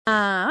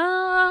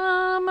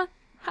Are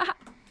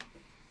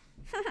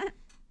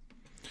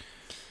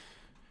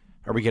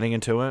we getting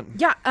into it?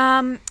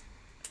 Yeah.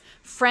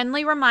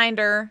 Friendly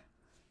reminder.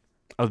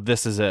 Oh,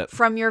 this is it.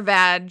 From your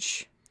vag.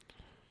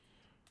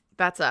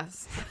 That's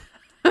us.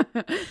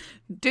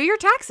 Do your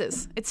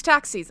taxes. It's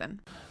tax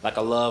season. Like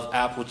I love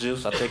apple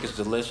juice. I think it's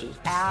delicious.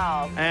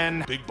 Al.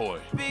 And Big Boy.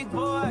 Big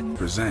Boy.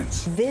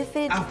 Presents.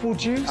 Vivid. Apple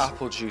juice.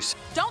 Apple juice.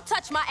 Don't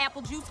touch my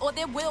apple juice or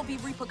there will be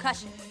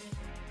repercussions.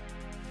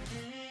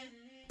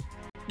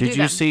 Did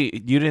you see?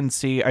 You didn't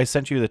see? I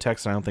sent you the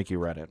text and I don't think you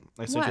read it.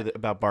 I sent you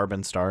about Barb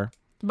and Star.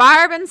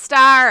 Barb and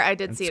Star. I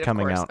did see it. It's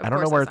coming out. I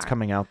don't know where it's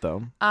coming out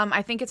though.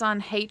 I think it's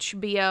on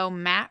HBO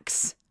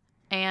Max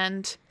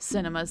and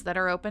cinemas that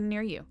are open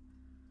near you.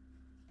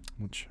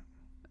 Which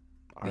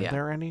are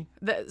there any?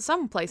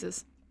 Some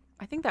places.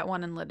 I think that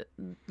one in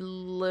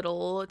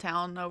Little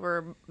Town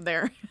over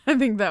there. I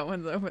think that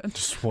one's open.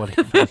 Just what?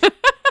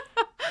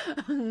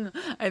 Even?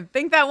 I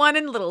think that one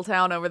in Little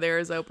Town over there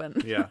is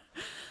open. Yeah,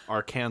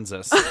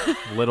 Arkansas,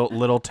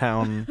 Little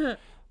Town.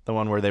 The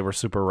one where they were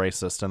super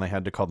racist and they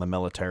had to call the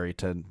military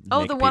to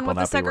make the one with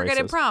the not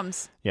segregated racist.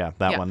 Proms. Yeah,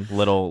 that one.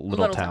 Little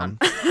Town.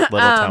 Little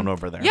Town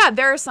over there. Yeah,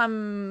 there are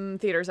some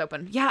theaters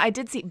open. Yeah, I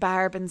did see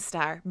Barb and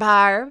Star.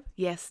 Barb,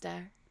 yes,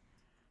 Star.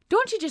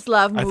 Don't you just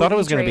love movie I thought it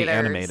was going to be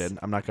trailers? animated.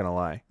 I'm not going to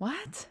lie.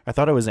 What? I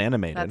thought it was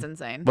animated. That's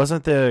insane.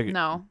 Wasn't the...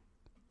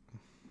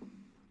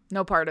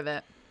 No part of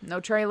it. No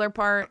trailer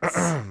parts.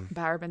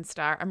 Barb and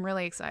Star. I'm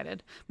really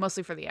excited.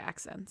 Mostly for the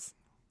accents.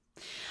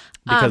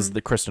 Because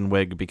the Kristen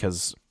Wiig,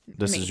 because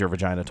this is your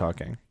vagina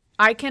talking.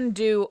 I can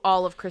do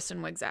all of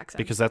Kristen Wiig's accents.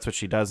 Because that's what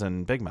she does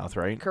in Big Mouth,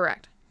 right?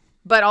 Correct.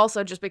 But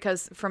also just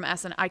because from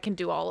SN, I can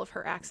do all of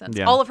her accents.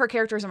 Yeah. All of her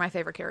characters are my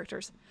favorite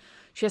characters.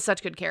 She has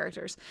such good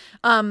characters.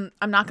 I'm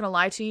not going to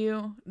lie to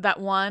you. That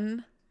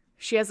one,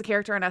 she has a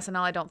character in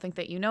SNL I don't think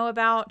that you know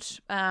about.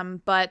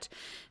 But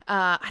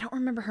I don't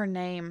remember her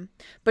name.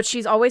 But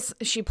she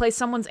plays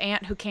someone's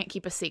aunt who can't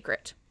keep a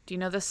secret. Do you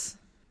know this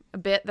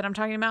bit that I'm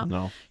talking about?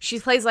 No. She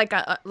plays like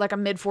a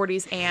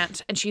mid-40s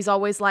aunt, and she's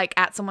always like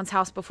at someone's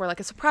house before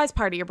like a surprise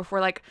party or before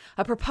like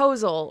a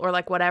proposal or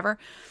like whatever.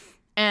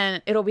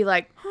 And it'll be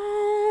like,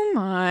 oh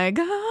my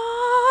God.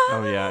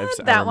 Oh yeah, I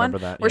remember one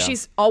that. where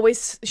Yeah.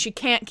 she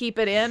can't keep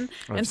it in.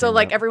 And so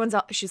like everyone's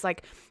out, she's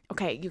like,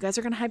 okay, you guys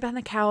are going to hide behind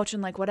the couch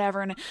and like whatever.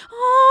 And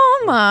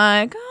oh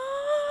my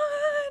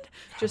God.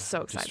 Just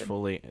so excited. Just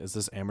fully, is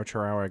this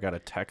amateur hour? I got a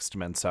text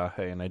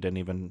mensaje and I didn't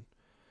even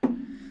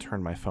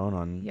turn my phone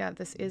on. Yeah,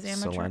 this is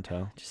amateur.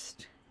 Solento.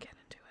 Just get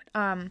into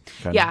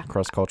it. Yeah.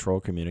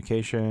 Cross-cultural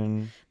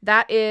communication.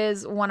 That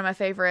is one of my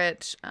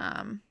favorite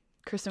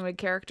Kristen Wiig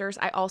characters.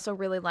 I also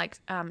really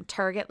liked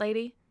Target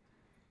Lady.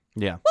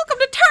 Yeah. Welcome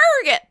to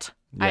Target.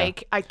 Yeah.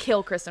 I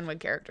kill Kristen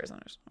Wiig characters.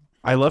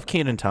 I love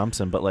Kenan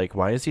Thompson, but like,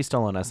 why is he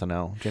still on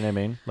SNL? Do you know what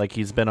I mean? Like,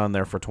 he's been on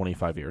there for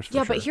 25 years.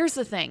 Yeah, sure. But here's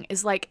the thing: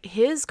 is like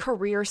his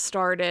career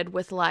started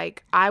with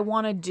like, I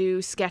want to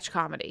do sketch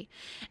comedy,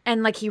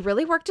 and like he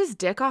really worked his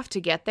dick off to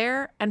get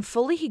there, and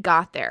fully he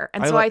got there.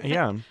 And so I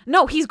think,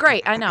 no, he's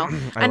great. I know,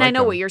 and I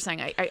know what you're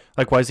saying. I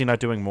like, why is he not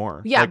doing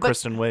more? Yeah, like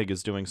Kristen Wiig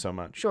is doing so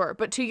much. Sure,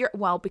 but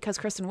because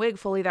Kristen Wiig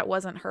fully that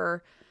wasn't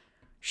her.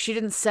 She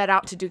didn't set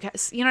out to do,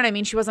 you know what I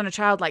mean? She wasn't a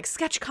child like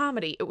sketch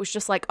comedy. It was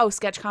just like, oh,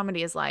 sketch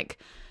comedy is like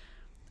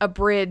a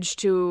bridge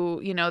to,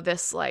 you know,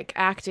 this like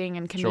acting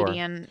and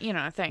comedian, you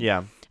know, thing.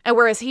 Yeah. And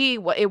whereas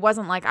it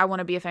wasn't like, I want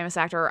to be a famous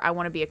actor or I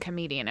want to be a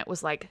comedian. It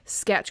was like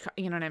sketch,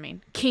 you know what I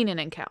mean? Keenan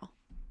and Kel.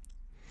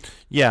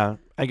 Yeah.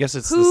 I guess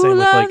it's Who the same with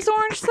loves like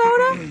orange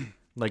soda?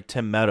 like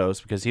Tim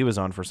Meadows, because he was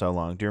on for so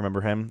long. Do you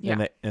remember him in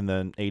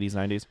the 80s,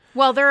 90s?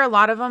 Well, there are a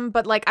lot of them,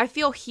 but like I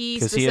feel he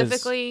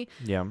specifically.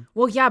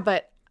 Well, yeah,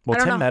 but.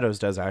 Well, Tim Meadows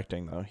does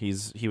acting though.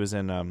 He was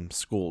in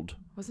Schooled.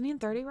 Wasn't he in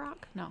 30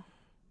 Rock? No.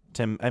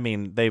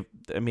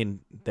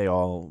 They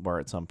all were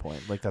at some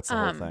point. Like that's the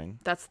whole thing.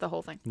 That's the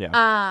whole thing.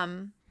 Yeah.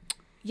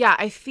 Yeah,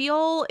 I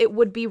feel it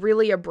would be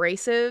really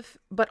abrasive,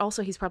 but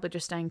also he's probably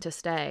just staying to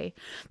stay.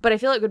 But I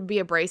feel it would be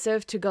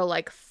abrasive to go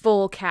like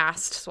full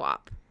cast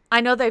swap.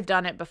 I know they've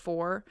done it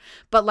before,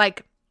 but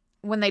like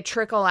when they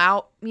trickle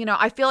out, you know,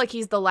 I feel like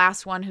he's the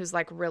last one who's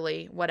like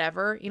really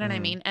whatever, you know what I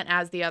mean? And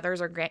as the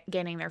others are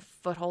gaining their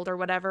foothold or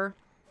whatever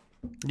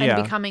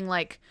and becoming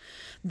like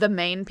the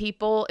main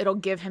people, it'll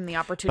give him the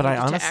opportunity to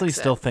But I honestly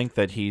exit. Still think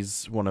that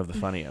he's one of the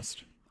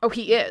funniest. Oh,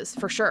 he is,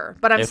 for sure.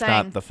 But I'm saying...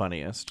 If not the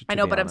funniest. I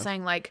know, but honest. I'm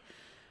saying like...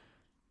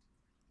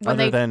 When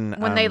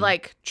they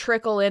like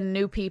trickle in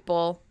new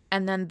people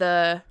and then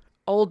the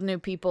old new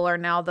people are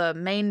now the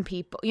main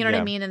people, you know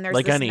what I mean? And there's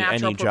like this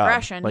natural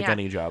progression. Like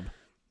any job.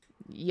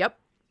 Yep.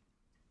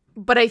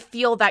 But I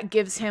feel that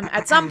gives him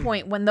at some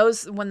point when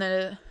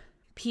the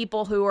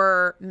people who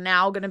are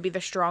now going to be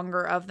the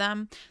stronger of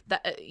them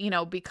that you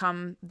know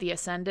become the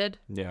ascended.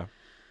 Yeah.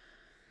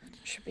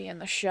 Should be in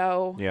the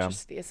show. Yeah.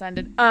 Just the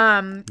ascended.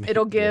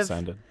 It'll give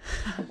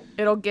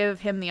it'll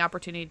give him the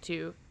opportunity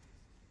to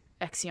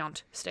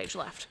exeunt stage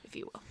left, if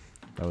you will.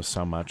 That was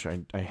so much.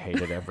 I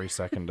hated every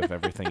second of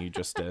everything you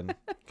just did.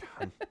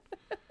 God.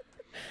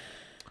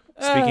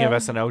 Speaking of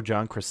SNL,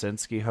 John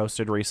Krasinski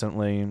hosted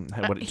recently.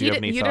 Do you have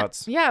any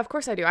thoughts? Yeah, of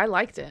course I do. I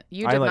liked it.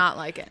 You did not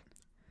like it.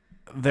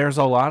 There's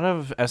a lot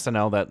of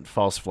SNL that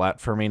falls flat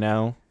for me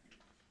now.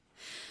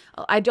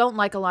 I don't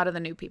like a lot of the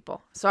new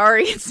people.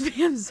 Sorry, it's me.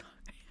 I'm sorry.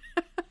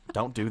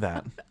 Don't do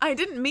that. I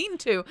didn't mean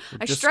to.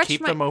 I Just stretched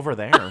keep them over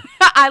there.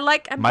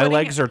 My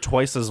legs are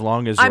twice as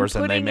long as yours,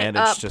 and they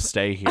managed to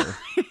stay here.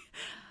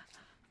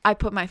 I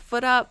put my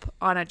foot up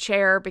on a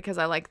chair because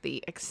I like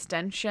the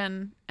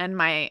extension, and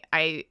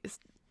I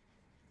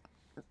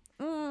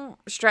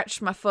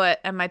stretched my foot,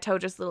 and my toe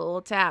just did a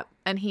little tap,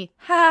 and he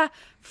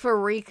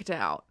freaked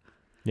out.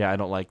 Yeah, I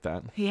don't like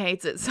that. He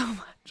hates it so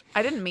much.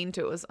 I didn't mean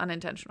to. It was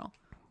unintentional.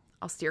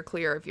 I'll steer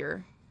clear of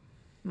your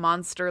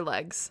monster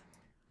legs.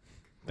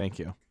 Thank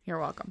you. You're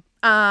welcome.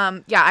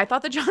 Yeah, I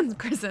thought the John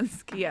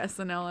Krasinski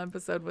SNL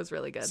episode was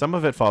really good. Some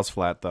of it falls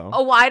flat, though.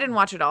 Oh, well, I didn't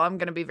watch it all. I'm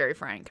going to be very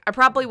frank. I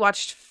probably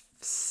watched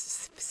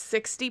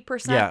 60%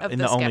 of the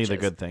sketches. Only the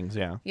good things,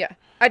 yeah. Yeah.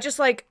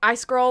 I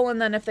scroll,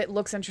 and then if it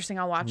looks interesting,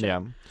 I'll watch it.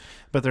 Yeah.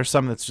 But there's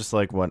some that's just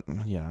like, what,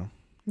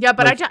 Yeah,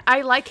 but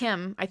I like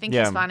him. I think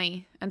he's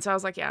funny. And so I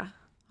was like, yeah.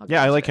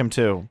 I like him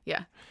too.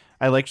 Yeah.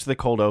 I liked the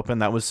cold open.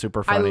 That was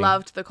super funny. I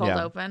loved the cold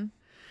open.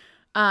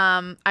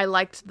 I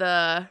liked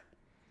the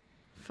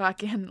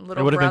fucking little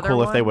brother. It would have been cool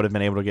one. if they would have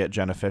been able to get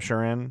Jenna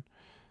Fisher in.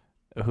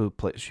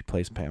 She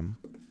plays Pam.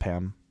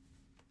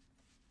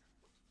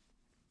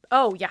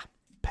 Oh, yeah.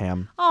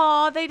 Pam.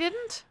 Oh, they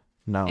didn't?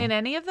 No. In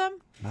any of them?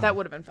 No. That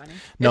would have been funny.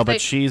 No,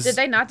 Did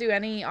they not do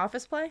any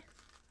Office play?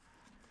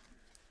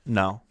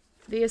 No.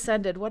 The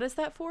Ascended. What is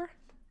that for?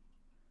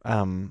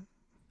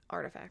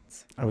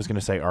 Artifacts. I was going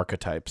to say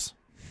Archetypes.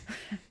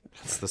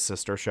 It's the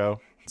sister show.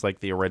 It's like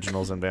the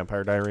originals in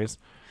Vampire Diaries.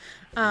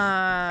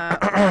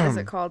 What is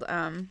it called?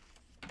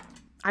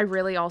 I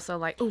really also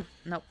like... Oh,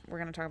 no. We're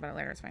going to talk about it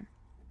later. It's fine.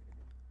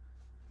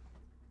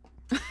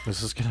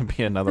 This is going to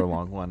be another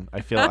long one.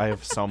 I feel I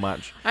have so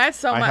much. I have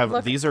so much.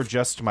 Look, these are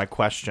just my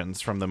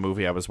questions from the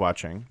movie I was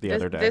watching the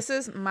other day. This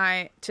is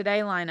my today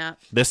lineup.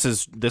 This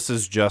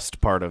is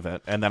just part of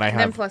it. And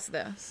then plus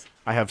this.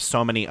 I have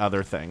so many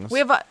other things. We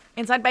have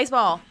Inside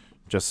Baseball.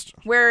 Just...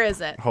 Where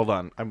is it? Hold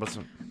on. I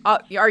wasn't...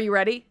 Are you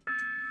ready?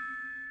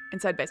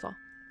 Inside Baseball.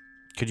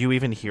 Could you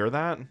even hear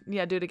that?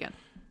 Yeah, do it again.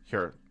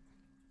 Here.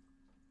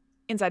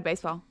 Inside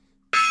Baseball.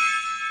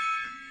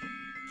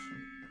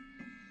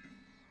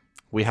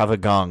 We have a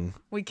gong.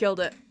 We killed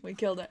it.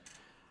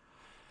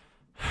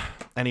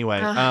 Anyway,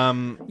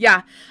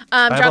 yeah.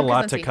 I have a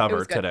lot to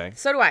cover today.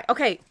 So do I.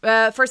 Okay.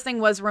 First thing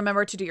was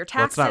remember to do your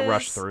taxes. Let's not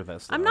rush through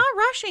this. Though. I'm not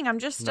rushing. I'm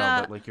just.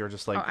 No, but you're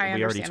just like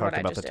we already talked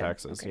about the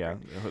taxes. Okay, yeah.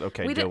 great.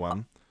 Okay. Do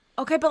one.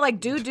 Okay, but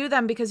do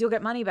them because you'll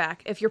get money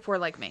back if you're poor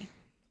like me.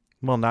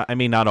 Well,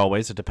 not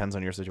always. It depends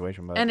on your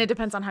situation, but and it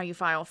depends on how you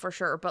file for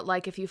sure. But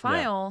if you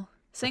file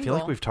single, I feel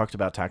like we've talked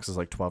about taxes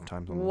like 12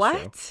 times on this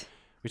show.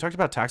 We talked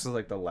about taxes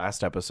like the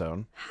last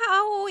episode.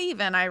 How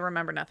even? I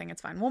remember nothing.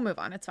 It's fine. We'll move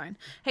on. It's fine.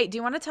 Hey, do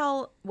you want to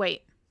tell?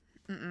 Wait.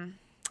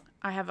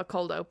 I have a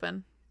cold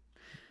open.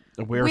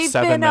 We've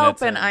 7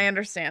 minutes open. In. I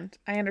understand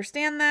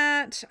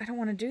that. I don't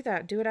want to do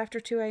that. Do it after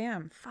 2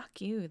 a.m.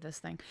 Fuck you, this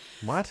thing.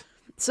 What?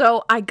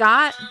 So I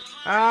got...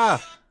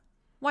 Ah!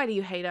 Why do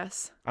you hate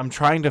us? I'm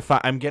trying to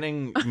I'm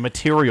getting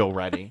material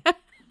ready.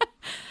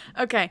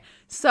 Okay.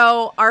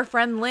 So our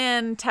friend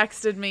Lynn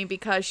texted me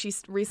because she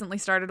recently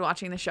started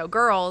watching the show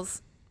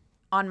Girls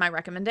on my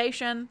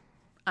recommendation.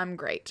 I'm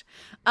great.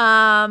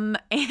 And...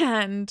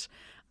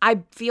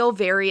 I feel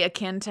very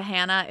akin to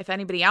Hannah. If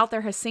anybody out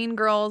there has seen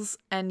Girls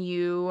and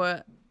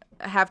you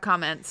have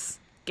comments,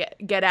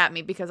 get at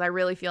me because I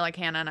really feel like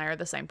Hannah and I are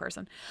the same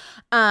person.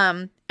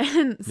 And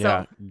so,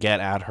 yeah, get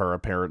at her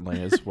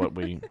apparently is what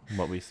we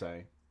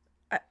say.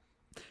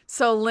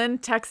 So Lynn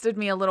texted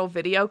me a little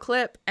video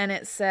clip and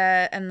it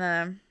said,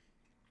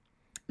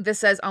 this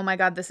says, "Oh my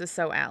God, this is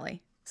so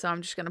Allie." So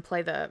I'm just gonna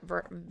play the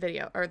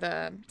video or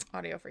the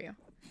audio for you.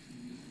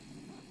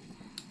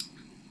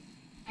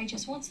 I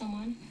just want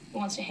someone who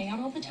wants to hang out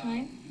all the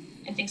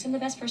time and thinks I'm the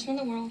best person in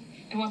the world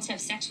and wants to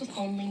have sex with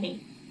only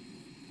me.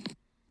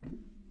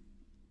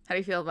 How do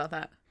you feel about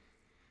that?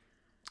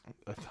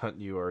 I thought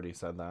you already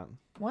said that.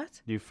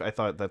 What? I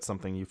thought that's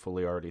something you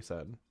fully already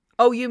said.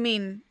 Oh, you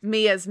mean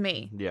me as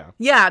me? Yeah.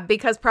 Yeah,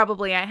 because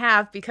probably I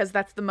have, because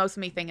that's the most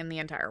me thing in the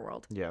entire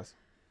world. Yes.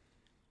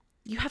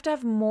 You have to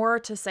have more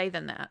to say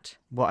than that.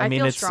 Well, I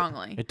mean, feel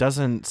strongly. It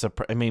doesn't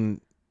surprise. I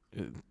mean,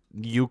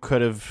 you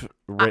could have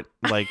written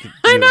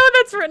I know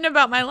that's written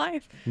about my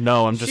life.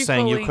 No, I'm just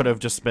saying you could have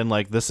just been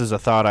like, "This is a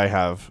thought I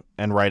have,"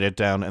 and write it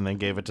down, and then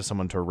gave it to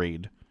someone to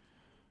read.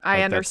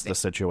 I understand. That's the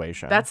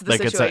situation. That's the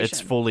situation. It's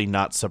fully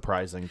not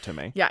surprising to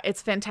me. Yeah,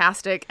 it's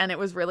fantastic, and it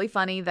was really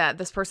funny that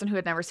this person who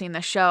had never seen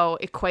the show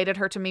equated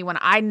her to me when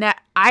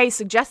I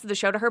suggested the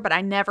show to her, but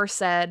I never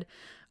said,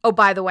 "Oh,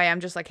 by the way, I'm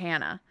just like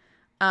Hannah."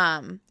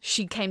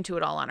 She came to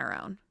it all on her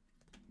own,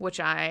 which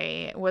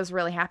I was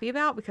really happy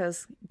about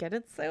because get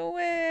it so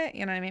it,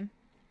 you know what I mean?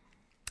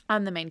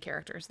 I'm the main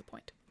character is the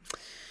point.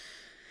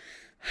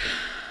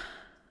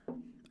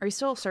 Are you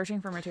still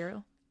searching for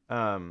material?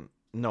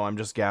 No, I'm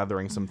just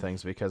gathering some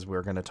things because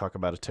we're going to talk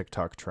about a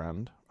TikTok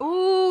trend.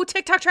 Ooh,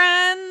 TikTok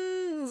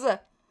trends.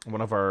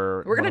 One of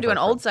our. We're going to one do of an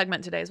our old friends-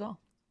 segment today as well.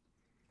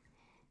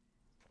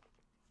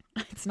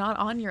 It's not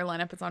on your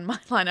lineup. It's on my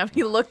lineup.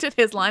 He looked at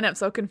his lineup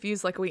so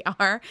confused like we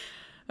are.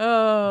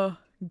 Oh,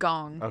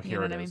 gong. Oh, You here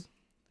know it what I is. mean?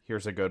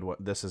 Here's a good one.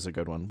 This is a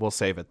good one. We'll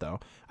save it, though.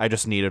 I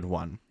just needed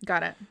one.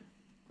 Got it.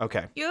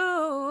 Okay.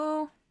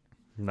 You.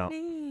 No.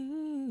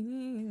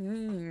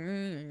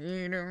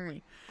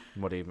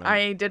 What even?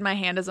 I did my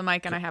hand as a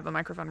mic and I have a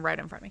microphone right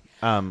in front of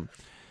me.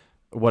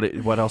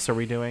 What else are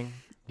we doing?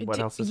 What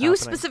else is you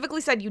happening?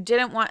 specifically said you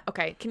didn't want.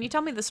 Okay, can you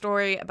tell me the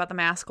story about the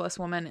maskless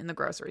woman in the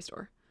grocery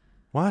store?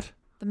 What?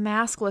 The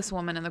maskless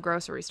woman in the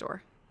grocery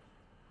store.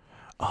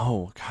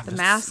 Oh God, The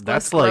that's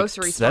maskless like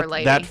grocery store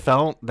lady.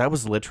 That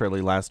was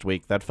literally last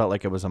week. That felt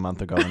like it was a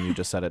month ago when you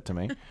just said it to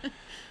me.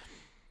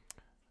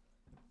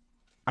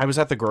 I was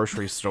at the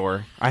grocery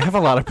store. I have a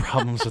lot of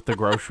problems with the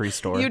grocery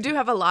store. You do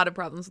have a lot of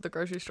problems with the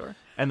grocery store.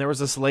 And there was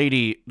this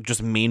lady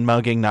just mean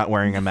mugging, not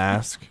wearing a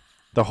mask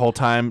the whole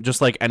time. Just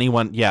like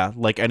anyone, yeah,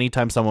 like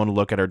anytime someone would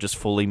look at her, just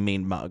fully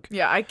mean mug.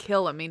 Yeah, I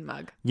kill a mean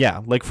mug.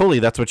 Yeah, like fully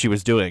that's what she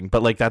was doing.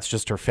 But like that's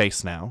just her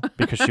face now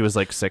because she was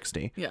like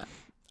 60. Yeah.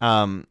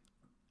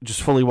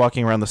 Just fully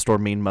walking around the store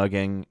mean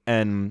mugging.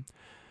 And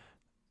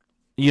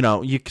you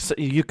know, you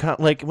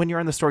like when you're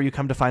in the store, you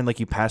come to find like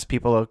you pass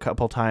people a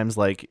couple times,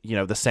 like, you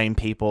know, the same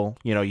people,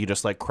 you know, you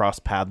just like cross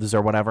paths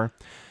or whatever.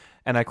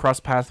 And I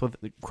crossed paths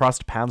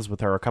with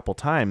her a couple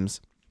times,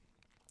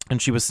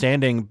 and she was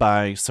standing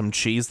by some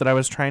cheese that I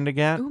was trying to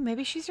get. Ooh,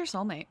 maybe she's your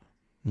soulmate.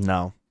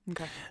 No.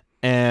 Okay.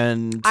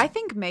 And I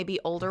think maybe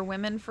older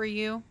women for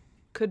you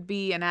could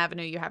be an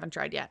avenue you haven't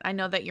tried yet. I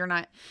know that you're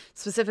not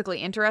specifically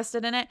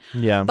interested in it.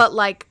 yeah, But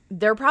like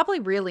they're probably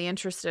really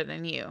interested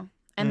in you.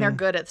 And they're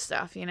good at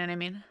stuff, you know what I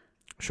mean?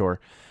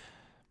 sure.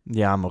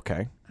 Yeah, I'm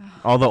okay.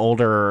 All the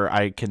older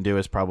I can do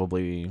is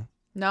probably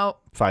Nope,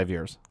 5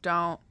 years.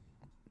 don't.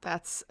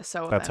 That's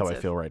so That's how I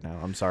offensive. feel right now.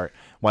 I'm sorry.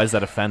 Why is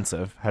that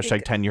offensive?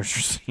 Hashtag 10 years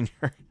your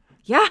senior.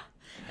 Yeah.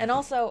 And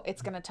also,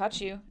 it's going to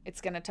touch you.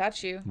 It's going to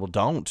touch you. Well,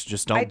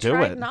 just don't I do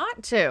tried it.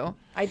 not to.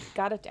 I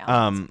got it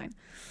down. It's fine.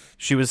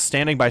 She was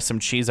standing by some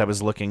cheese I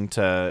was looking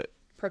to,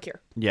 Procure.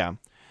 yeah.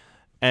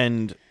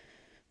 And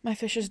My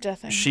fish is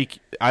deathing.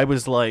 I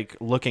was like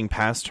looking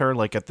past her,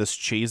 like at this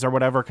cheese or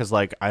whatever, because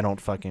like I don't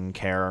fucking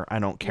care. I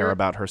don't care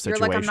about her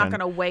situation. You're like, I'm not going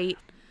to wait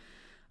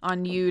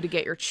on you to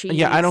get your cheese.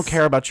 Yeah, I don't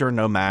care about your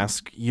no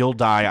mask. You'll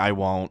die. I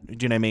won't.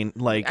 Do you know what I mean?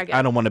 Like, I get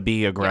I don't want to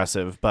be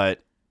aggressive,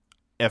 but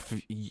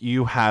if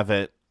you have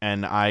it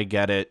and I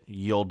get it,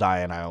 you'll die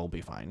and I'll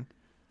be fine.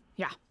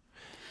 Yeah.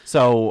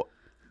 So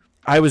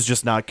I was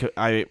just not.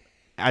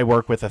 I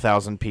work with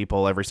 1,000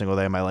 people every single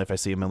day of my life. I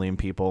see 1 million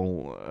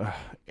people.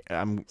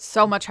 I'm.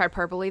 So much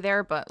hyperbole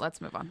there, but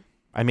let's move on.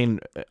 I mean,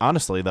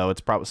 honestly, though,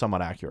 it's probably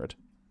somewhat accurate.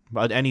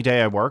 But any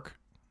day I work,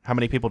 how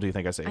many people do you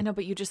think I see? I know,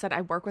 but you just said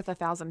I work with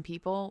 1,000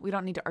 people. We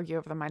don't need to argue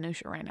over the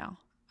minutia right now.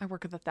 I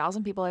work with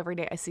 1,000 people every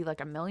day. I see like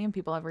 1 million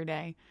people every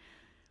day.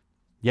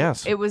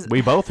 Yes, It was-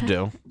 We both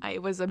do.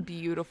 It was a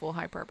beautiful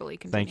hyperbole.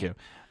 Thank Continue.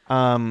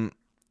 you.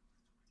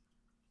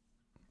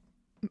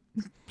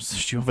 Do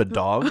you have a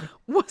dog?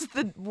 Was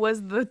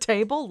the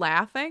table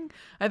laughing?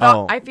 I thought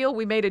Oh. I feel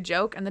we made a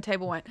joke and the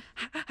table went.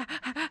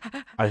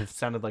 I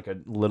sounded like a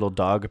little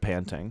dog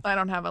panting. I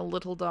don't have a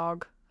little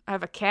dog. I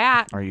have a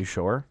cat. Are you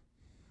sure?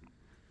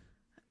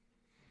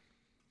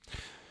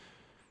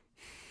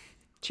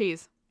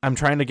 Cheese. I'm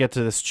trying to get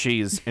to this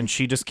cheese, and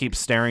she just keeps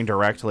staring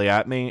directly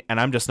at me, and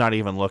I'm just not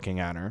even looking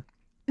at her.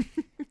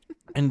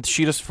 And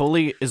she just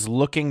fully is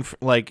looking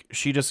like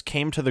she just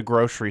came to the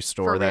grocery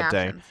store For that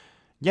day. reactions.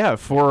 Yeah,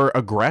 for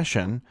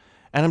aggression.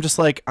 And I'm just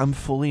like, I'm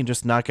fully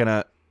just not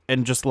gonna,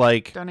 and just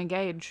like, Don't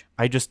engage.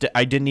 I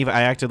didn't even,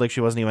 I acted like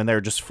she wasn't even there.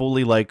 Just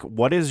fully like,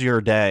 what is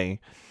your day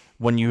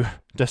when you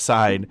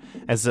decide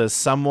as a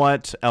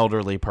somewhat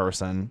elderly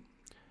person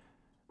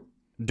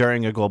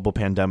during a global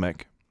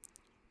pandemic,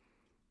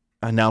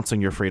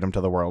 announcing your freedom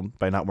to the world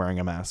by not wearing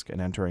a mask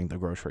and entering the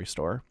grocery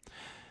store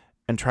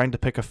and trying to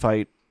pick a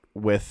fight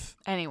with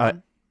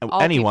Anyone.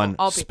 All anyone,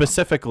 people. All people.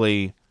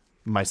 specifically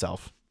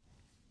myself,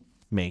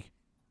 me.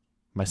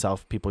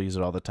 Myself, people use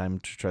it all the time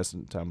to try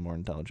to sound more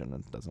intelligent,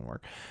 and it doesn't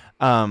work.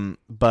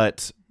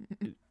 But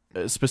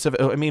specific,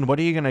 I mean, what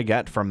are you gonna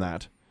get from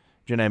that?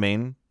 Do you know what I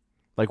mean?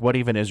 Like, what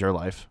even is your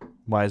life?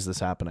 Why is this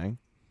happening?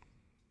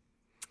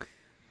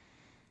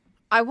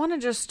 I want to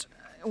just.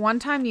 One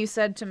time you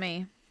said to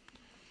me,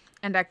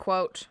 and I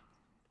quote,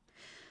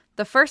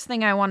 "The first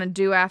thing I want to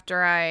do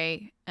after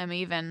I am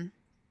even,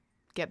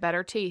 get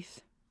better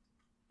teeth."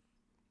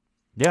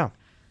 Yeah.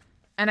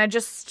 And I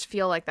just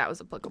feel like that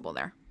was applicable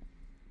there.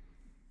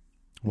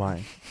 Why? I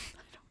don't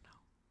know.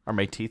 Are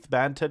my teeth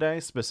bad today,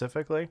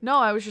 specifically? No,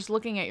 I was just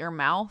looking at your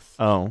mouth,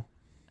 Oh.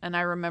 and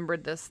I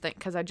remembered this thing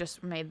because I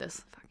just made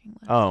this fucking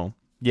list. Oh.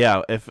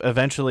 Yeah, if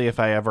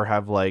I ever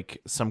have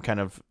like some kind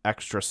of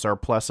extra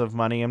surplus of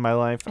money in my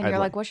life, And I'd you're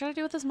like, what should I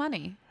do with this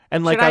money?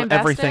 and like Should I invest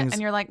everything's it?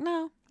 And you're like,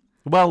 no.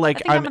 well, like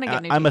think I'm gonna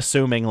get new I'm teeth.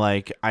 assuming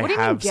like I What do you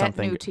mean have get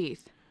something. new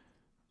teeth?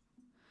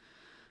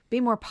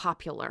 Be more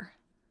popular.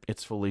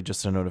 It's fully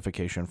just a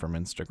notification from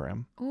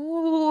Instagram.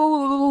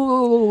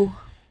 Ooh.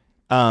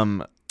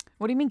 Um,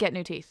 What do you mean get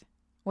new teeth?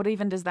 What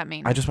even does that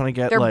mean? I just want to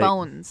get They're like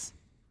bones.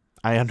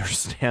 I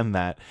understand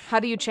that.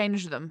 How do you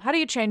change them? How do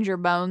you change your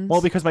bones?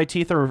 Well, because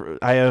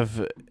I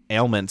have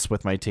ailments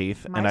with my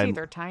teeth. My teeth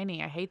are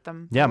tiny. I hate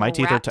them. Yeah, my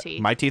Little teeth rat are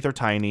my teeth are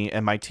tiny,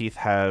 and my teeth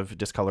have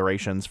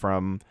discolorations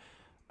from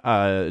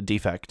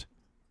defect.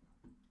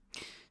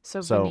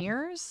 So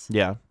veneers?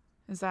 Yeah.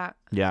 Is that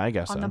Yeah, I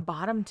guess on so. the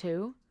bottom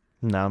too?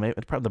 No, maybe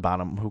it's probably the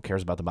bottom. Who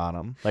cares about the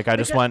bottom? Like I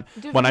just Because- want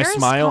do when I veneers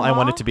smile, come I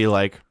want it off? to be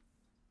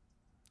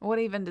What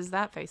even does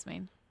that face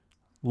mean?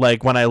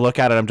 like when I look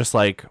at it, I'm just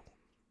like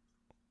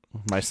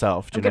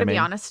myself. Do I'm you know gonna what I be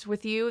mean? honest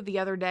with you. The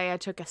other day, I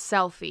took a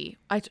selfie.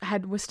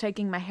 Was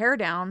taking my hair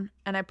down,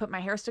 and I put my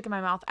hair stick in my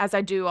mouth, as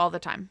I do all the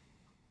time,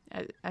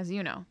 as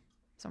you know,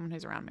 someone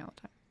who's around me all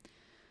the time.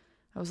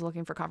 I was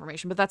looking for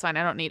confirmation, but that's fine.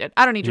 I don't need it.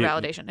 I don't need your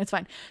validation. It's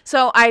fine.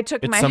 So I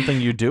took It's my.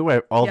 something you do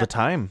all Yeah. the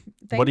time.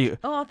 Thank- What do you?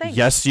 Oh, thanks.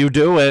 Yes, you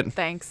do it.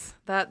 Thanks.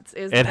 That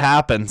is. It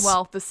happens.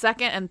 Well, the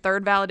second and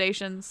third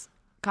validations,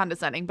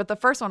 condescending, but the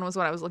first one was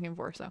what I was looking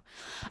for. So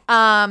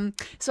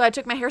I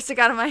took my hair stick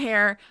out of my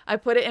hair, I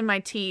put it in my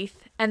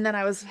teeth, and then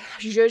I was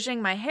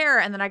zhuzhing my hair,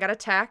 and then I got a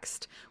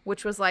text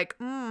which was like,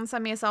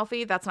 send me a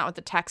selfie. That's not what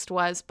the text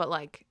was, but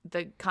like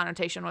the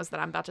connotation was that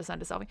I'm about to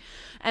send a selfie.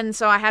 And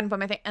so I hadn't put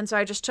my thing, and so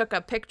I just took a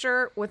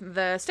picture with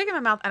the stick in my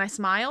mouth, and I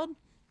smiled.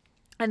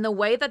 And the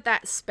way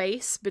that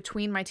space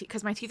between my teeth,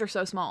 because my teeth are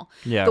so small,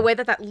 Yeah. the way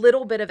that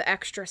little bit of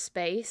extra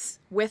space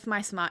with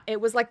my smile,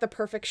 it was like the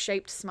perfect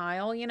shaped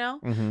smile, you know?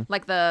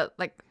 Like the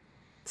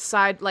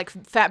side, like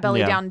fat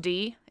belly Yeah. down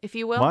D, if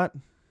you will. What?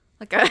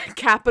 Like a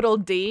capital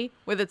D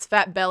with its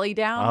fat belly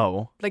down.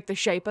 Oh. Like the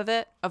shape of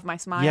it, of my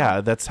smile.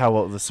 Yeah, that's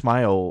how the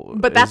smile.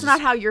 But that's is.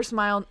 not how your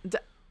smile,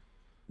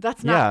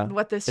 that's not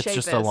what this shape is.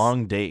 It's just a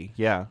long D.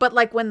 Yeah. But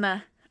like when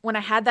I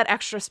had that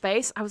extra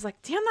space, I was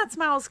like, damn, that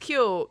smile's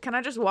cute. Can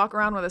I just walk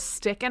around with a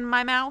stick in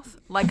my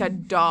mouth like a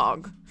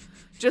dog?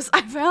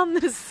 I found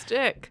this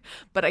stick,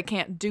 but I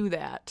can't do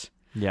that.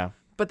 Yeah.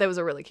 But that was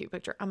a really cute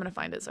picture. I'm going to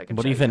find it so I can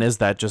What show even you. is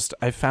that? Just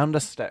I found a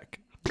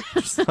stick.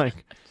 Just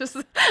like Just,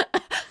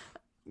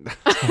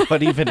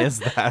 what even is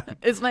that?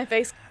 is my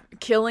face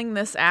killing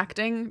this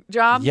acting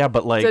job? Yeah,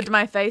 but like Did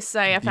my face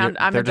say I'm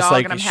a they're just dog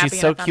like, and I'm happy she's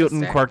and so I found cute a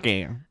and stick?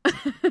 quirky.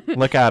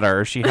 Look at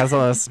her. She has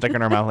a stick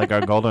in her mouth like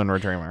a golden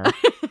retriever.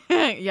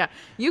 Yeah,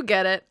 you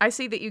get it. I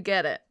see that you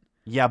get it.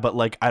 Yeah, but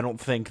like I don't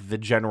think the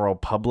general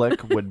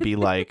public would be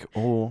like,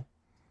 oh.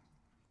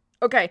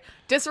 Okay,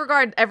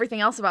 disregard everything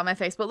else about my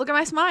face, but look at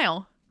my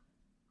smile.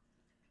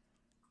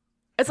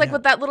 It's like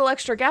with that little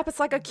extra gap, it's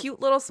like a cute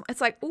little,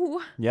 it's like,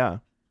 ooh, Yeah.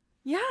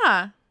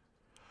 yeah.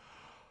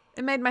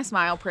 It made my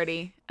smile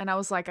pretty. And I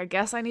was like, I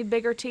guess I need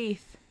bigger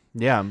teeth.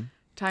 Yeah.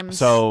 Times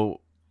So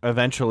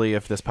eventually,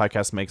 if this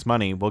podcast makes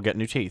money, we'll get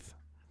new teeth.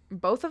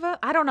 both of it?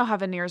 I don't know how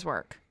veneers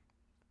work.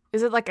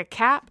 Is it like a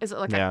cap? Is it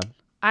like Yeah.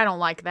 I don't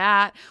like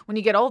that. When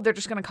you get old, they're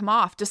just going to come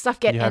off. Does stuff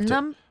get You have in to-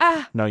 them?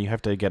 Ah, No, you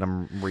have to get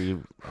them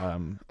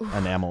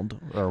enameled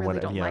I or really whatever,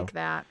 don't you know, like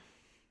that.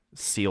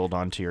 sealed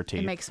onto your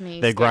teeth. It makes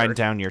me They grind scared.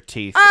 down your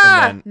teeth.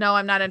 Ah! And then, No,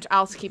 I'm not.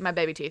 I'll keep my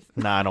baby teeth.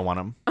 nah, I don't want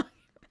them.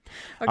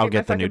 I'll keep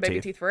get my the new fucking baby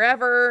teeth. teeth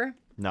forever.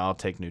 No, I'll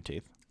take new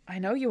teeth. I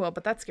know you will,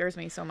 but that scares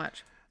me so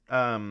much.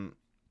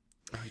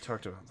 We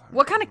talked about that.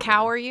 What kind of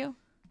cow are you?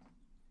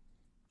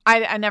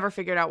 I never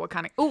figured out what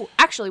kind of. Oh,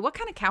 actually, what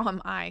kind of cow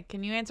am I?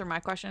 Can you answer my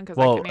question? Because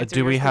Well, I can answer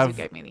do we yours 'cause have-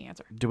 you gave me the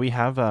answer. Do we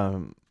have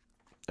a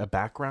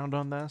background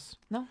on this?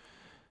 No.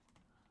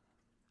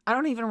 I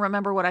don't even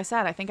remember what I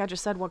said. I think I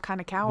just said, what kind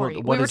of cow Well, are you?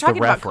 what We were is the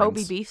talking about Kobe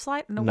reference? beef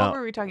slice? No, No. what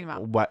were we talking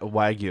about?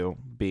 Wagyu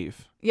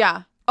beef.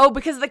 Yeah. Oh,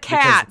 because the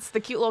cats, the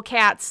cute little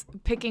cats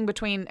picking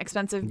between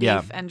expensive beef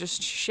Yeah. and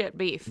just shit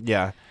beef.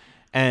 Yeah,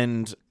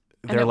 and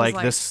they're it was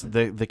like this.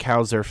 The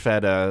cows are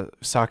fed a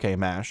sake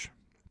mash,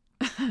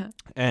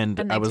 and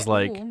And I they was ta-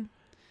 like, ooh.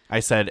 I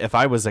said, if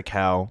I was a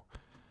cow,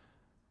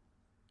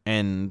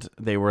 and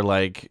they were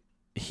like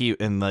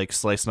like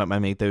slicing up my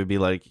meat, they would be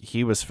like,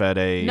 he was fed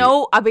a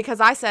No, because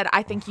I said,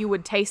 I think you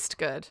would taste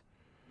good.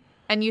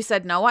 And you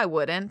said, no, I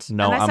wouldn't.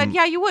 No, and I said,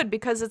 yeah, you would,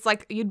 because it's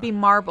like, you'd be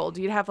marbled.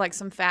 You'd have like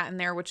some fat in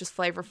there, which is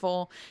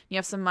flavorful. You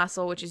have some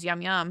muscle, which is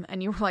yum yum.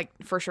 And you were like,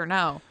 for sure,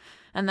 no.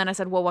 And then I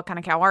said, well, what kind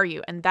of cow are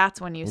you? And that's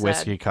when you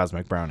whiskey said,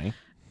 cosmic brownie.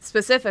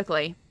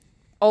 specifically,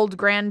 Old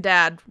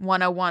Granddad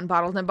 101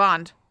 Bottled and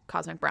Bond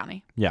Cosmic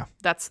Brownie. Yeah,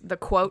 That's the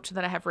quote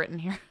that I have written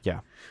here. yeah.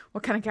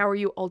 What kind of cow are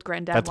you, Old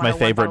Granddad? That's my 101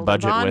 favorite Bottled and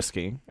budget Bond?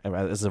 whiskey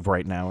as of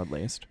right now, at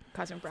least.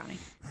 Cosmic Brownie,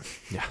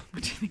 Yeah.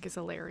 which I think is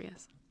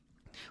hilarious.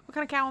 What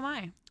kind of cow am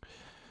I?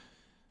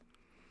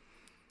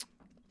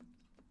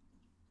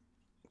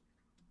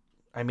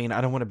 I mean,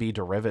 I don't want to be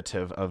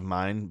derivative of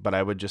mine, but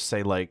I would just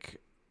say like,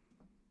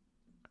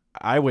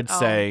 I would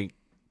say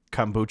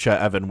kombucha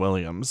Evan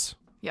Williams.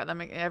 Yeah,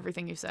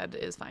 everything you said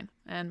is fine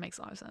and makes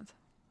a lot of sense.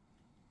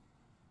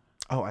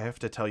 Oh, I have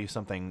to tell you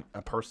something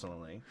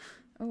personally.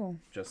 Oh,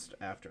 Just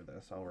after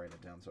this, I'll write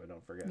it down so I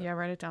don't forget. yeah,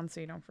 write it down so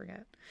you don't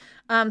forget.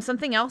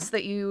 Something else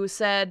that you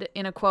said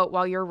in a quote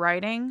while you're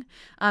writing,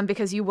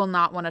 because you will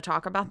not want to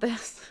talk about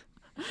this.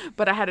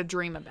 but I had a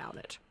dream about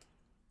it.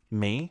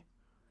 Me?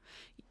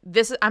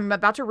 I'm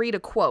about to read a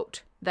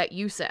quote that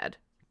you said.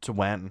 To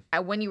when?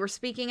 When you were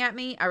speaking at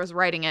me, I was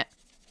writing it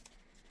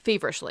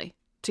feverishly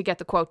to get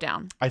the quote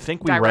down. I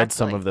think we read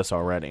some of this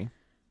already.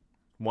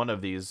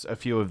 A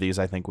few of these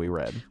I think we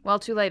read. Well,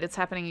 too late. It's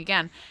happening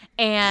again.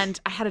 And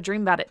I had a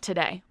dream about it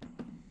today.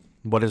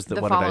 What did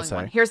I say?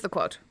 One. Here's the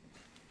quote.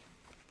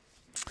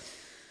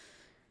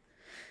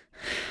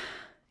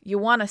 You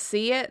want to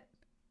see it?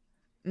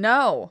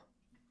 No.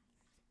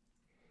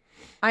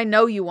 I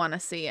know you want to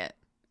see it.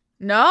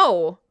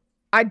 No.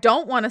 I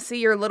don't want to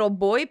see your little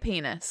boy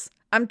penis.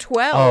 I'm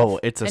 12. Oh,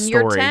 it's a and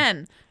story. You're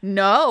 10.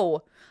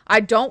 No. I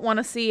don't want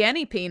to see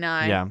any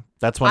peni. Yeah.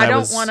 That's when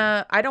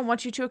I don't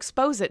want you to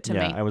expose it to me.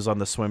 Yeah, I was on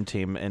the swim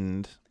team,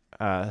 and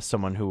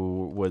someone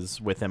who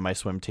was within my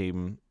swim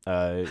team,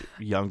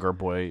 younger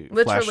boy,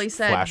 literally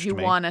said, "You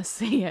want to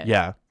see it?"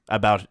 Yeah,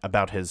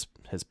 about his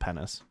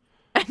penis.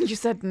 And you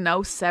said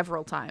no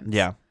several times.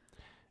 Yeah,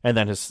 and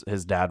then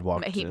his dad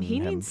walked in. He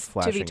him needs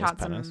flashing to be taught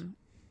his penis. some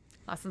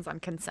lessons on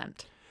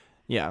consent.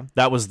 Yeah,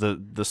 that was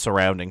the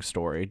surrounding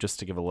story, just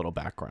to give a little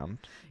background.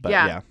 But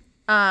yeah.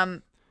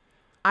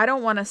 I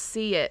don't want to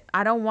see it.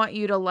 I don't want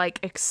you to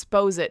like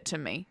expose it to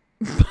me.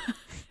 I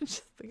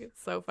just think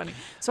it's so funny.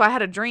 So I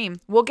had a dream.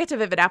 We'll get to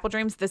vivid apple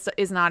dreams. This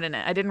is not in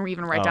it. I didn't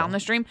even write down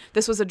this dream.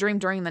 This was a dream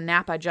during the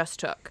nap I just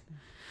took.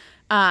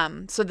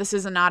 So this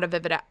is not a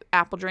vivid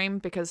apple dream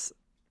because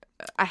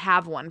I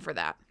have one for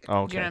that.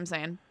 Oh, okay. Do you know what I'm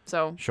saying?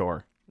 So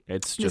sure.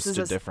 It's just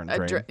a different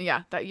dream.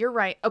 Yeah, that you're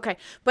right. Okay,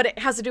 but it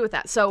has to do with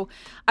that. So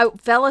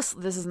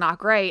this is not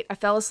great. I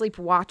fell asleep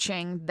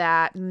watching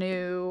that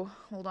new,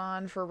 hold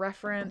on for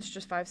reference,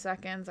 just 5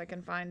 seconds. I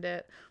can find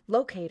it.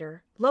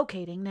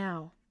 Locating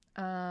now.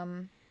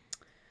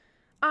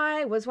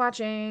 I was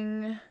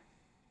watching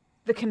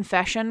The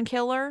Confession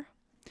Killer,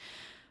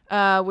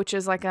 which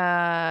is like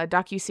a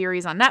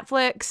docuseries on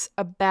Netflix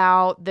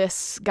about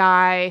this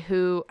guy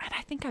who, and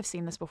I think I've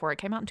seen this before. It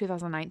came out in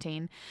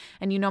 2019,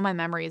 and you know my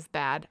memory is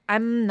bad.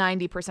 I'm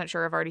 90%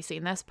 sure I've already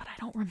seen this, but I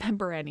don't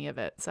remember any of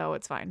it, so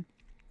it's fine.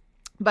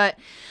 But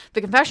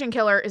The Confession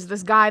Killer is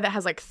this guy that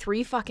has like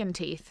 3 fucking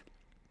teeth.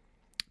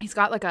 He's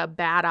got like a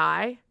bad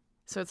eye,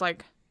 so it's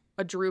like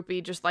a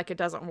droopy, just like it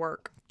doesn't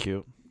work.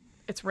 Cute.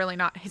 It's really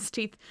not. His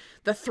teeth,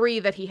 the 3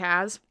 that he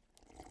has,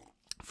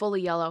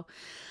 fully yellow.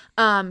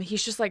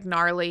 He's just like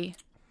gnarly.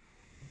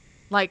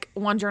 Like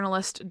one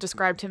journalist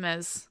described him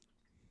as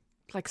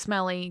like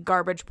smelly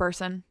garbage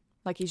person.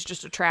 Like he's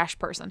just a trash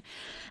person.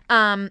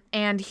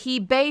 And he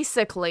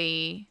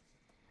basically,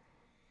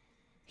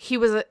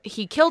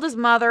 he killed his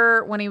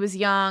mother when he was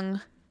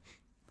young,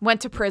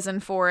 went to prison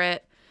for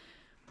it,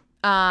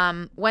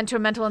 went to a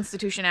mental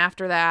institution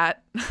after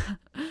that.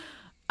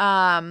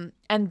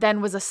 And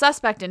then was a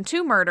suspect in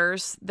 2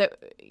 murders that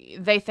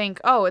they think,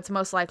 oh, it's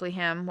most likely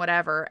him,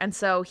 whatever. And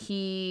so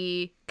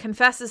he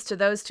confesses to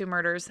those 2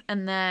 murders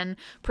and then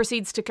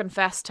proceeds to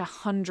confess to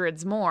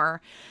hundreds more,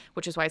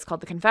 which is why it's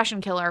called The Confession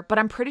Killer. But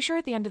I'm pretty sure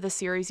at the end of the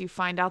series, you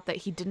find out that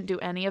he didn't do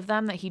any of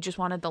them, that he just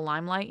wanted the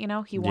limelight, you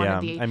know? He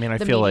wanted the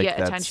feel media like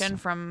attention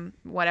from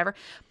whatever.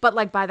 But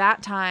like by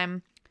that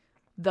time,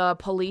 the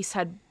police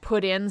had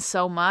put in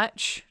so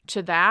much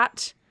to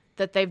that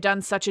they've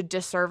done such a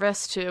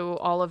disservice to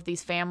all of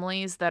these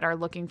families that are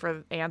looking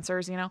for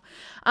answers, you know?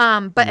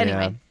 But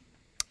anyway,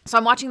 so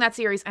I'm watching that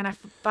series and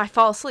I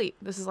fall asleep.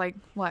 This is like,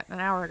 an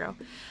hour ago,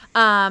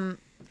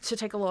 to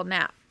take a little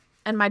nap.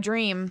 And my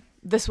dream,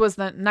 this was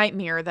the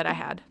nightmare that I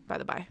had, by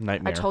the by.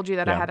 Nightmare. I told you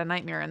that I had a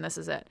nightmare and this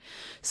is it.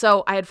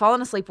 So I had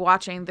fallen asleep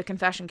watching The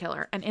Confession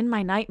Killer. And in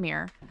my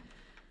nightmare,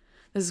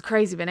 this is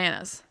crazy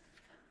bananas.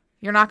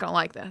 You're not going to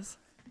like this.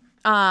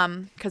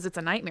 'Cause it's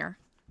a nightmare.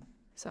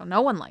 So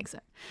no one likes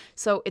it.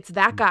 So it's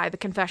that guy, the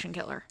confession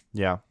killer.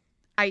 Yeah.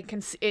 I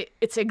can see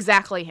it's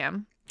exactly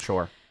him.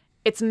 Sure.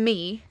 It's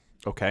me.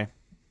 Okay.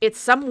 It's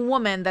some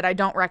woman that I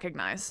don't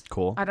recognize.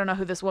 Cool. I don't know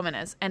who this woman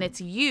is. And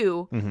it's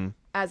you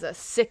as a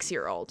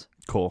 6-year-old.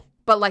 Cool.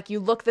 But like you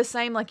look the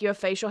same, like you have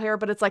facial hair,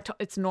 but it's like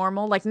it's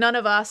normal. Like none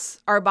of us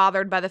are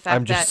bothered by the fact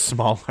I'm just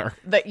smaller.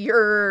 That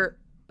you're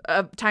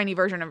a tiny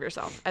version of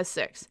yourself as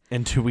 6.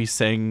 And do we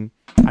sing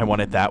I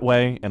Want It That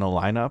Way in a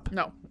lineup?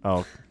 No.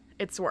 Oh.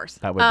 It's worse.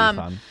 That would be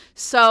fun.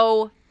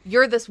 So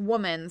you're this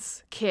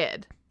woman's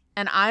kid,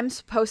 and I'm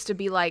supposed to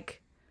be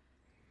like,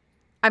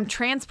 I'm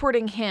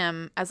transporting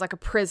him as like a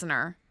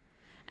prisoner,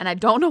 and I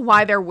don't know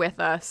why they're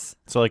with us.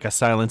 So like a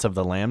Silence of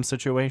the Lambs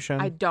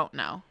situation? I don't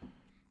know.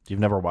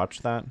 You've never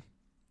watched that?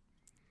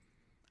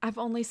 I've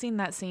only seen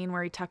that scene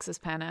where he tucks his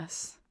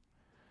penis.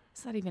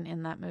 Is that even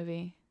in that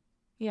movie?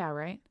 Yeah,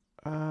 right?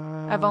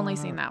 I've only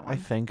seen that one. I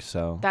think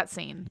so. That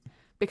scene.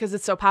 Because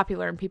it's so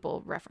popular and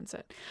people reference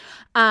it.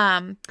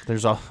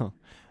 There's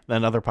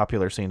another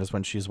popular scene is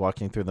when she's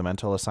walking through the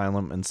mental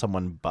asylum and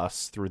someone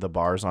busts through the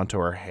bars onto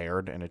her hair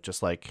and it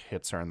just like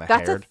hits her in the hair.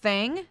 That's a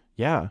thing?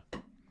 Yeah.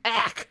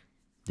 Ack.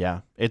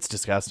 Yeah. It's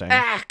disgusting.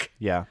 Ack.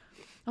 Yeah.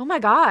 Oh my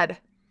God.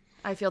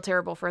 I feel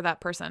terrible for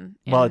that person.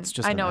 Well, it's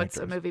just I an know actress.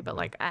 it's a movie, but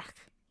like, ack.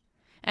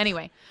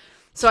 Anyway,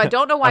 So I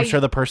don't know why. I'm sure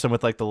the person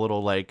with like the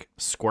little like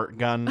squirt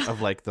gun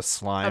of like the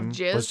slime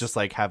jizz? was just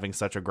like having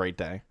such a great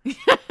day.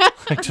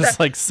 Like, just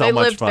like so they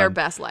much lived fun. their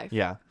best life.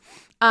 Yeah.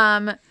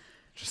 Um,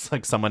 Just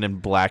like someone in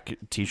black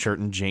t-shirt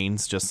and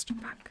jeans just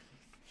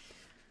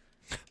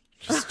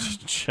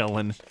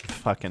chilling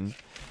fucking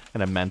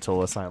in a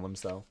mental asylum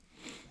cell.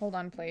 hold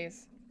on,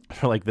 please.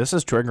 They're like, this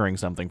is triggering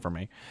something for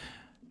me.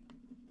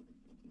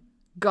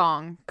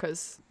 Gong,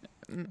 because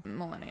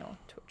millennial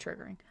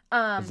triggering.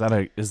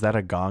 Is that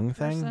a gong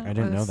thing? that I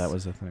didn't know was- that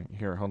was a thing.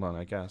 Here, hold on,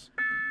 I guess.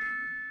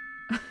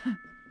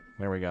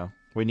 There we go.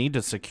 We need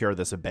to secure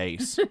this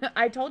base.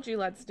 I told you,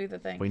 let's do the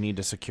thing. We need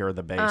to secure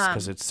the base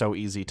because it's so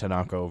easy to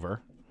knock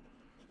over.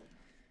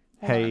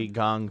 Hey,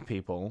 gong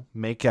people,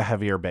 make a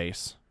heavier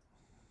base.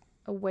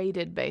 A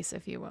weighted base,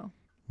 if you will.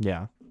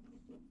 Yeah.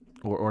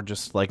 Or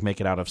just like make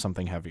it out of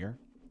something heavier.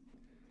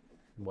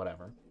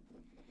 Whatever.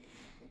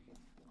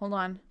 Hold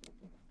on.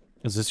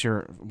 Is this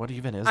your... What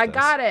even is I this?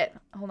 got it.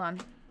 Hold on.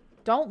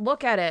 Don't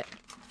look at it.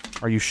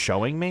 Are you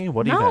showing me?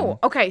 What No. even?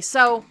 Okay,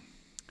 so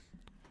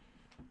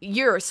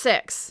you're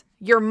 6.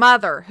 Your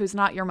mother, who's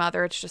not your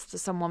mother, it's just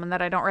some woman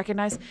that I don't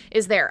recognize,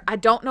 is there. I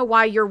don't know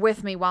why you're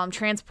with me while I'm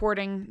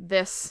transporting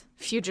this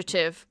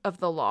fugitive of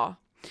the law.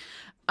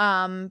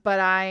 But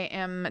I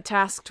am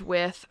tasked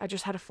with... I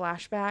just had a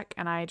flashback,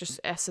 and I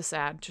just... so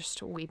sad,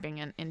 just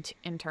weeping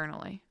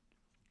internally.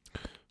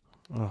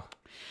 Oh.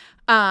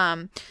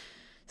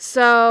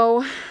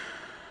 So,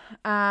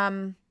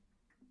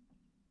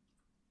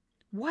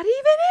 what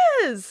even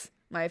is?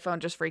 My phone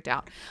just freaked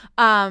out.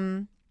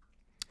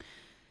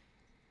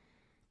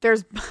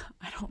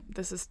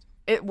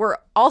 We're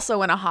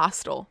also in a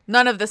hostel.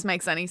 None of this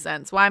makes any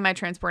sense. Why am I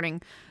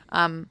transporting,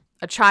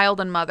 a child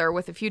and mother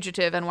with a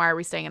fugitive, and why are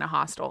we staying in a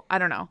hostel? I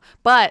don't know.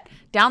 But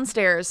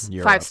downstairs,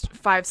 Europe.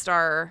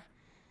 five-star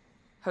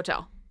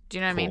hotel. Do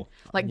you know what I mean? Cool.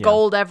 Like Yeah.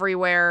 gold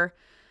everywhere,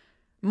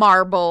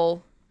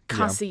 marble,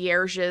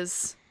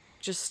 concierges,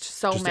 just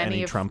so Just many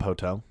any of Trump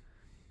hotel.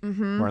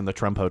 Mm-hmm. We're in the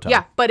Trump hotel.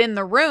 Yeah, but in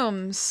the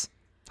rooms,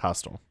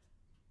 Hostel.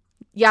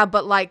 yeah,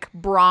 but like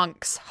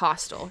Bronx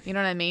hostel. You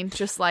know what I mean?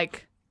 Just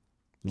like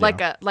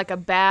Yeah. like a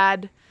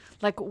bad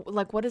like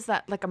what is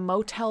that? Like a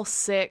Motel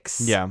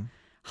 6 Yeah.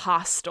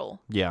 hostel.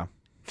 Yeah.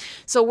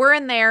 So we're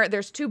in there,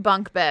 there's 2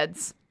 bunk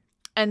beds.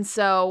 And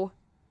so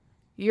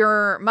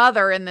your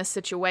mother in this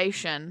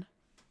situation,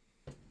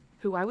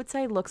 who I would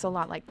say looks a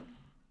lot like,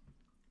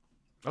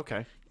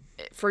 Okay.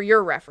 for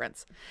your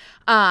reference.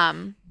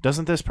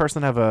 Doesn't this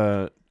person have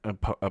a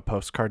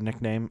postcard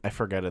nickname? I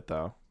forget it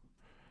though.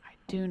 I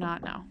do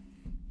not know.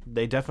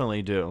 They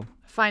definitely do.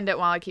 Find it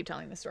while I keep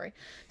telling the story.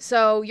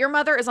 So your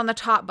mother is on the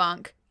top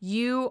bunk.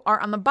 You are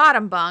on the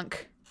bottom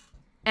bunk.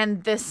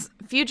 And this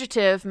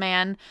fugitive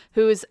man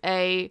who's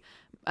a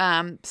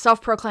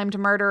self-proclaimed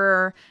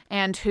murderer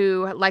and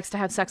who likes to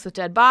have sex with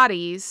dead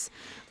bodies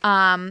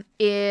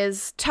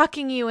is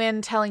tucking you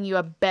in, telling you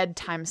a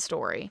bedtime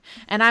story.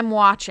 And I'm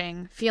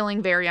watching,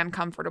 feeling very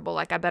uncomfortable,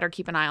 like I better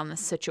keep an eye on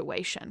this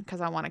situation because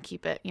I want to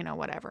keep it,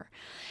 whatever.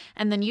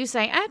 And then you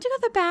say, I have to go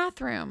to the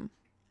bathroom.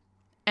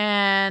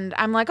 And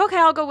I'm like, okay,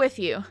 I'll go with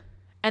you.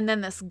 And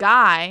then this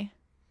guy,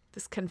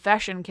 this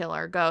confession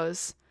killer,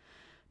 goes,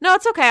 no,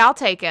 it's okay, I'll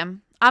take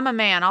him. I'm a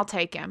man, I'll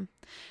take him.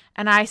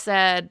 And I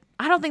said,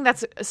 I don't think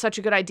that's such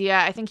a good idea.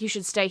 I think you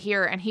should stay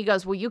here. And he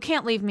goes, well, you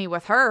can't leave me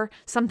with her.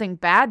 Something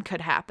bad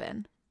could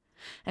happen.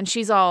 And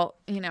she's all,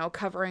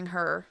 covering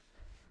her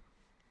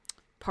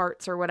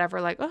parts or whatever,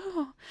 like,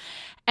 oh.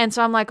 And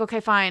so I'm like, okay,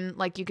 fine.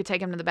 Like, you could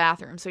take him to the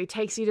bathroom. So he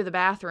takes you to the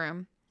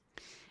bathroom.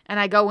 And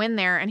I go in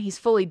there, and he's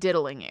fully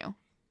diddling you.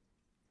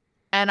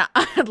 And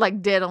I'm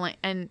like diddling.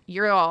 And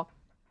you're all...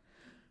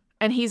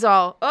 And he's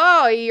all,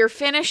 oh, you're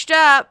finished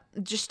up.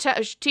 Just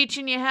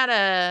teaching you how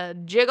to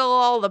jiggle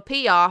all the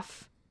pee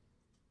off.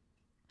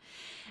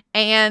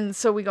 And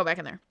so we go back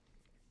in there.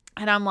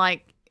 And I'm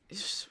like,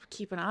 just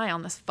keep an eye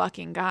on this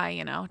fucking guy,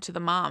 to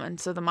the mom. And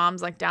so the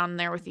mom's like down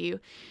there with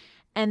you.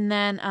 And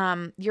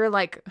then you're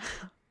like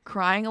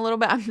crying a little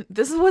bit.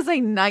 This was a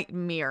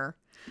nightmare.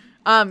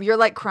 You're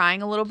like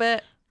crying a little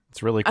bit.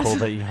 It's really cool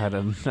that you had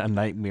a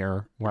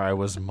nightmare where I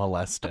was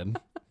molested.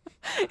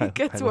 It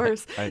gets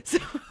worse.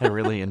 I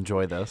really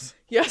enjoy this.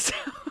 Yes.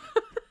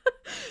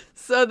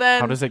 So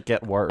then... How does it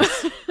get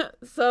worse?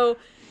 So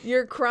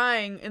you're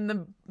crying in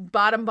the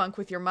bottom bunk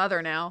with your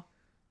mother now.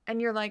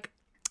 And you're like,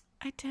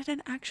 I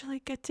didn't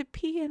actually get to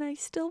pee and I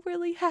still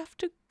really have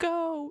to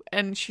go.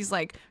 And she's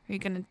like, are you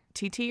going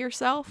to TT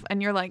yourself?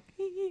 And you're like,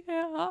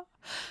 yeah.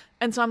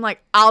 And so I'm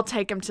like, I'll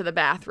take him to the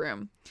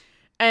bathroom.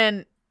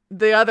 And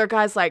the other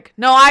guy's like,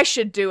 no, I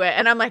should do it.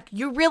 And I'm like,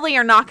 you really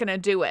are not going to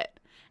do it.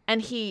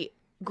 And he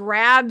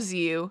grabs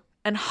you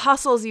and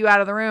hustles you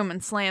out of the room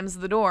and slams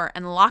the door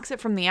and locks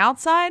it from the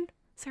outside.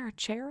 Is there a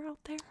chair out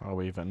there?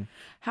 How even?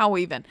 How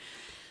even?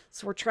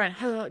 So we're trying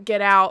to get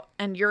out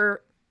and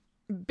you're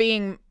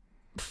being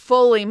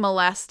fully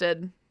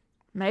molested.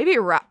 Maybe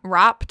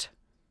raped.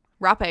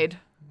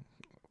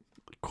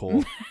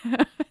 Cool.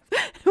 It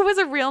was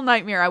a real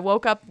nightmare. I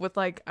woke up with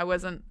I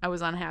was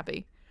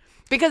unhappy.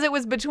 Because it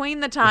was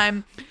between the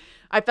time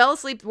I fell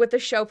asleep with the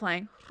show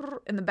playing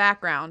in the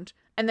background,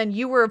 and then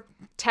you were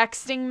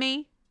texting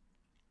me,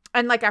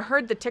 and like I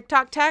heard the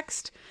TikTok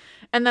text,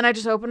 and then I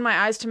just opened my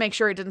eyes to make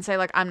sure it didn't say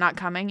like I'm not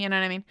coming. You know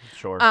what I mean?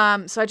 Sure.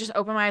 So I just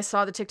opened my eyes,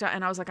 saw the TikTok,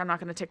 and I was like, I'm not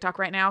going to TikTok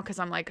right now because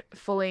I'm like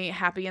fully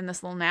happy in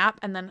this little nap.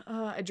 And then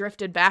I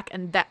drifted back,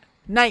 and that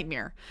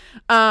nightmare.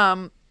 Do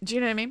you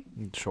know what I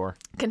mean? Sure.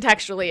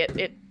 Contextually,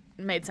 it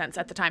made sense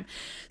at the time.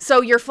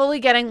 So you're fully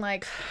getting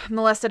like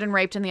molested and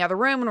raped in the other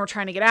room, and we're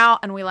trying to get out,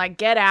 and we like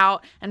get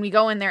out, and we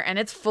go in there, and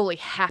it's fully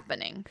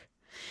happening.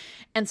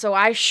 And so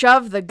I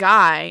shove the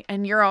guy,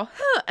 and you're all,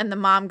 and the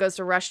mom goes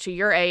to rush to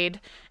your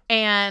aid,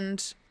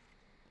 and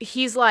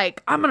he's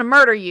like, I'm gonna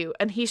murder you,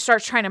 and he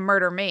starts trying to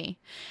murder me.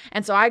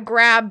 And so I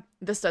grab,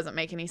 this doesn't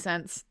make any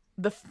sense,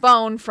 the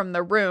phone from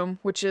the room,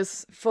 which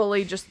is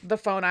fully just the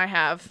phone I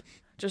have,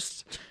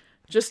 just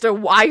a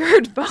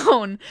wired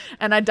phone,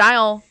 and I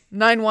dial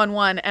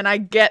 911, and I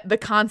get the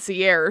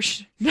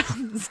concierge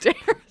downstairs,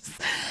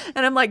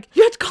 and I'm like,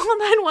 you have to call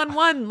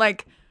 911,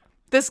 like,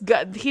 this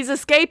guy, he's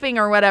escaping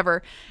or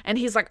whatever, and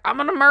he's like, I'm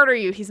gonna murder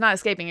you. He's not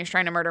escaping, he's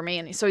trying to murder me,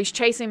 and so he's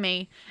chasing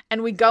me,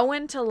 and we go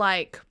into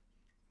like,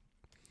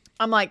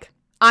 I'm like,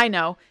 I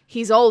know,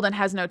 he's old and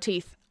has no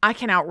teeth. I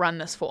can outrun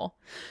this fool.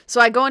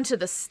 So I go into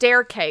the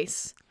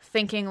staircase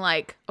thinking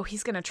like, oh,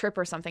 he's gonna trip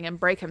or something and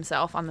break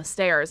himself on the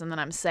stairs, and then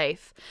I'm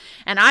safe.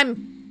 And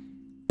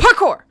I'm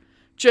parkour.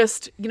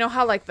 Just, you know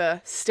how like the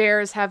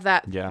stairs have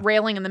that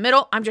railing in the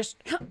middle? I'm just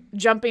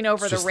jumping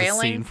over the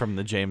railing. The scene from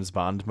the James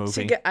Bond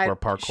movie where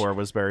parkour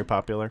was very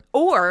popular.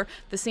 Or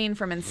the scene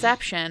from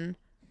Inception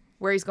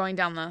where he's going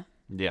down the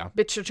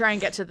bitch to try and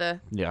get to the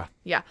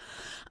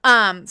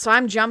so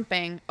I'm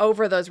jumping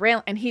over those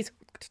railings, and he's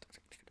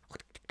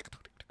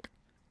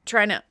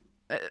trying to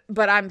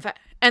but I'm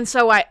and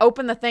so I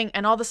open the thing,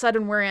 and all of a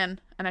sudden we're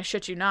in, and I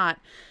shit you not,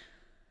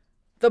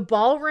 the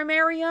ballroom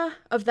area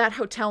of that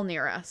hotel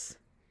near us.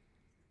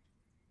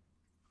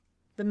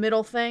 The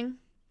middle thing.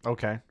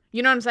 Okay.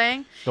 You know what I'm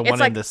saying? The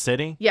one in the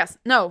city? Yes.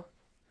 No.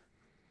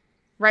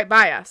 Right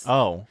by us.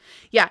 Oh.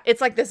 Yeah. It's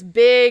like this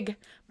big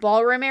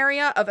ballroom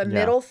area of a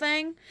middle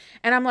thing.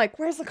 And I'm like,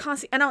 where's the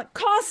concierge? And I'm like,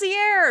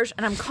 concierge!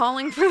 And I'm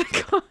calling for the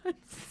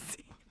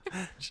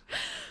concierge.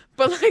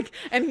 But like,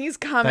 and he's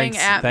coming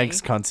at me.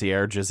 Thanks,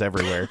 concierges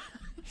everywhere.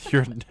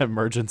 You're an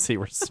emergency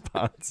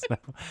response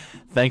now.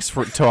 Thanks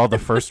to all the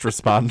first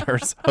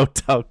responders,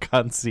 hotel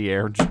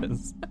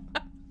concierges.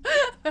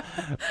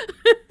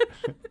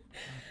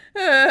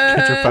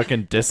 Get your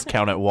fucking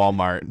discount at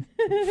Walmart.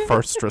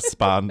 First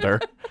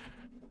responder.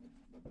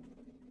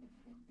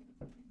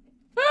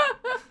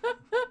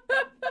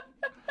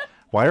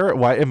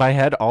 Why in my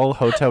head all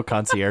hotel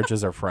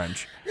concierges are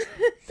French?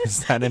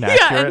 Is that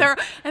inaccurate? Yeah,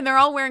 and they're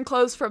all wearing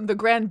clothes from the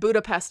Grand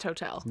Budapest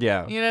Hotel.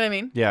 Yeah. You know what I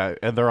mean? Yeah,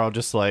 and they're all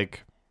just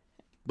like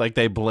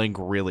they blink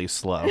really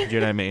slow. Do you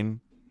know what I mean?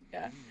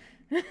 Yeah.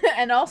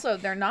 And also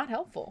they're not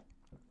helpful.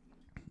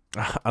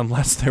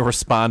 Unless they're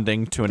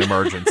responding to an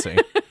emergency.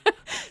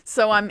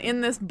 So I'm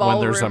in this ballroom.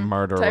 When there's a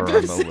murderer on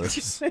the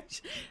loose.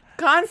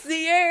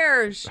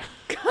 Concierge!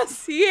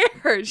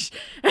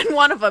 And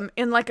one of them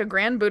in like a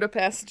Grand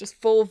Budapest, just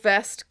full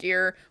vest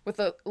gear with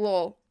a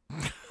little,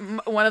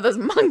 one of those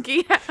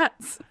monkey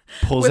hats.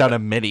 Pulls out a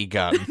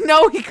minigun.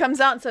 No, he comes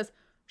out and says,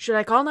 should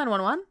I call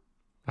 911?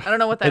 I don't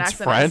know what that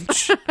accent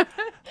is. French?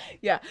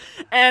 Yeah.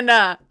 And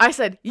I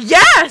said,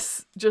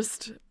 yes!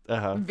 Just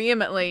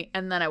vehemently.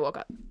 And then I woke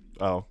up.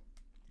 Oh.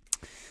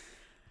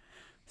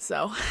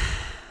 So.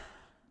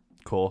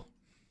 Cool.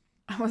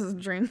 I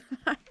wasn't dreaming.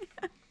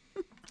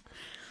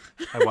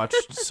 I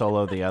watched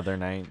Solo the other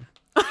night.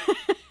 A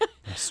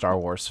Star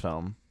Wars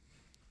film.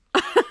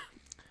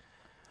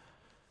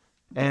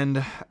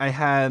 And I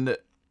had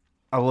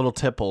a little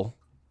tipple.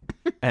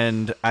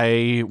 And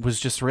I was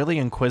just really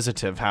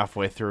inquisitive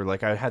halfway through.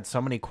 Like, I had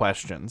so many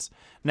questions.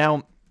 Now,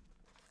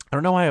 I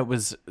don't know why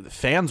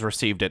fans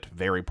received it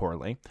very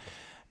poorly.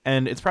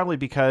 And it's probably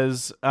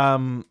because,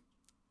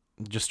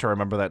 just to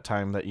remember that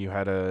time that you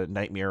had a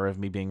nightmare of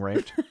me being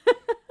raped.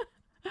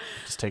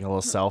 Just taking a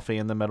little selfie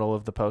in the middle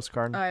of the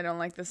postcard. I don't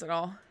like this at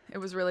all. It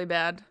was really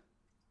bad.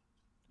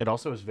 It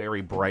also is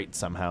very bright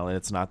somehow, and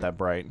it's not that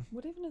bright.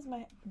 What even is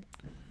my...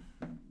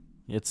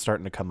 It's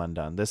starting to come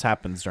undone. This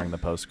happens during the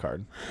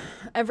postcard.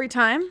 Every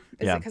time?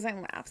 Is it because I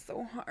laugh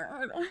so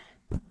hard?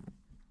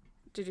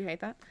 Did you hate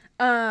that?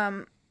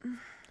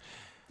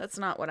 That's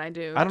not what I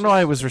do. I don't know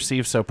why it was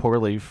received so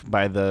poorly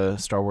by the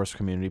Star Wars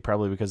community.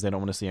 Probably because they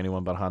don't want to see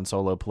anyone but Han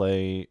Solo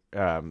play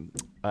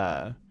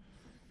other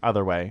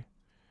way.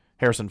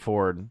 Harrison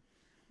Ford.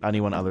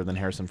 Anyone other than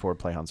Harrison Ford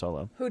play Han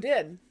Solo. Who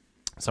did?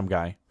 Some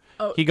guy.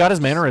 Oh, he got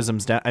his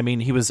mannerisms down. I mean,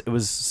 it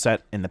was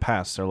set in the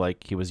past, so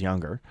like he was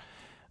younger.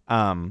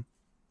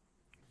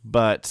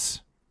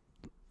 But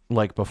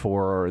like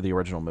before the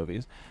original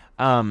movies.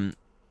 I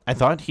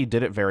thought he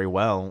did it very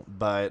well,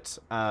 but Is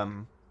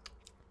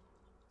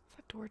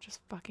that door just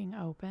fucking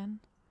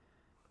open?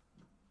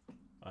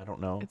 I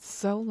don't know. It's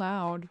so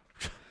loud.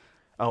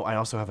 Oh, I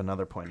also have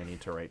another point I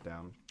need to write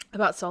down.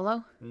 About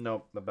Solo?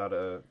 Nope, about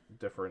a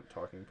different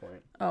talking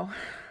point. Oh.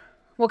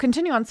 Well,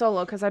 continue on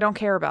Solo, because I don't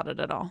care about it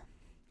at all.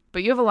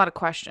 But you have a lot of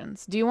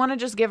questions. Do you want to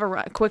just give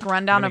a quick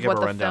rundown of what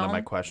the rundown film? of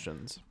my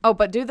questions. Oh,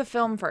 but do the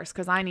film first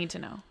because I need to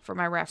know for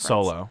my reference.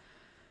 Solo.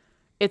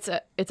 It's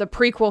a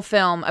prequel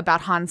film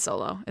about Han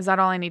Solo. Is that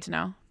all I need to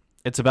know?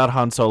 It's about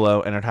Han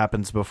Solo, and it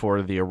happens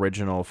before the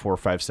original 4,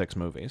 5, 6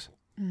 movies.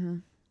 Mm-hmm.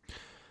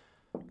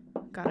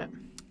 Got it.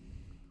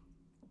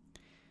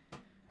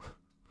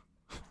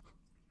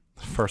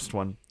 First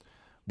one.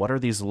 What are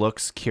these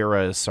looks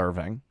Kira is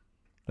serving?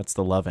 That's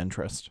the love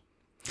interest.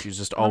 She's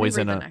just always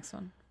in the a... next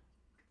one.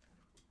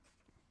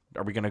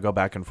 Are we going to go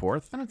back and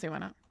forth? I don't see why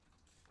not.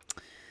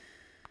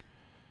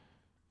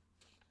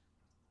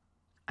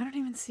 I don't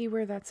even see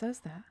where that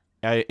says that.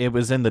 It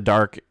was in the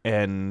dark,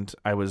 and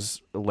I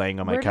was laying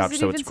on my Where couch, does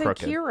it so even it's say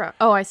crooked. Kira?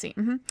 Oh, I see.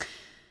 Mm-hmm.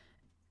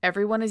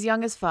 Everyone is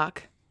young as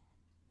fuck.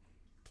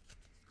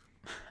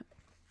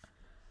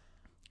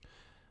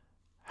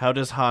 How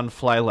does Han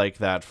fly like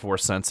that?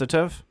 Force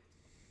sensitive?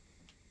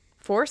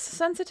 Force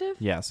sensitive?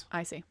 Yes.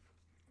 I see.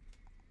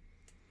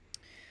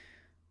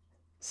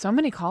 So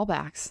many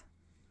callbacks.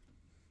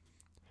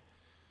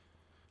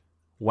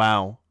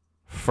 Wow.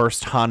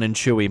 First Han and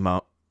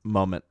Chewie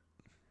moment.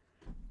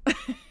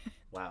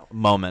 Wow.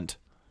 Moment.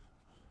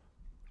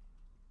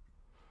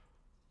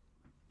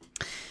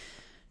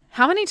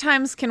 How many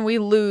times can we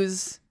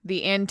lose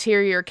the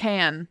anterior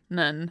cannon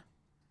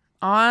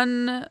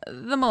on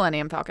the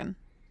Millennium Falcon?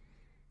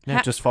 Yeah,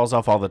 it just falls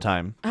off all the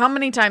time. How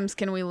many times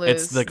can we lose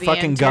It's the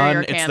fucking anterior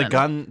gun. cannon? It's the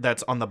gun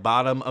that's on the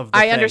bottom of the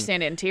I thing.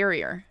 understand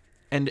interior.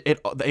 And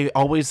they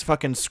always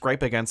fucking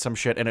scrape against some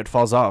shit and it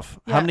falls off.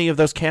 Yeah. How many of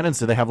those cannons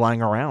do they have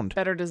lying around?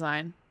 Better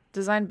design.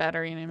 Design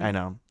better, you know what I mean? I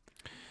know.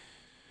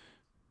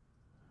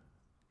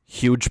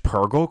 Huge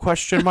Purgle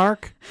question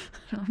mark?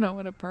 I don't know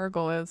what a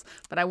Purgle is,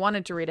 but I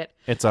wanted to read it.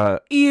 It's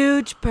a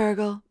Huge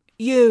Purgle.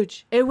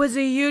 Huge. It was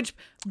a huge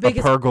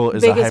biggest Purgle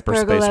is a biggest Purgle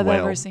hyperspace I've whale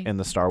ever seen. in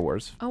the Star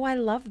Wars. Oh, I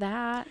love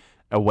that.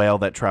 A whale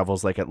that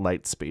travels like at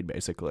light speed,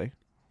 basically.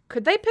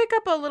 Could they pick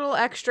up a little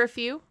extra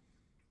few?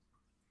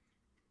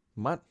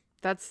 What?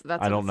 That's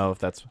I don't know if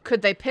that's...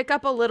 Could they pick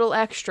up a little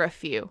extra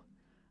few?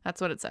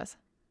 That's what it says.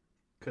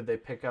 Could they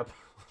pick up...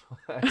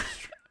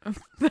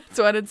 That's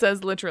what it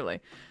says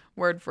literally.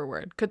 Word for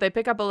word. Could they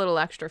pick up a little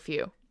extra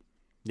few?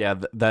 Yeah,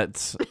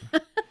 that's...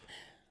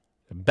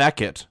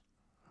 Beckett.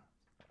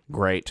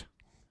 Great.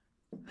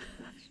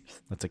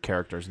 That's a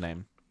character's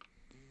name.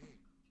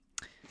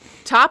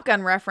 Top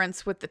Gun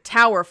reference with the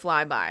tower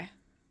flyby.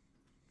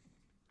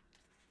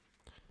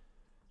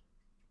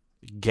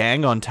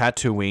 Gang on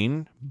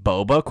Tatooine?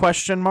 Boba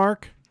question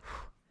mark?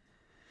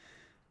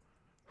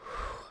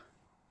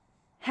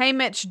 Hey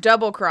Mitch,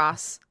 double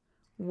cross.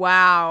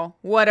 Wow,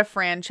 what a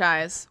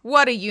franchise.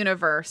 What a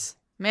universe.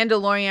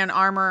 Mandalorian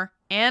armor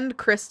and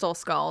crystal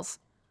skulls.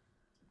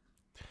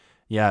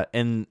 Yeah,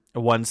 in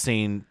one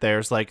scene,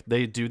 there's like,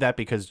 they do that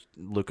because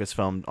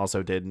Lucasfilm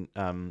also did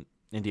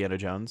Indiana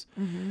Jones.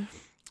 Mm-hmm.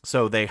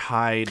 So they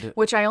hide...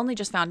 Which I only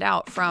just found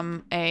out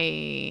from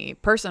a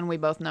person we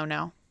both know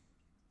now.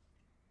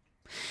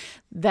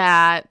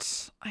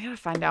 That I gotta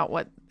find out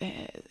what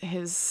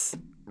his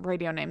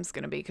radio name's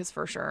gonna be, because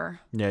for sure.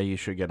 Yeah, you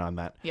should get on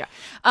that. Yeah.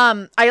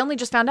 I only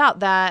just found out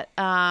that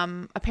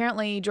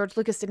apparently George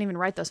Lucas didn't even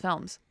write those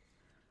films.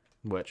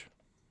 Which?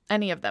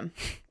 Any of them.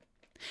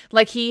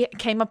 Like, he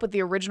came up with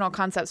the original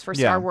concepts for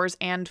Star Wars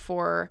and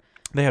for...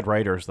 They had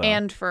writers, though.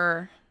 And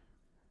for...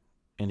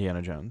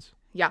 Indiana Jones.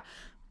 Yeah.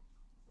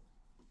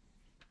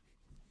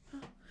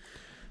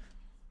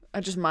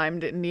 I just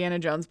mimed Indiana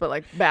Jones, but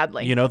like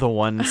badly. You know the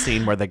one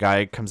scene where the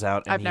guy comes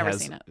out and I've never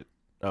seen it.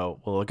 Oh,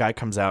 well, the guy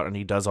comes out and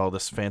he does all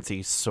this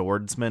fancy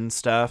swordsman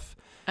stuff.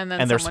 And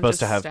then they're someone supposed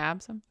to have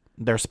stabs him?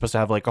 They're supposed to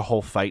have like a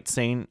whole fight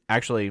scene.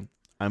 Actually,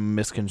 I'm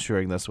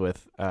misconstruing this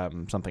with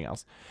something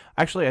else.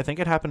 Actually, I think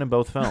it happened in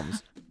both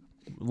films.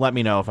 Let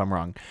me know if I'm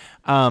wrong.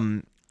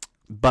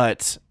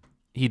 But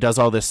he does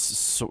all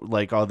this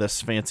all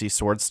this fancy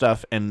sword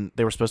stuff, and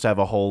they were supposed to have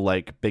a whole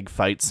like big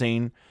fight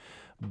scene,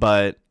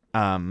 but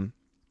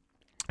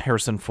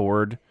Harrison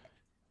Ford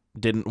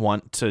didn't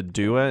want to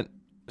do it,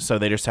 so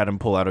they just had him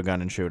pull out a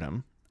gun and shoot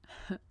him.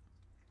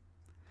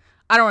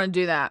 I don't want to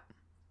do that.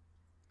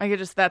 I could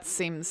just that's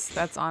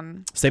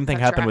on. Same thing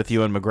that happened tracks. with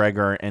Ewan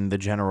McGregor in the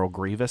General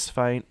Grievous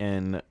fight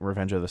in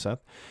Revenge of the Sith.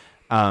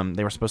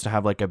 They were supposed to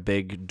have like a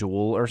big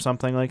duel or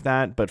something like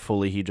that, but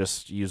fully he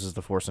just uses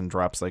the Force and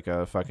drops like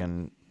a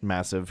fucking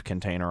massive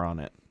container on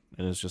it.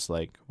 It is just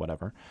like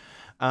whatever.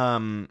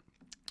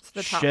 It's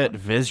the top Shit, one.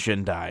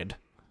 Vision died.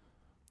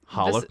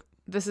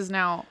 This is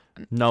now.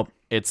 Nope,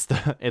 it's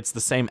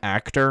the same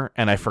actor,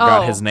 and I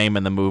forgot Oh. his name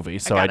in the movie,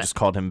 so got I it. just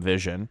called him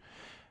Vision.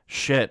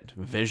 Shit,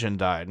 Vision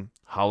died.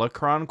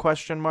 Holocron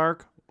question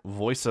mark?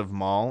 Voice of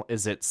Maul,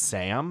 is it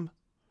Sam?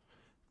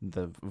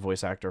 The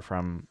voice actor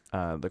from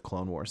the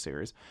Clone Wars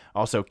series.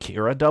 Also,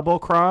 Kira double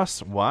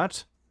cross?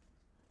 What?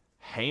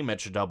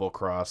 Haymitch double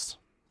cross.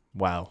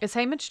 Wow. Is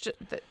Haymitch?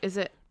 Is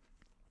it?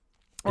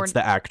 Or It's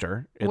the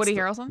actor. It's Woody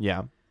the- Harrelson?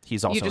 Yeah.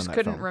 He's also You just in that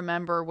couldn't film.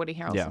 remember Woody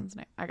Harrelson's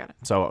name. I got it.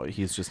 So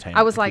he's just Haymitch.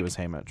 I was like, he was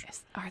Haymitch.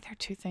 Are there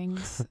two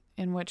things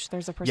in which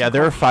there's a person? Yeah,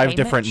 there are called 5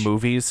 different Haymitch?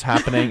 movies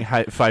happening.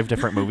 5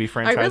 different movie I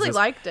franchises. really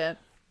liked it.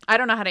 I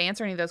don't know how to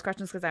answer any of those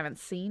questions because I haven't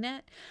seen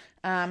it.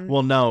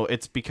 Well, no,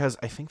 it's because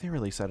I think they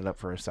really set it up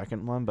for a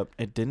second one, but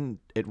it didn't.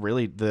 It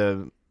really,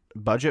 the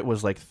budget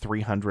was like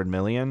 $300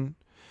 million,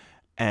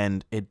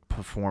 and it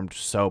performed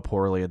so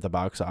poorly at the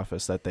box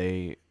office that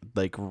they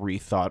like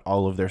rethought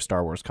all of their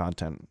Star Wars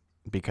content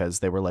because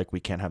they were like, we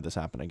can't have this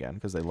happen again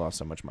because they lost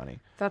so much money.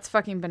 That's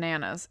fucking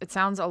bananas. It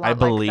sounds a lot I like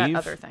believe, that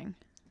other thing.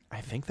 I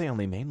think they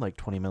only made like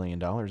 $20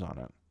 million on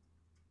it.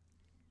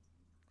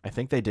 I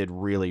think they did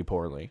really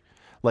poorly.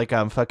 Like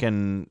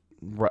fucking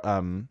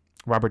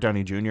Robert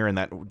Downey Jr. in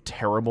that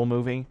terrible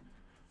movie.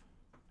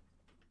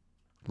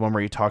 The one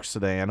where he talks to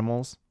the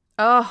animals.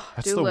 Oh,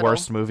 That's Doolittle. the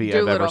worst movie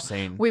I've ever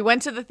seen. We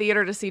went to the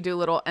theater to see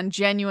Doolittle, and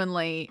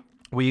genuinely,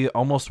 We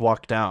almost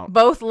walked out.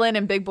 both Lynn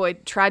and Big Boy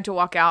tried to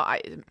walk out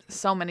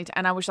so many times,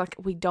 and I was like,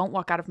 we don't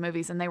walk out of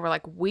movies, and they were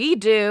like, we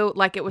do.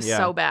 Like, it was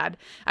so bad.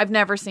 I've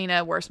never seen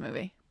a worse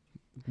movie.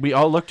 We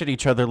all looked at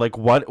each other like,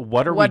 what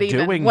are we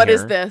doing What here?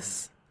 is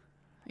this?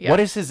 Yeah. What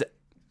is his...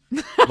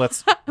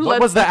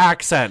 What was the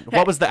accent?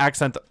 What was the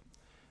accent?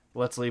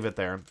 Let's leave it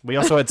there. We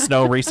also had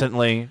snow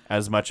recently,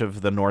 as much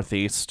of the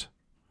Northeast.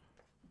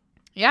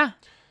 Yeah.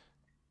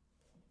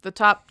 The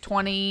top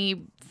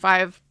 25%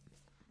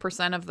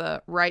 of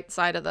the right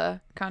side of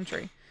the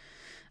country.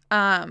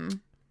 As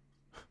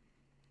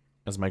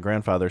my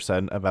grandfather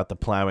said about the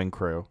plowing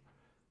crew,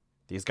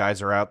 these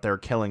guys are out there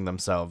killing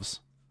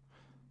themselves.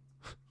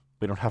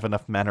 We don't have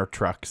enough men or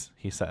trucks,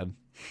 he said.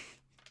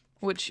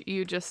 Which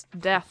you just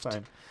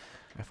deafed.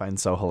 I find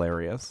so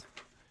hilarious.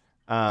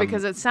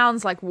 Because it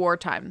sounds like war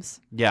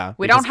times. Yeah.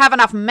 We don't have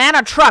enough men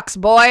or trucks,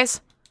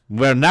 boys.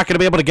 We're not going to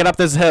be able to get up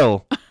this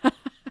hill.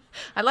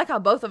 I like how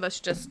both of us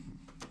just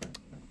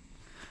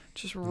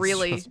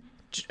really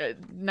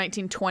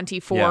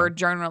 1924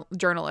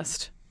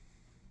 journalist.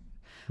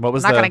 What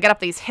was Not going to get up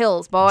these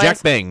hills, boys.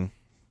 Jack Bing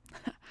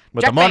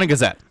with Jack the Morning Bing.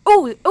 Gazette.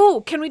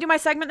 Ooh, can we do my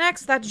segment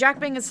next? That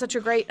Jack Bing is such a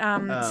great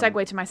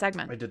segue to my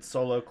segment. I did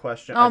solo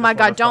question. Oh my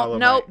God, don't.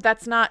 Nope,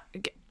 that's not.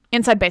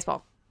 Inside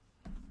Baseball.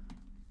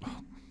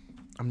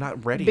 I'm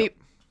not ready.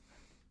 Beep.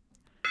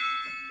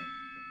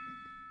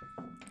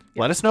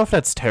 Let us know if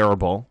that's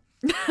terrible.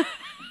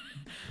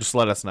 Just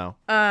let us know.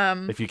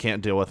 If you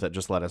can't deal with it,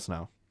 just let us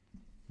know.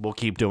 We'll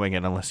keep doing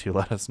it unless you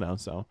let us know.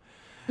 So,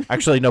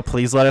 actually, no,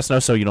 please let us know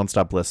so you don't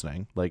stop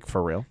listening. Like,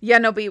 for real. Yeah,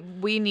 no, but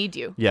we need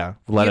you. Yeah,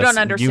 You don't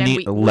understand. You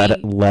need,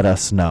 let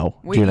us know.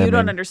 You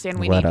don't understand.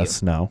 We let need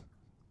us know.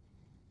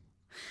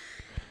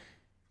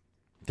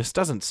 This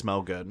doesn't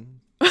smell good.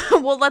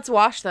 Well, let's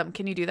wash them.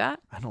 Can you do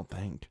that? I don't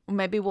think.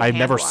 Maybe we'll. I've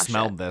never hand wash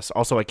smelled it. this.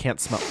 Also, I can't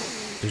smell.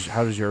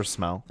 How does yours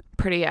smell?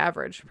 Pretty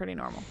average. Pretty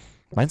normal.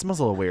 Mine smells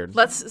a little weird.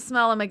 Let's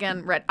smell them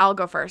again. Red. I'll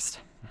go first.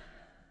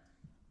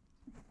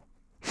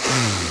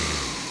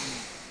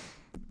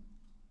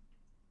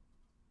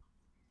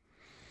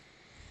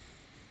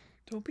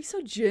 Don't be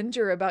so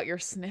ginger about your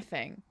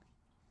sniffing.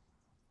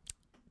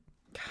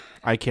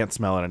 I can't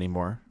smell it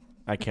anymore.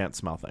 I can't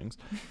smell things.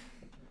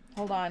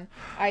 Hold on.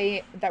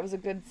 That was a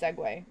good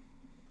segue.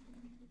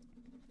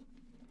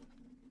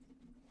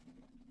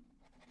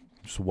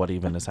 Just what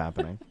even is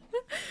happening?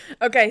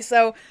 Okay,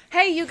 so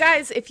hey, you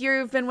guys, if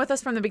you've been with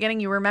us from the beginning,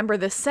 you remember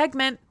this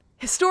segment,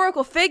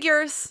 historical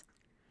figures.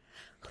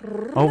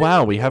 Oh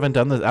wow, we haven't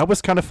done this. That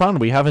was kind of fun.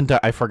 We haven't.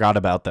 I forgot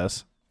about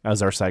this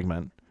as our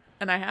segment.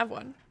 And I have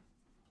one.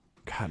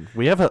 God,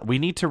 we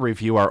need to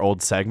review our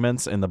old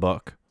segments in the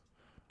book.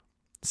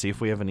 See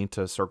if we have any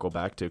to circle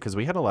back to, because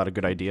we had a lot of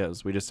good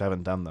ideas. We just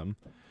haven't done them.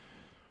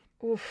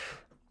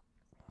 Oof.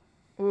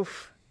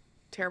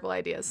 Terrible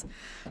ideas.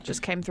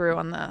 Just came through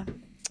on the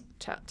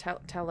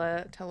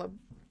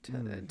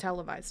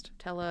televised.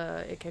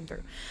 It came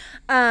through.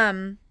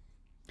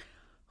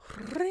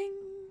 Ring.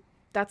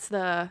 That's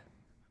the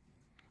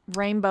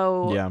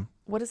rainbow. Yeah.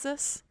 What is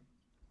this?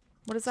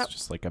 What is that? It's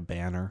just like a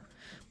banner.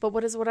 But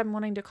what is what I'm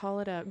wanting to call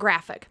it? A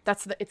graphic.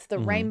 It's the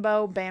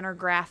rainbow banner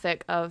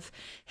graphic of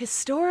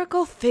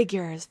historical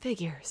figures.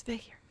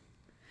 Okay,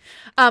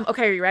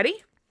 are you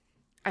ready?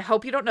 I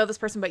hope you don't know this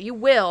person, but you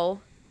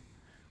will,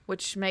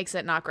 which makes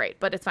it not great,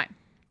 but it's fine.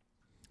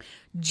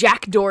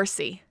 Jack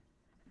Dorsey.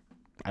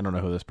 I don't know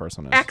who this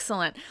person is.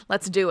 Excellent.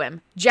 Let's do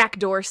him. Jack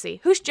Dorsey.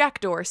 Who's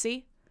Jack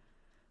Dorsey?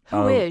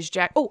 Who is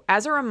Jack? Oh,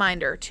 as a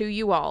reminder to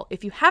you all,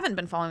 if you haven't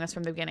been following us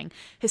from the beginning,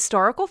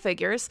 Historical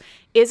Figures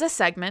is a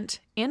segment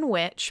in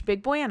which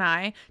Big Boy and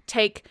I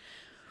take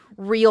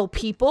real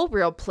people,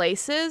 real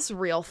places,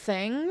 real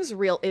things,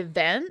 real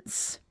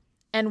events,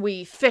 and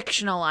we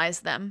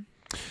fictionalize them.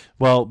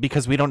 Well,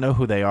 because we don't know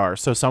who they are.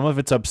 So some of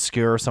it's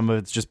obscure, some of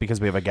it's just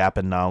because we have a gap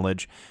in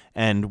knowledge,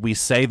 and we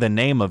say the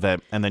name of it,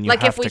 and then you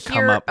like have if we to come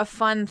hear up. a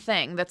fun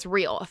thing that's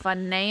real, a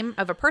fun name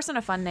of a person,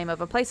 a fun name of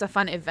a place, a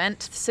fun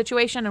event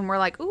situation, and we're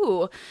like,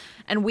 ooh,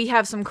 and we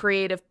have some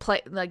creative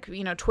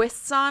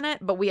twists on it,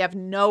 but we have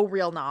no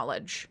real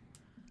knowledge.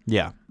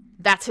 Yeah.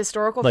 That's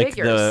historical Like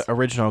figures. the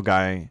original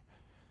guy.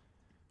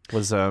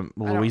 Was a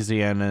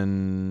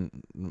Louisianan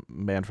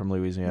man from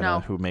Louisiana No.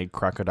 who made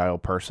crocodile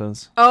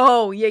purses.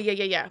 Oh,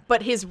 yeah.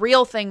 But his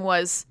real thing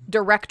was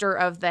director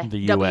of the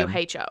UN.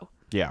 WHO.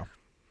 Yeah.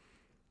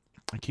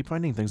 I keep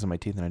finding things in my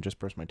teeth, and I just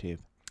brushed my teeth.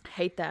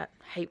 Hate that.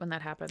 Hate when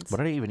that happens. What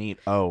did I even eat?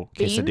 Oh,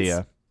 Beans?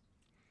 quesadilla.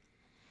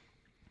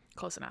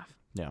 Close enough.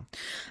 Yeah.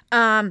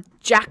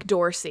 Jack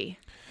Dorsey.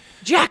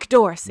 Jack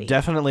Dorsey.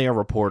 Definitely a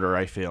reporter,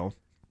 I feel.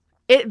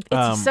 It's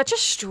such a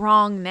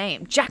strong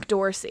name. Jack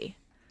Dorsey.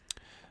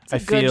 I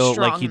feel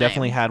like he name.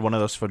 definitely had one of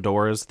those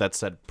fedoras that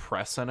said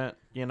press in it,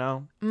 you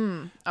know?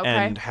 Okay.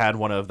 And had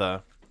one of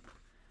the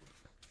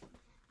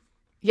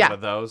yeah. one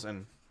of those,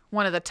 and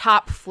One of the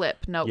top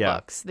flip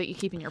notebooks that you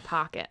keep in your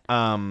pocket.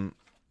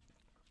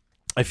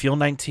 I feel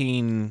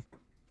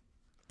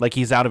like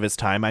he's out of his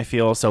time, I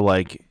feel. So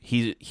like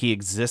he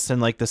exists in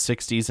like the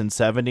 60s and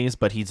 70s,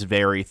 but he's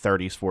very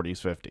 30s,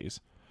 40s, 50s.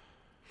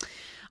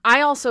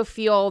 I also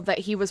feel that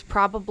he was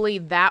probably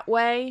that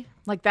way,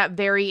 like that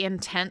very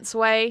intense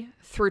way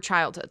through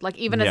childhood. Like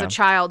even as Yeah. a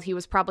child, he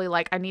was probably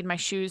like, I need my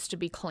shoes to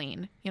be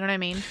clean. You know what I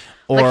mean?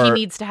 Like he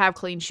needs to have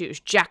clean shoes.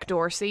 Jack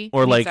Dorsey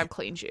or needs like to have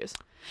clean shoes.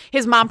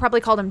 His mom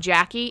probably called him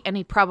Jackie, and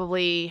he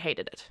probably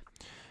hated it.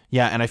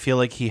 Yeah, and I feel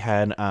like he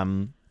had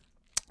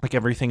like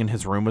everything in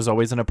his room was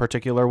always in a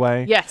particular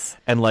way. Yes.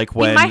 And like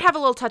when He might have a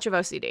little touch of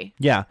OCD.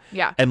 Yeah.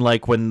 Yeah. And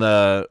like when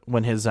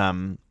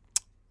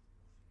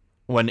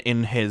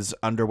in his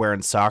underwear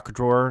and sock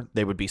drawer,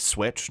 they would be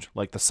switched.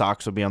 Like the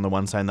socks would be on the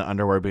one side and the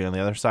underwear would be on the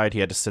other side. He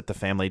had to sit the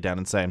family down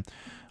and say,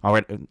 all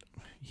right,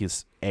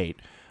 he's 8.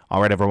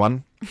 All right,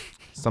 everyone,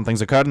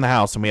 something's occurred in the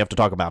house and we have to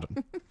talk about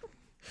it.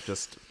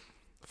 Just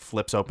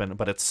flips open,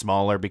 but it's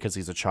smaller because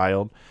he's a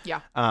child.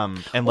 Yeah.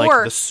 And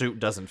like the suit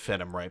doesn't fit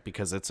him right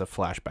because it's a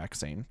flashback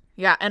scene.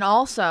 Yeah. And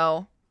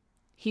also,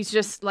 he's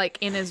just like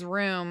in his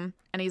room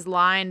and he's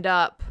lined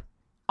up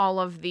all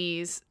of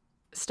these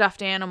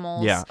stuffed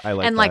animals. Yeah, I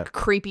like and that. like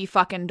creepy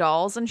fucking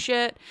dolls and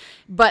shit.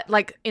 But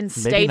like in Maybe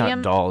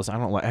stadium. not dolls. I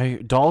don't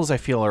like dolls. I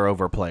feel are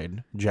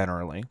overplayed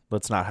generally.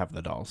 Let's not have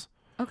the dolls.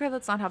 Okay,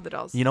 let's not have the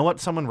dolls. You know what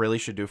someone really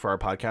should do for our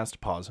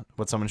podcast? Pause.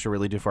 What someone should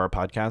really do for our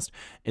podcast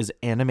is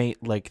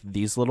animate like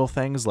these little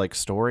things, like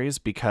stories,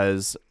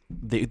 because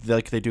they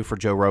like they do for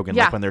Joe Rogan,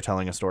 Yeah. like when they're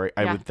telling a story.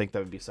 I Yeah. would think that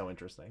would be so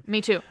interesting.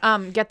 Me too.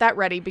 Get that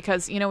ready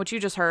because you know what you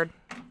just heard?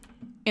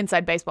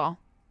 Inside baseball.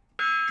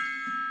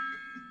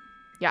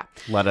 Yeah.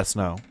 Let us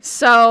know.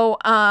 So,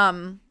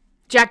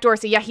 Jack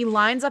Dorsey, yeah, he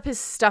lines up his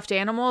stuffed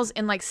animals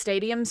in like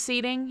stadium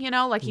seating, you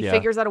know, like he Yeah.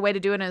 figures out a way to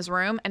do it in his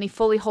room, and he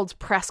fully holds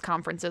press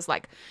conferences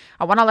like,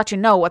 I want to let you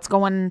know what's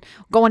going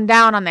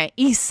down on the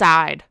east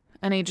side.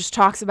 And he just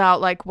talks about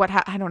like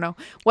I don't know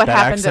what That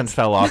happened. accent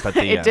fell off at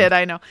the It end. did,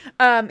 I know.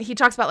 He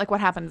talks about like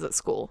what happens at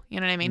school. You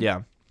know what I mean?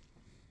 Yeah.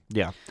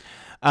 Yeah.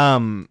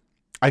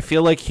 I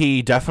feel like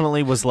he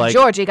definitely was like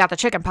Georgie got the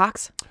chicken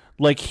pox.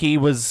 like he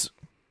was.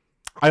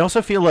 I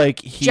also feel like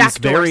he's Jack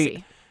very,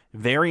 Dorsey.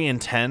 very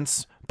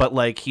intense, but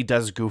like he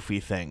does goofy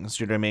things.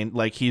 You know what I mean?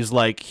 Like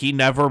he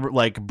never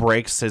like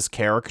breaks his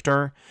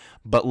character,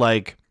 but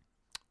like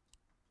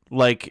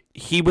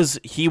he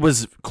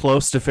was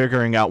close to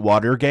figuring out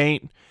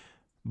Watergate,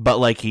 but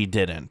like he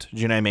didn't.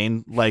 Do you know what I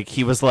mean? Like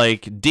he was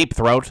like Deep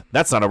Throat.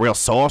 That's not a real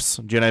source.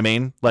 Do you know what I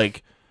mean?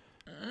 Like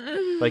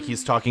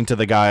he's talking to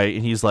the guy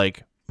and he's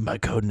like, my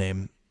code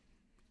name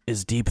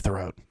is Deep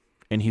Throat,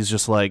 and he's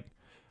just like,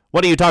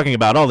 what are you talking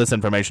about? All this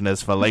information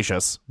is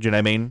fallacious. Do you know what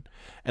I mean?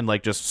 And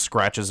like just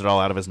scratches it all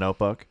out of his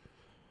notebook.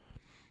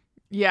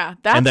 Yeah,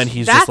 And then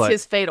he's that's just like-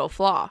 his fatal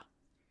flaw.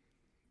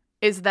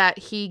 Is that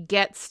he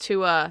gets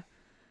to a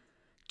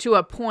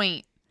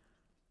point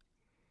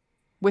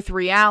with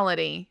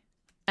reality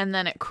and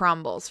then it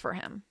crumbles for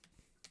him.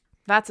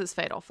 That's his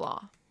fatal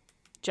flaw.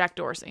 Jack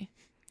Dorsey.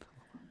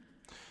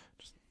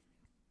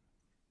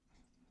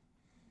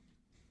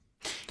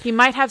 He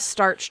might have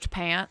starched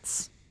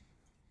pants.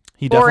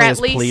 He Or definitely at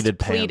has least pleated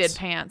pleated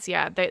pants. pants.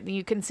 Yeah,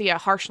 you can see a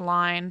harsh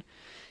line.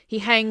 He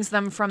hangs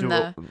them from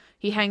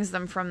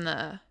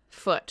the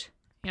foot.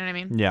 You know what I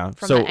mean? Yeah.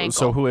 From the So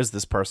ankle. who is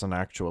this person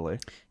actually?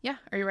 Yeah.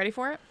 Are you ready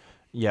for it?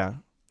 Yeah.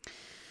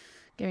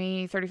 Give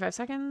me 35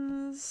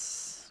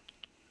 seconds.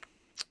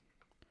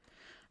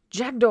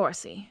 Jack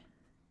Dorsey.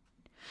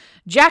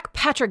 Jack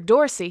Patrick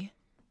Dorsey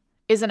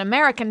is an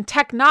American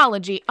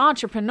technology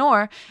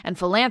entrepreneur and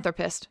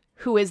philanthropist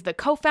who is the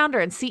co-founder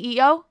and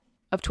CEO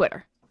of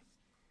Twitter.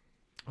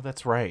 Oh,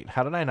 that's right.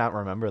 How did I not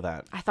remember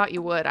that? I thought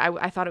you would.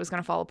 I thought it was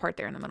going to fall apart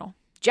there in the middle.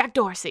 Jack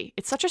Dorsey.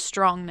 It's such a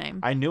strong name.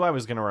 I knew I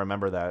was going to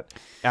remember that.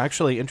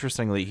 Actually,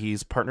 interestingly,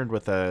 he's partnered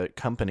with a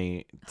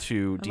company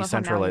to I love how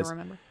now you decentralize.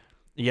 remember.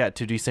 Yeah,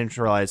 to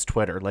decentralize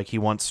Twitter. Like he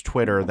wants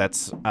Twitter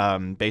that's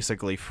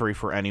basically free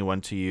for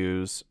anyone to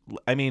use.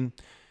 I mean,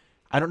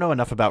 I don't know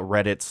enough about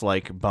Reddit's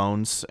like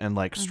bones and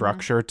like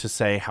structure to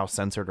say how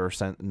censored or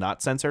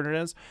not censored it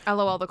is.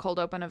 LOL, the cold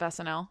open of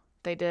SNL.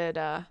 They did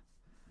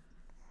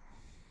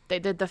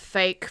the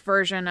fake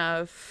version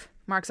of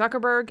Mark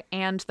Zuckerberg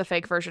and the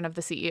fake version of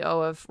the CEO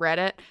of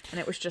Reddit, and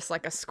it was just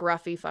like a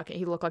scruffy fucking.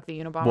 He looked like the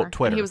Unabomber. Well,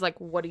 Twitter. And he was like,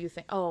 "What do you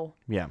think?" Oh,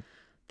 Yeah.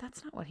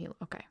 that's not what he.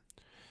 Okay.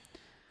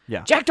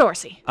 Yeah. Jack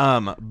Dorsey.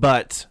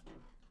 But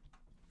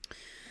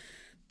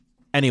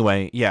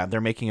anyway, yeah,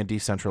 they're making a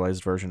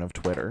decentralized version of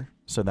Twitter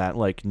so that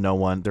like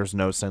there's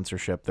no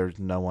censorship. There's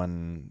no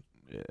one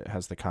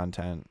has the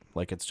content.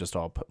 Like it's just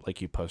all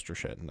like you post your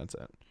shit and that's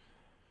it.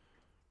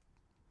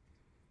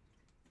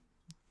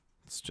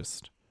 It's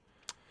just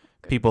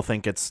people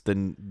think it's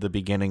the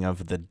beginning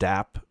of the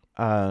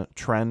DApp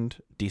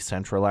trend,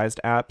 decentralized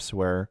apps,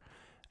 where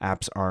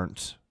apps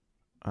aren't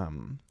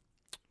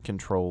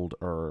controlled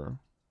or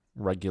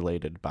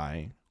regulated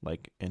by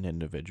like an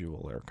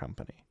individual or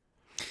company.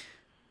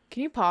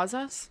 Can you pause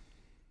us?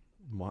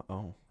 What?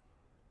 Oh,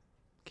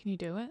 Can you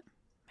do it?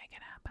 Make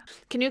it happen.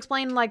 Can you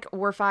explain like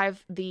War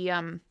 5 the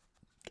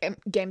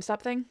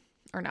GameStop thing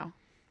or no?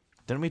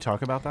 didn't we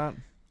talk about that?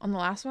 On the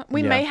last one?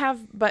 We Yeah. may have,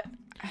 but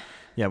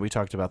Yeah, we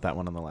talked about that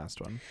one on the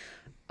last one.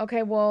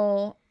 okay,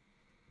 well,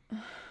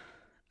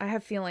 I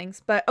have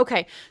feelings. But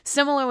okay,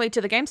 similarly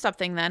to the GameStop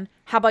thing then,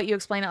 how about you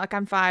explain it like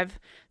I'm 5,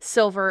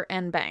 silver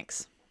and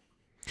banks?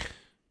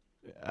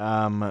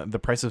 The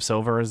price of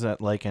silver is at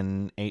like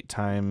an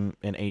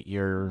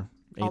 8-year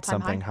All-time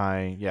something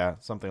high. Yeah,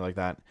 something like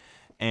that.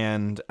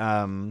 And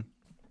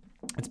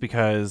it's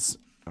because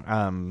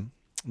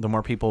the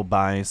more people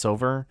buy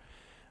silver,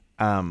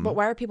 But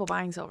why are people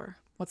buying silver?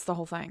 What's the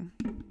whole thing?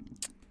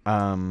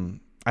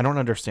 I don't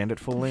understand it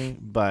fully,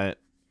 but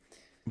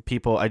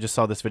I just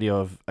saw this video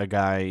of a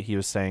guy, he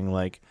was saying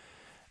like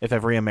if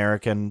every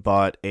American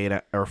bought 8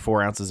 or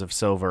 4 ounces of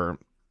silver,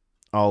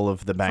 all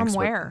of the banks From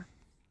where?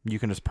 you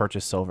can just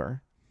purchase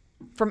silver.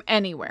 From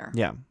anywhere.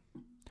 Yeah.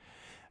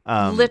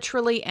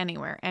 Literally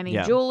anywhere. Any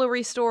yeah.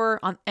 jewelry store,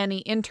 on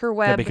any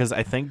interweb Yeah, because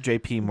I think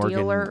JP Morgan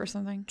dealer or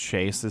something.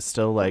 Chase is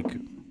still like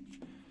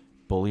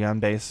bullion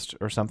based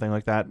or something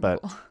like that,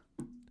 but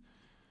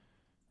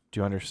do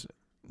you understand?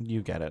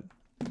 You get it.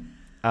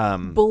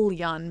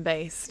 Bullion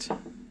based.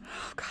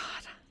 Oh God.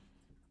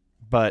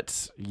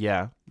 But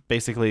yeah,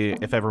 basically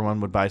if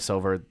everyone would buy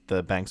silver,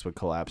 the banks would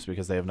collapse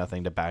because they have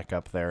nothing to back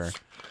up their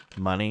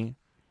money.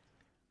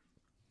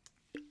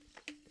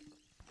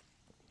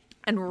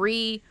 And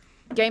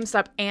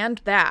GameStop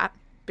and that,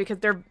 because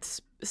they're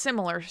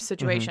similar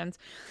situations,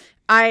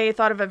 I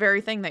thought of a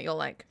very thing that you'll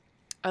like.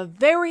 A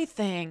very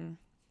thing.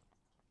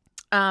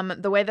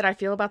 The way that I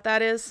feel about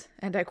that is,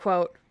 and I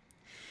quote,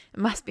 "It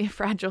must be a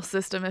fragile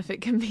system if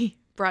it can be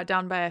brought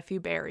down by a few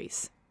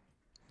berries."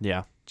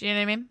 Yeah. Do you know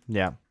what I mean?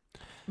 Yeah.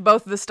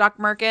 Both the stock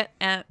market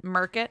and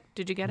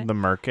did you get it? The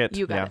market.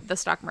 You got yeah. it. The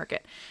stock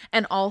market.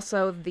 And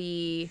also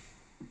the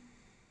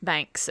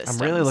bank system.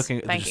 I'm really looking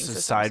banking just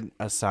systems.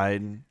 a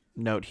side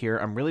note here.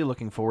 I'm really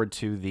looking forward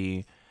to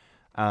the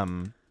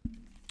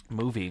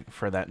movie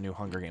for that new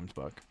Hunger Games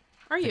book.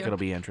 Are I think you? it'll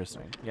be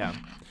interesting. Yeah.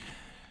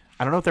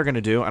 I don't know what they're going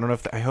to do. I don't know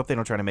I hope they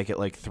don't try to make it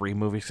like 3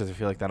 movies because I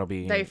feel like that'll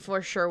be They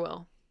for sure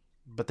will.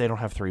 But they don't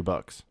have 3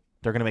 books.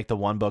 They're going to make the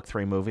 1 book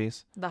 3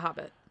 movies. The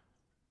Hobbit.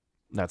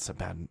 That's a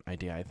bad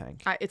idea, I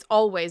think. It's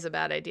always a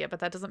bad idea, but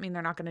that doesn't mean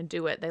they're not going to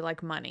do it. They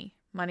like money.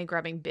 Money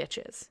grabbing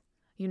bitches.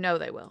 You know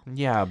they will.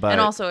 Yeah, but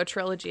And also a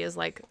trilogy is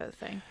like a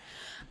thing.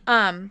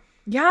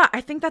 Yeah, I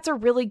think that's a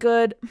really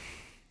good.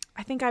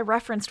 I think I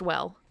referenced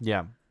well.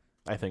 yeah,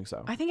 I think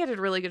so. I think I did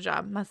a really good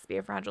job. Must be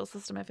a fragile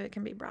system if it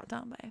can be brought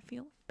down by a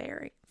few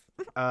berries.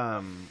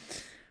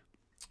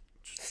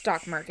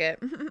 Stock market.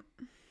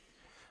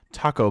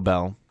 Taco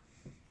Bell.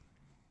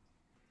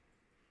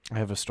 I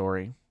have a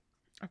story.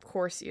 Of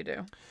course you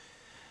do.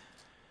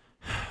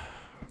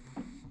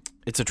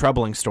 It's a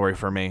troubling story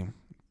for me,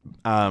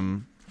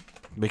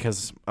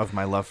 because of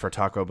my love for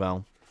Taco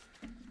Bell.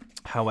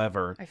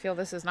 However, I feel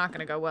this is not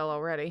going to go well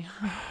already.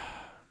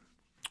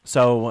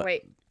 so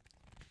Wait.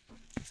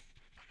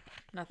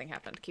 Nothing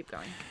happened. Keep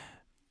going.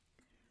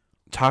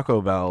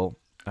 Taco Bell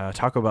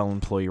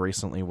employee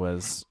recently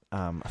was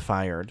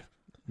fired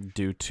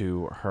due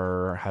to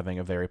her having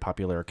a very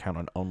popular account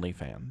on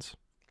OnlyFans.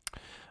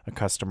 A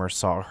customer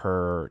saw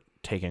her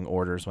taking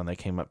orders when they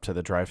came up to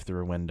the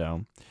drive-through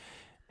window,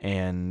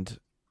 and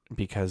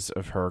because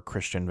of her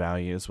Christian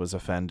values was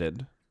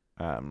offended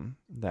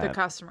The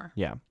customer.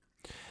 yeah,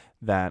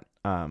 that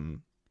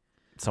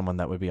someone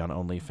that would be on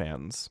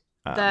OnlyFans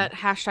That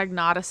hashtag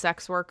not a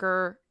sex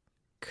worker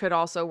could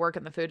also work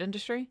in the food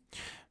industry?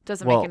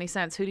 Doesn't Well- make any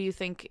sense. Who do you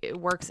think it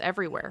works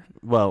everywhere?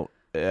 well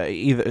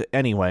either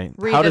anyway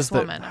Read how this does the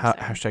woman, I'm saying.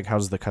 hashtag how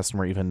does the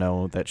customer even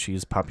know that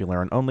she's popular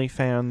on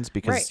OnlyFans,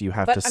 because Right. you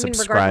have But, to I mean,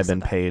 subscribe regardless of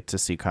and that. pay to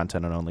see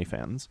content on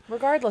OnlyFans.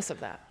 Regardless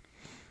of that.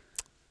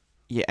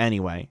 Yeah,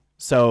 anyway,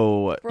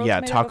 so World's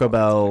yeah, made up of Taco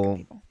all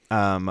kinds of fucking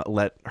Bell people.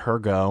 let her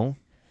go.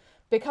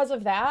 Because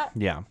of that?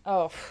 Yeah,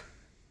 Oh,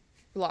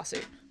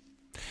 lawsuit.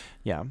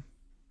 yeah.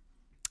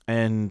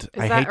 And Is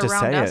I that hate to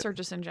around say us it, or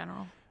just in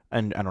general?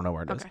 and I don't know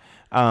where it is. Okay.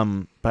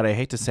 But I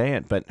hate to say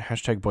it, but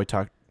hashtag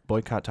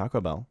boycott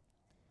Taco Bell.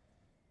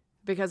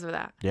 Because of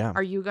that? Yeah.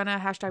 Are you going to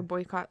hashtag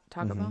boycott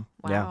Taco Bell?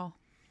 Yeah. Wow.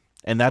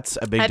 And that's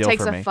a big That deal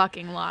takes for a me.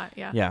 fucking lot.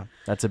 Yeah. Yeah,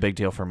 that's a big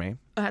deal for me.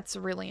 That's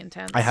really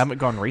intense. I haven't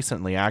gone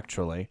recently,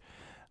 actually.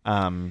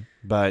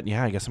 But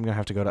yeah, I guess I'm gonna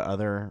have to go to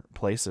other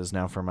places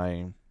now for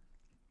my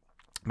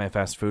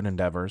fast food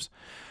endeavors.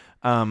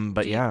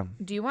 But yeah.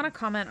 Do you want to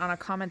comment on a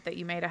comment that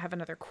you made? I have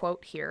another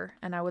quote here,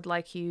 and I would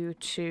like you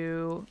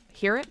to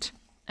hear it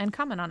and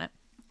comment on it.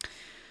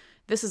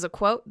 This is a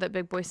quote that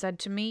Big Boy said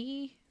to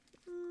me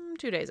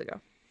 2 days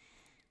ago.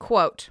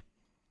 Quote,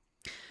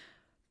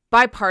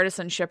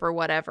 bipartisanship or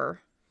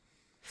whatever.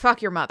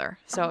 Fuck your mother.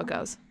 So it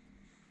goes.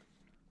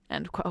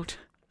 End quote.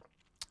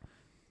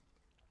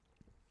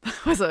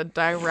 That was a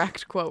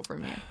direct quote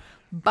from you.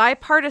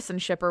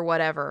 Bipartisanship or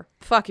whatever.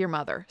 Fuck your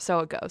mother. So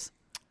it goes.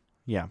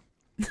 Yeah.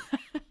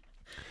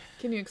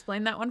 Can you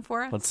explain that one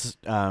for us? Let's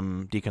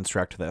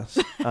deconstruct this.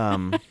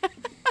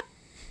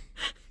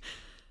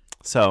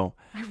 So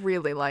I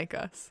really like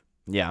us.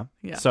 yeah.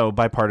 Yeah. So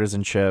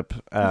bipartisanship.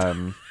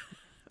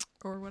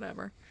 Or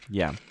whatever.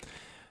 Yeah.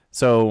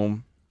 So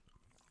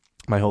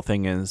my whole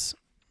thing is,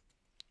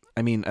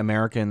 I mean,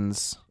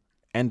 Americans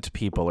and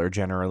people are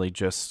generally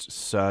just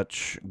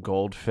such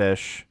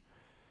goldfish,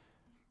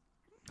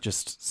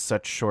 just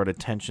such short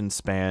attention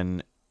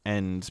span,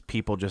 and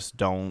people just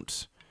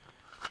don't.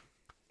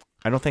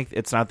 I don't think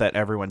it's not that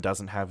everyone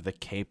doesn't have the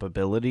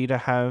capability to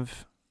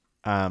have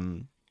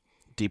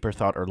deeper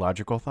thought or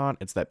logical thought.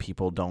 It's that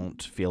people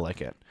don't feel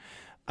like it.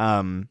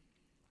 It's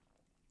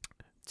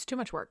too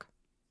much work.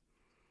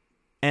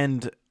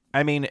 And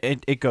I mean,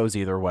 it goes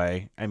either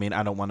way. I mean,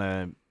 I don't want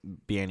to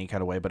be any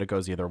kind of way, but it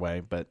goes either way.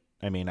 But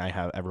I mean,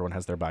 everyone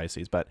has their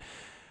biases, but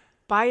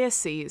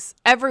Biases.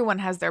 Everyone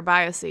has their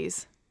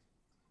biases.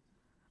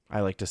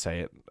 I like to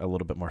say it a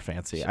little bit more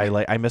fancy.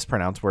 I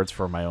mispronounce words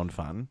for my own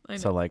fun.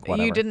 So like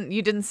whatever.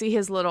 You didn't see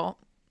his little,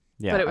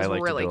 Yeah, but it was I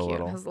like really to do a cute.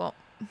 little. His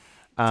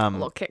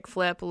little kick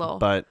flip, a little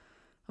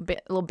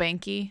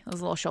banky. It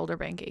was a little shoulder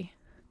banky.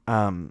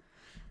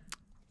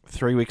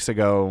 3 weeks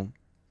ago,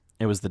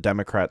 it was the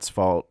Democrats'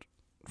 fault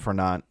for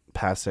not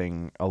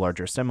passing a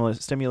larger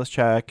stimulus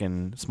check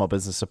and small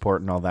business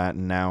support and all that.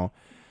 And now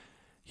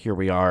here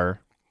we are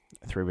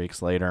 3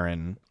 weeks later,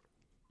 and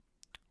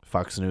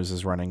Fox News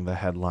is running the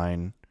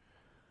headline,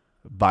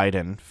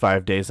 Biden,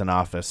 5 days in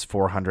office,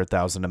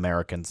 400,000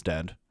 Americans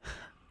dead.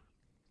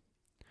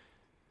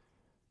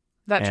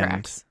 That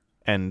tracks.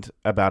 And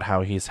about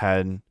how he's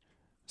had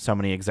so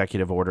many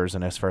executive orders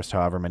in his first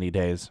however many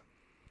days.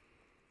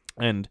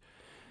 And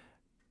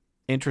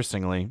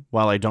interestingly,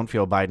 while I don't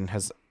feel Biden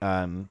has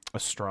a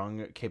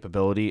strong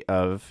capability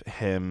of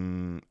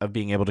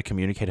being able to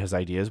communicate his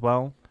ideas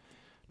well,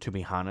 to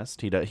be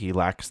honest, he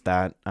lacks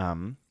that.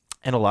 And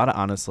a lot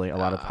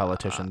of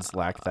politicians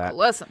lack that.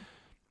 Listen.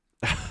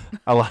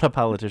 A lot of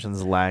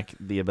politicians lack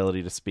the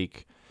ability to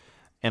speak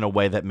in a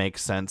way that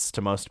makes sense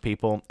to most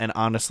people. And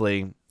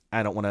honestly,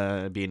 I don't want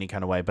to be any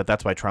kind of way, but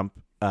that's why Trump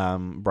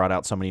brought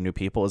out so many new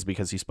people, is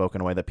because he spoke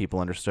in a way that people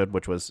understood,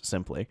 which was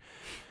simply.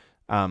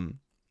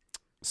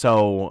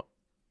 So,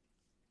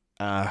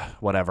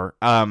 whatever.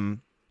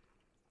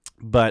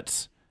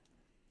 But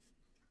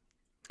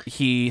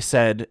he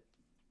said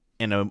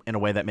in a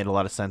way that made a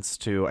lot of sense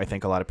to, I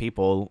think, a lot of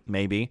people,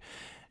 maybe,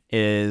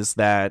 is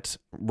that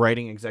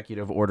writing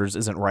executive orders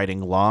isn't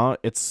writing law.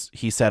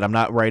 He said, I'm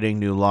not writing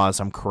new laws,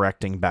 I'm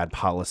correcting bad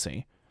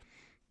policy.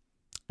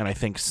 And I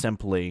think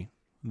simply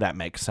that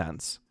makes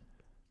sense.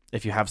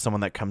 If you have someone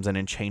that comes in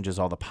and changes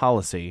all the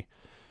policy,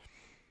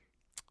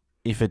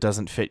 if it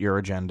doesn't fit your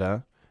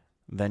agenda,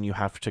 then you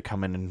have to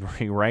come in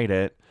and rewrite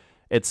it.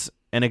 It's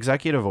an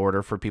executive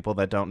order, for people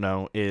that don't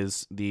know,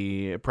 is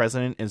the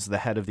president is the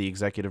head of the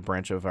executive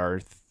branch of our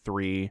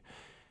three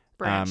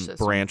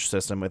branch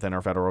system within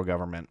our federal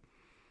government.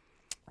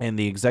 And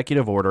the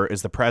executive order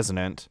is the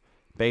president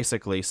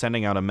basically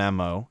sending out a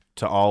memo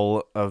to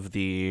all of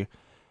the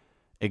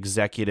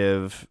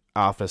executive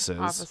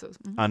offices.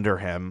 Under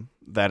him.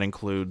 That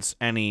includes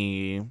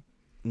any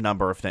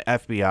number of the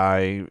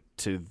FBI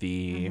to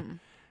the,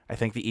 I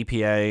think the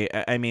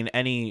EPA. I mean,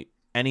 any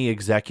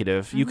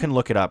executive, you can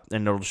look it up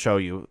and it'll show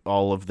you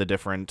all of the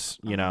different,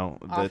 the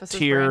offices,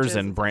 tiers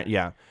and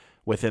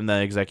within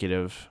the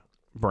executive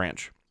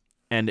branch.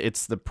 And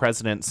it's the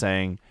president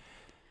saying,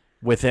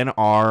 within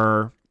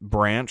our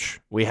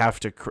branch, we have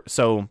to.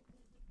 So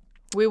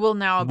we will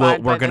now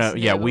abide by this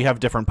new. We have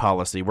different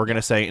policy. We're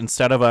gonna say,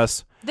 instead of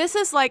us. This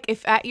is like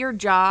if at your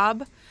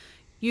job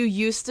you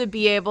used to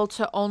be able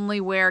to only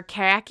wear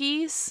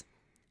khakis,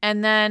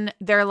 and then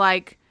they're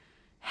like,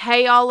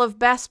 hey, all of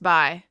Best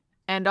Buy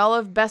and all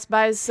of Best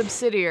Buy's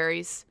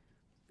subsidiaries,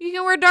 you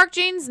can wear dark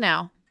jeans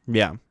now.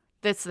 Yeah.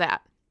 That's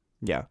that.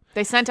 Yeah.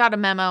 They sent out a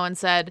memo and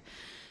said,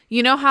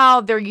 you know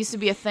how there used to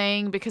be a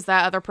thing because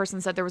that other person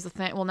said there was a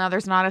thing? Well, now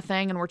there's not a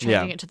thing, and we're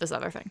changing it to this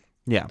other thing.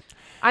 Yeah.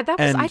 I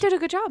did a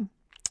good job.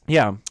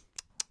 Yeah.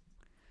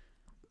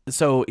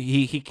 So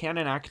he can't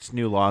enact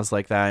new laws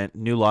like that.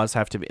 Laws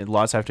have to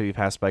be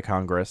passed by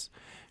Congress.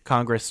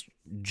 Congress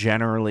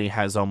generally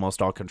has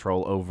almost all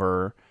control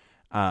over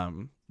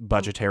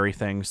budgetary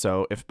things.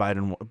 So if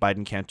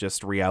Biden can't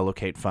just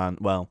reallocate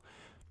funds, well,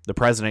 the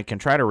president can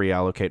try to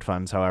reallocate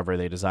funds however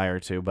they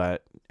desire to.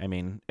 But I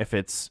mean, if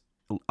it's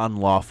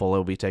unlawful, it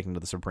will be taken to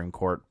the Supreme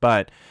Court.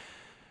 But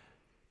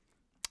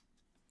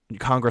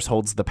Congress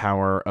holds the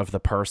power of the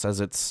purse, as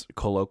it's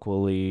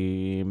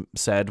colloquially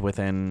said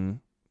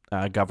within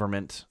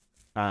government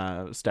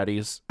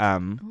studies.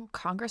 Ooh,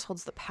 Congress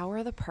holds the power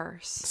of the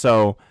purse.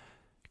 So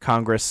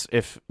Congress,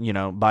 if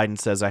Biden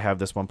says I have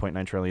this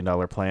 $1.9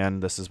 trillion plan,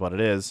 this is what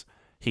it is.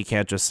 He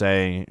can't just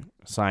say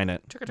sign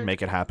it,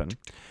 make it happen.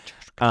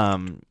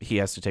 He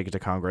has to take it to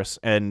Congress,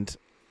 and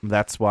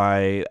that's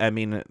why. I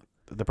mean,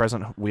 the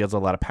president wields a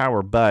lot of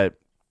power, but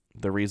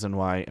the reason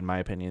why, in my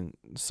opinion,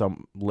 so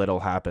little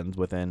happens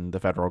within the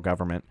federal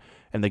government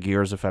and the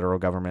gears of federal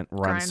government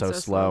run so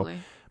slow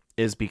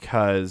is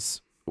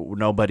because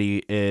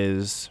nobody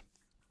is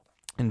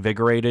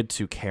invigorated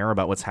to care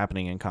about what's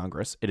happening in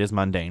Congress. It is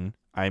mundane.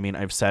 I mean,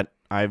 I've sat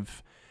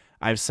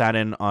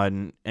in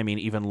on,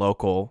 even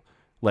local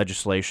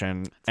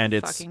legislation, and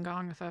it's fucking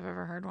gong if I've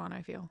ever heard one.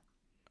 I feel.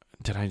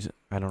 Did I?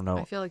 I don't know.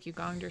 I feel like you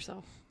gonged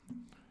yourself.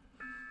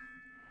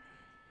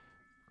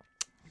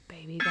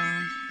 Baby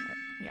gong.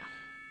 Yeah.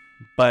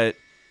 But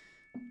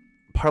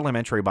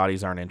parliamentary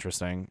bodies aren't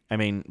interesting. I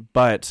mean,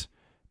 but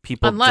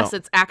people unless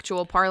it's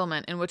actual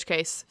parliament, in which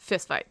case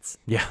fistfights.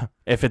 Yeah,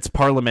 if it's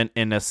parliament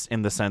in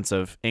the sense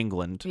of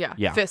England. Yeah.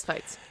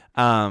 Fistfights.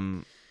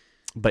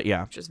 But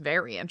yeah, which is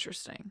very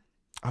interesting.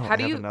 Oh, I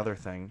have another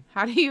thing.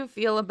 How do you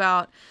feel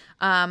about?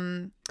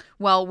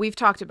 Well, we've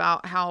talked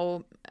about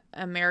how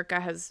America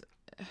has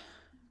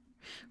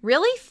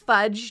really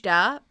fudged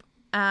up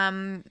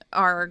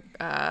our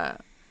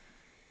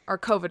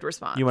COVID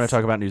response. You want to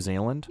talk about New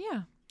Zealand?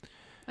 Yeah,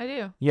 I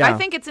do. Yeah. I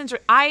think it's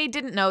interesting. I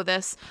didn't know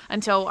this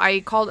until I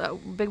called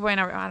Big Boy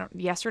and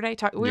yesterday.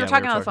 We were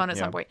talking on the phone at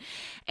some point.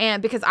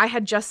 And because I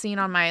had just seen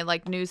on my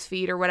news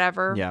feed or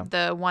whatever,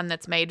 the one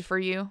that's made for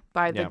you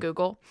by the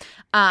Google,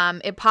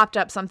 it popped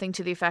up something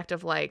to the effect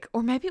of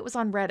or maybe it was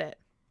on Reddit.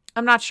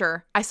 I'm not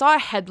sure. I saw a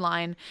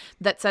headline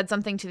that said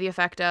something to the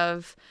effect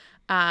of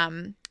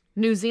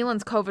New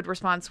Zealand's COVID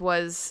response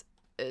was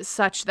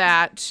such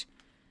that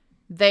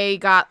they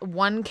got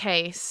one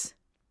case.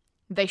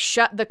 They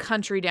shut the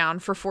country down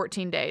for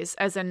 14 days,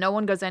 as in no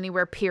one goes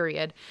anywhere,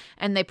 period.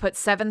 And they put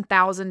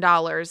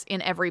 $7,000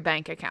 in every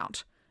bank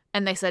account.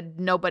 And they said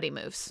nobody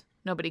moves.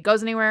 Nobody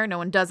goes anywhere. No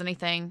one does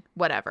anything,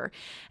 whatever.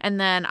 And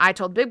then I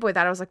told Big Boy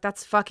that. I was like,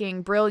 that's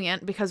fucking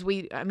brilliant because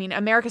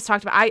America's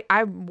talked about,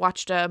 I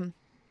watched a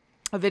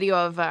video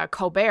of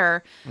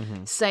Colbert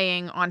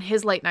saying on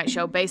his late night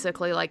show,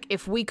 basically,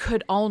 if we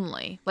could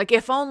only,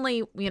 if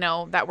only,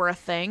 that were a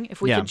thing,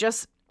 if we could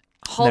just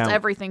halt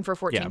everything for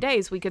 14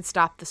 days, we could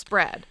stop the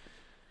spread.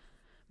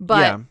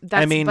 But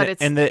and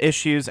the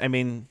issues,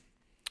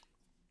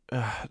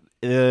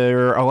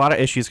 there are a lot of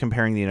issues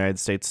comparing the United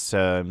States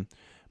to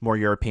more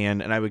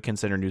European, and I would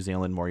consider New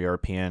Zealand more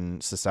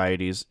European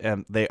societies.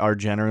 They are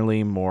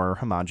generally more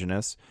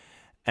homogenous,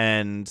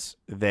 and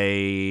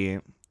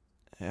they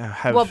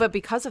have... Well, but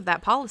because of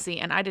that policy,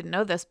 and I didn't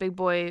know this, Big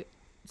Boy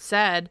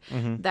said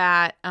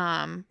that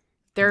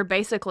they're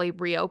basically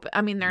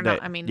reopened. They're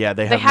not.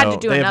 They had to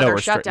do another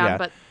shutdown,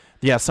 but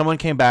someone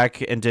came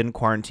back and didn't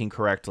quarantine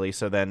correctly,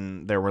 so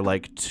then there were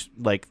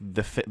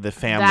the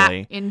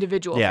family, that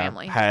individual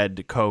family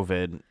had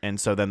COVID, and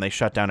so then they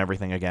shut down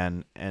everything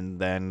again, and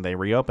then they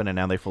reopened, and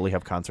now they fully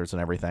have concerts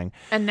and everything.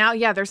 And now,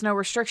 there's no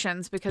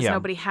restrictions because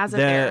nobody has it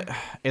there.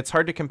 It's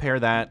hard to compare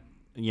that,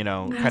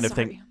 kind of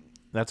thing.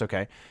 That's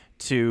okay.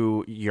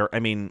 To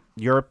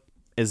Europe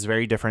is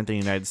very different than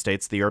the United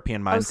States. The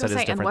European mindset is different than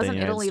the United States. And wasn't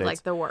Italy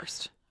the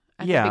worst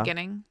at the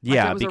beginning?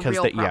 Yeah, it was because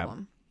a real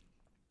problem.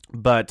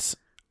 But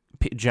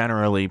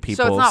generally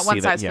people so it's not one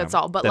see size that, fits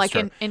all, but there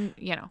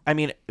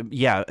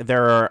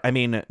are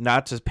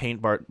not to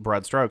paint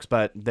broad strokes,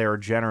 but there are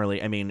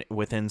generally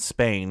within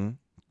Spain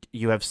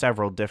you have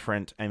several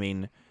different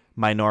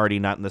minority,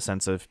 not in the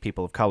sense of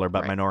people of color,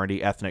 but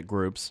minority ethnic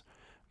groups,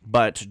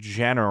 but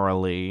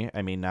generally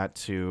not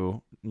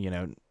to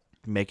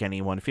make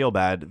anyone feel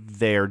bad,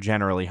 they're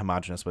generally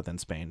homogenous within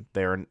Spain.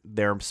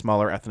 They're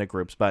smaller ethnic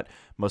groups, but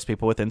most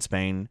people within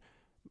Spain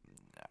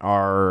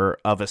are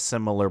of a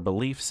similar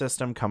belief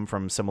system, come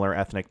from similar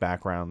ethnic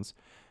backgrounds,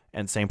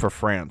 and same for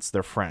France.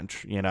 They're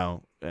French,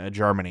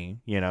 Germany,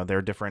 there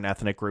are different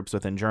ethnic groups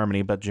within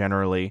Germany, but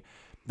generally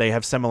they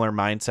have similar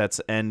mindsets,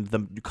 and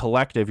the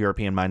collective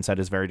European mindset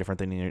is very different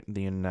than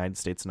the United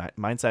States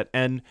mindset,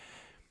 and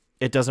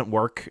it doesn't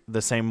work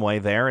the same way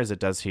there as it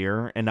does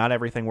here, and not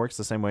everything works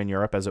the same way in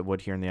Europe as it would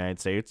here in the United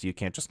States. You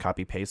can't just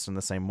copy paste in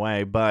the same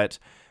way, but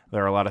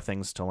there are a lot of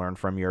things to learn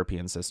from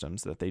European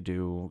systems that they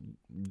do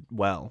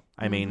well.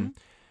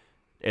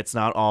 It's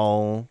not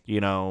all,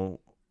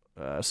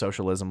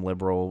 socialism,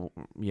 liberal,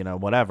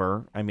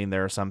 whatever.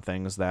 There are some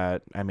things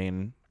that,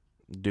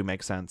 do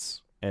make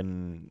sense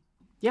and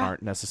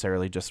aren't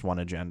necessarily just one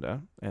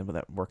agenda and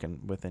that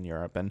working within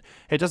Europe. And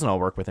it doesn't all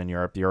work within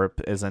Europe.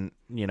 Europe isn't,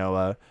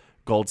 a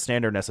gold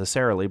standard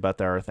necessarily, but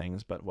there are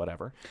things, but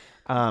whatever.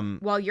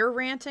 While you're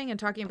ranting and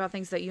talking about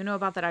things that you know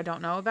about that I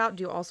don't know about,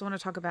 do you also want to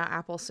talk about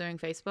Apple suing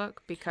Facebook?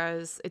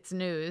 Because it's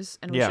news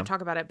and we should talk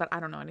about it, but I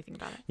don't know anything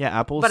about it. Yeah,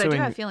 Apple but suing... I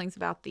do have feelings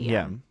about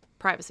the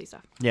privacy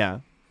stuff.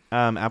 Yeah.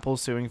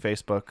 Apple's suing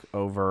Facebook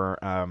over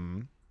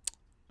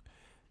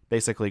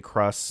basically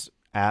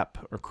cross-app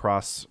or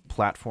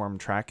cross-platform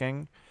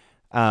tracking.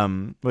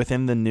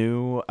 Within the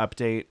new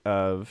update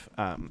of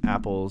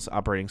Apple's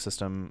operating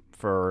system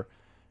for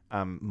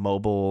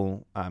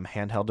mobile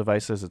handheld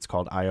devices, it's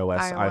called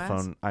iOS.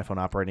 iPhone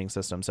operating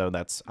system. So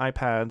that's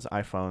iPads,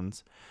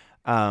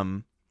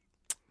 iPhones.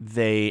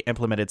 They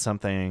implemented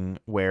something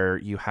where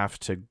you have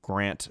to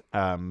grant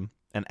an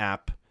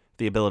app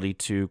the ability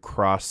to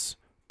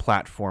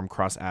cross-platform,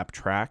 cross-app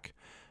track.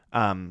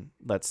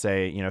 Let's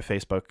say,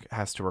 Facebook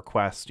has to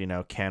request,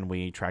 can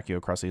we track you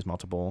across these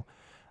multiple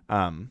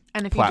and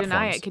if platforms? you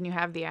deny it, can you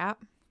have the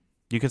app?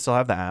 You can still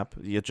have the app.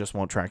 It just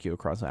won't track you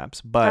across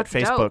apps. But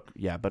That's dope.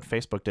 but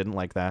Facebook didn't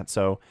like that.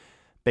 So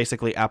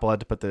basically, Apple had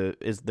to put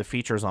the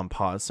features on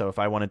pause. So if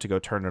I wanted to go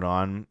turn it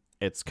on,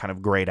 it's kind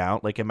of grayed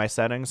out like in my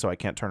settings. So I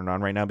can't turn it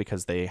on right now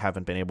because they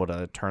haven't been able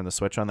to turn the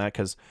switch on that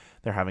because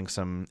they're having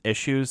some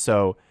issues.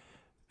 So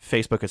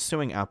Facebook is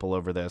suing Apple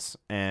over this,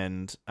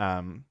 and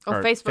Apple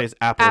is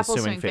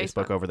suing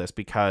Facebook over this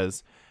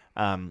because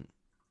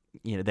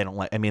they don't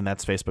like. I mean,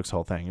 that's Facebook's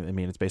whole thing. I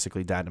mean, it's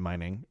basically data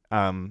mining.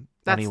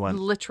 That's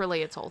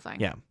literally its whole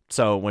thing. Yeah.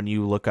 So when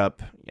you look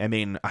up, I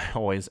mean,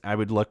 I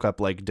would look up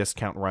like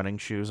discount running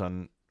shoes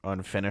on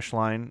Finish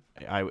Line.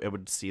 I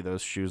would see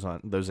those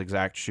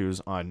exact shoes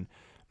on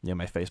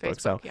my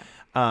Facebook. So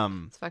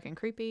it's fucking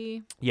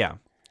creepy. Yeah.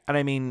 And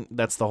I mean,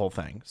 that's the whole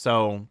thing.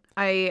 So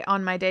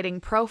on my dating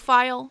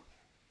profile,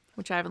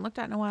 which I haven't looked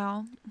at in a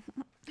while,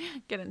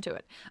 get into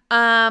it.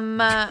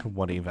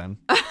 What even?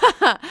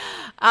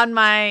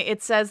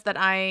 It says that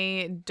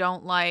I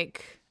don't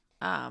like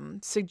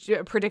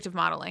predictive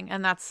modeling,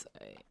 and that's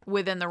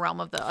within the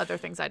realm of the other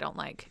things I don't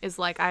like. Is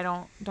like I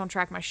don't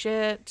track my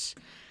shit.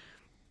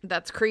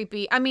 That's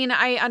creepy. I mean,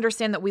 I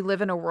understand that we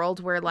live in a world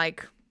where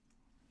like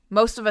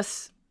most of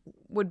us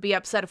would be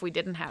upset if we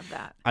didn't have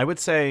that. I would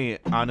say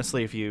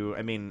honestly,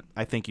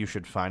 I think you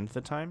should find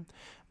the time.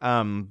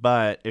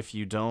 But if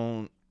you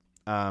don't,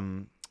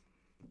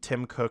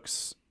 Tim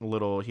Cook's he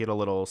had a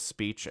little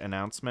speech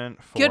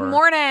announcement for Good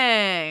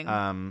morning.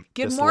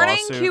 Good morning,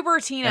 lawsuit,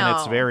 Cupertino. and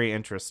it's very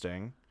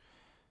interesting.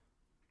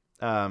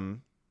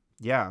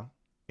 Yeah.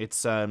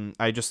 It's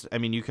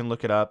you can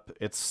look it up.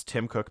 It's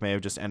Tim Cook may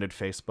have just ended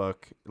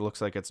Facebook. It looks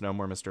like it's no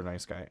more Mr.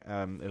 Nice Guy.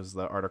 It was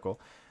the article.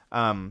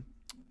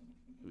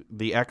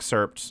 The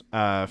excerpt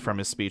from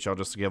his speech, I'll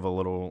just give a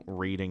little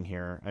reading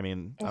here. I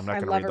mean, I'm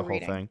not going to read the whole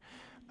thing.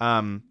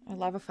 I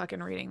love a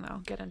fucking reading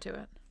though. Get into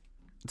it.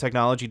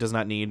 Technology does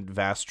not need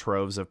vast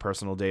troves of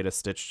personal data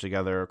stitched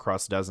together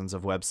across dozens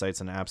of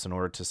websites and apps in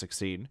order to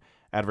succeed.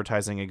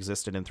 Advertising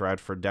existed and thrived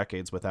for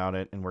decades without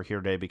it, and we're here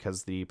today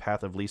because the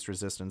path of least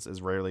resistance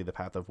is rarely the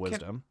path of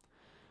wisdom.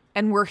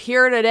 And we're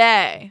here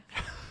today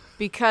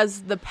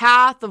because the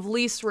path of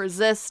least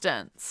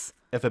resistance.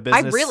 If a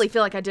business, I really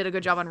feel like I did a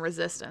good job on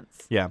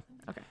resistance. Yeah.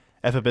 Okay.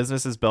 If a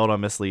business is built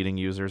on misleading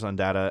users, on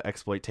data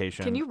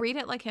exploitation. Can you read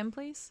it like him,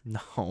 please?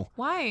 No.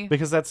 Why?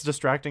 Because that's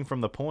distracting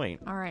from the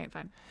point. All right,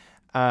 fine.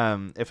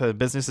 If a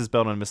business is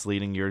built on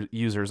misleading your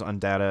users, on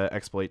data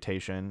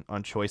exploitation,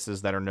 on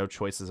choices that are no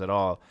choices at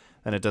all,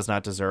 then it does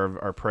not deserve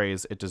our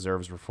praise. It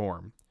deserves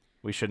reform.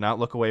 We should not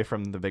look away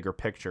from the bigger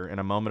picture. In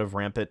a moment of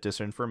rampant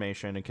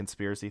disinformation and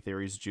conspiracy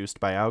theories juiced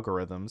by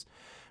algorithms,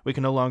 we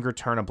can no longer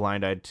turn a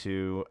blind eye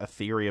to a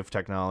theory of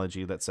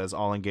technology that says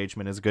all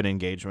engagement is good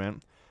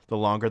engagement, the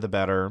longer the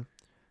better,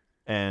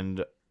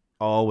 and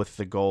all with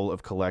the goal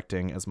of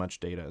collecting as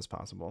much data as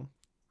possible.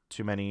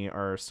 Too many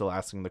are still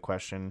asking the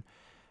question,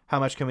 how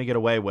much can we get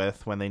away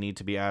with, when they need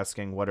to be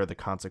asking, what are the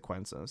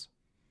consequences?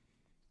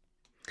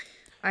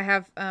 I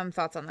have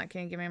thoughts on that.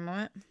 Can you give me a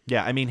moment?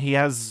 Yeah, I mean,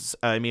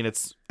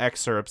 it's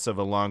excerpts of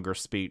a longer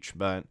speech,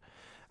 but,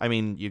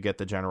 you get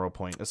the general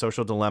point. A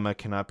social dilemma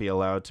cannot be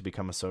allowed to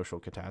become a social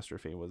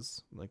catastrophe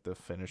was, like, the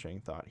finishing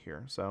thought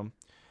here, so.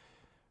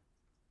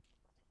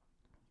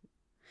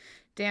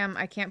 Damn,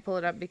 I can't pull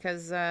it up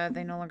because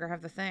they no longer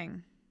have the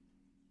thing.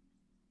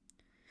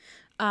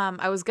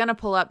 I was going to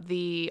pull up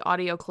the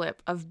audio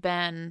clip of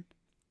Ben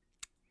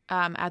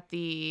at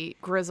the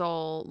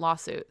Grizzle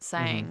lawsuit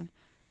saying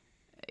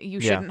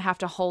you shouldn't have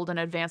to hold an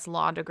advanced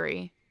law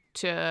degree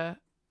to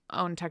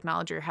own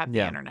technology or have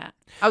the internet.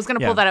 I was going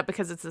to pull that up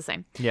because it's the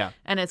same. Yeah.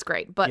 And it's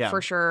great. But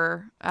for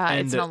sure,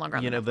 it's no longer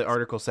on the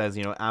article says,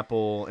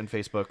 Apple and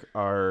Facebook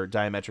are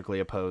diametrically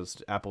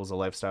opposed. Apple is a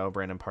lifestyle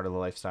brand, and part of the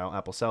lifestyle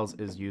Apple sells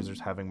is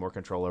users having more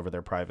control over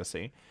their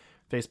privacy.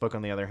 Facebook,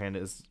 on the other hand,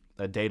 is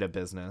a data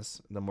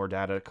business. The more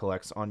data it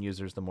collects on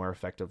users, the more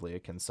effectively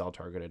it can sell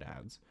targeted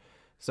ads.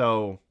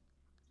 So,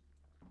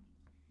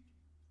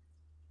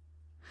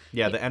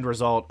 the end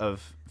result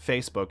of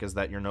Facebook is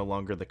that you're no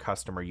longer the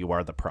customer, you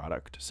are the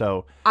product.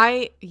 So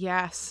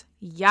yes.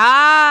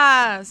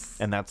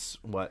 And that's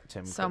what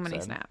Tim Cook many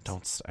said.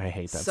 snaps. I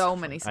hate that. So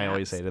many snaps. I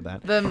always hated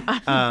that.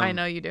 I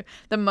know you do.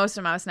 The most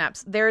amount of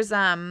snaps. There's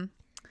at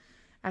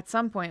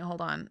some point,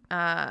 hold on.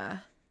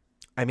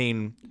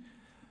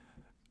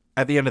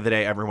 At the end of the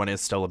day, everyone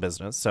is still a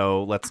business.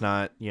 So let's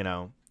not,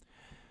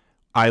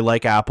 I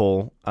like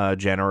Apple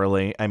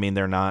generally.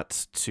 They're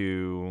not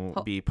to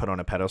be put on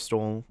a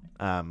pedestal.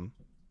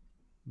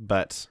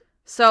 But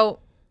so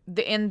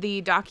in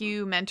the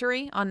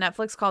documentary on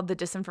Netflix called The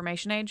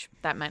Disinformation Age.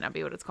 That might not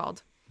be what it's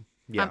called.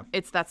 Yeah.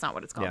 That's not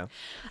what it's called. Yeah.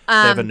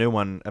 They have a new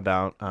one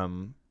about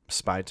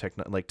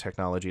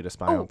technology to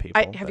spy on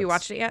people. Have you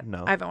watched it yet?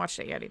 No. I haven't watched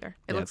it yet either.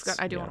 It looks good.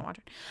 I do yeah. want to watch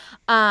it.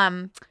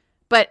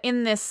 But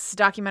in this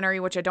documentary,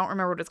 which I don't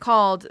remember what it's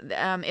called,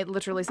 it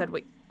literally said,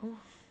 wait, oh,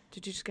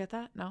 did you just get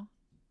that? No.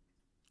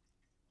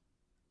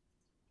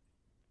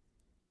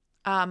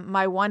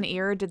 My one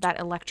ear did that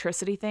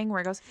electricity thing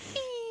where it goes,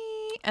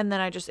 "Ee," and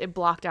then it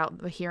blocked out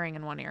the hearing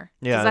in one ear.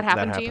 Yeah, Does that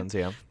happen to happens, you?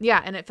 yeah.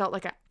 Yeah, and it felt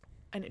like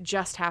and it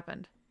just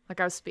happened. Like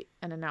I was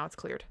and then now it's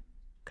cleared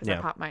because I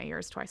Yeah. popped my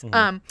ears twice.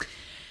 Mm-hmm.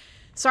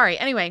 Sorry.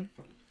 Anyway,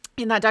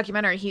 in that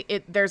documentary,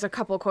 there's a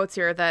couple quotes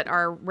here that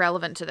are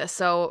relevant to this.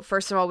 So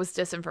first of all was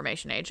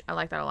Disinformation Age. I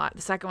like that a lot.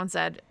 The second one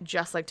said,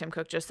 just like Tim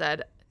Cook just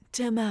said,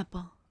 Tim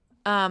Apple.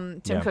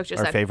 Tim Cook just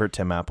our said, favorite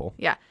Tim Apple.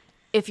 yeah,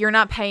 if you're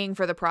not paying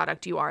for the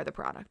product, you are the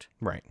product.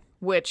 Right.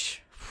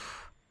 Which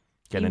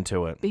Get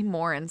into it. be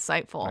more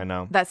insightful. I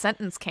know. That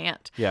sentence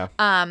can't. Yeah.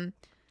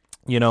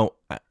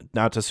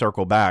 Not to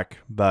circle back,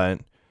 but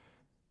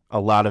a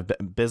lot of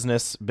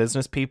business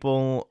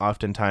people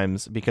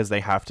oftentimes, because they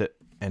have to,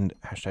 and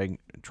hashtag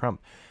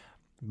Trump,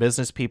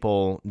 business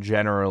people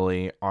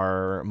generally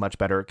are much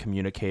better at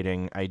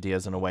communicating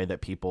ideas in a way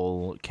that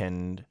people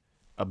can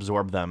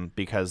absorb them,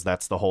 because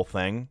that's the whole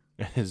thing,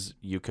 is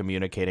you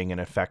communicating in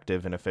an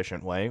effective and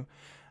efficient way,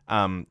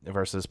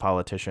 versus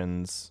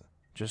politicians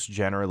just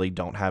generally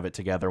don't have it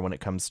together when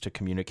it comes to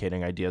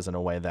communicating ideas in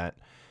a way that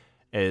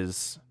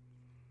is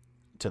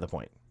to the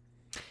point.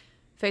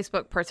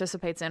 Facebook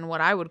participates in what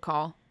I would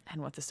call,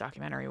 and what this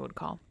documentary would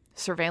call,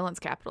 surveillance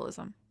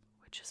capitalism,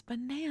 which is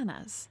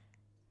bananas.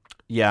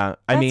 Yeah,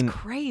 That's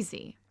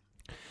crazy.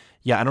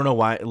 Yeah, I don't know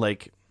why.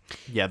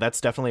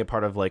 That's definitely a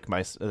part of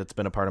that's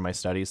been a part of my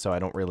studies. So I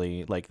don't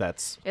really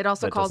that's. It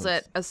also calls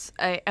it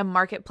a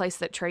marketplace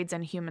that trades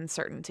in human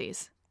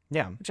certainties.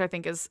 Yeah, which I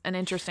think is an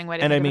interesting way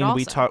to. And think of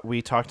it also.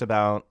 we talked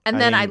about. And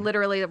then I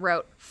literally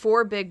wrote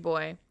for Big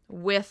Boy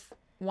with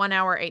 1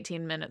 hour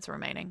 18 minutes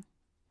remaining.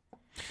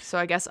 So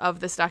I guess of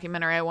this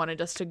documentary, I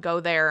wanted us to go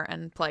there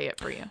and play it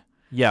for you.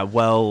 Yeah,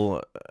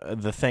 well,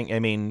 the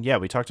thing,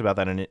 we talked about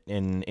that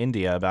in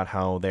India, about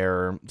how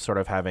they're sort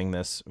of having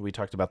this. We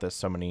talked about this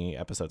so many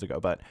episodes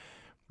ago, but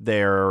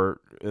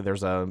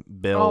there's a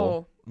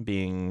bill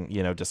being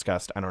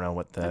discussed. I don't know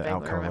what the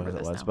outcome of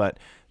it was, but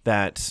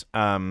that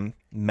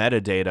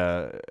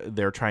metadata,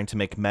 they're trying to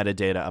make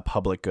metadata a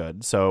public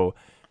good. So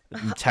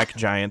tech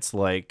giants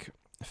like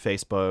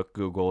Facebook,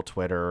 Google,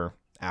 Twitter,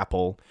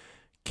 Apple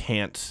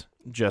can't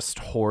just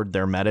hoard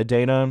their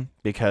metadata,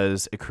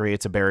 because it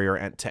creates a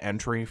barrier to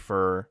entry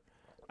for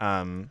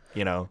Joe,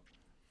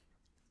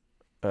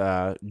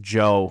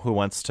 who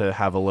wants to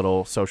have a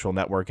little social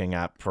networking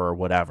app for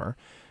whatever.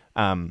 It's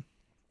a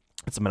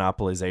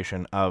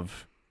monopolization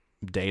of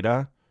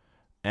data,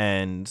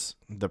 and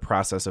the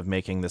process of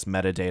making this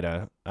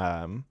metadata,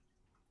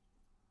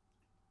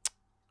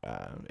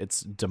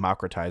 it's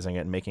democratizing it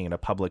and making it a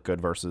public good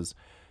versus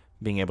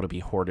being able to be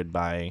hoarded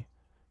by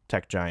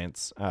tech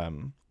giants,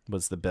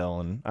 was the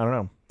bill. And I don't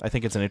know. I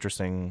think it's an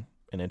interesting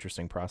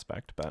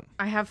prospect. But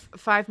I have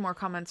 5 more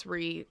comments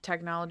re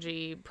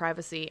technology,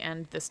 privacy,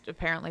 and this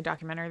apparently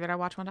documentary that I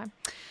watched one time.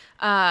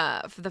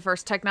 For the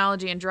first,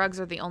 technology and drugs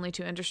are the only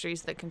 2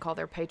 industries that can call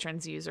their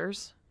patrons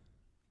users.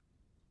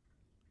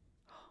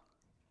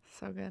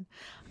 So good.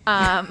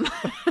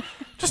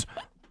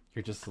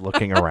 You're just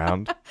looking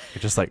around.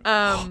 You're just like,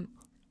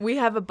 we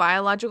have a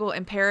biological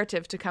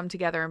imperative to come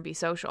together and be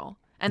social,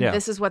 and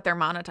this is what they're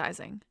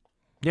monetizing.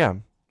 Yeah.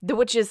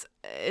 Which is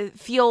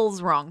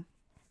feels wrong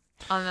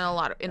on a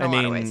lot of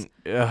ways.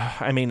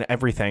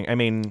 Everything. I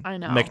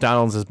know.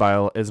 McDonald's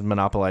is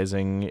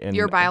monopolizing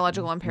your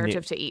biological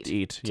imperative to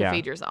eat, to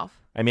feed yourself.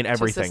 Everything.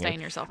 To sustain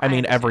yourself.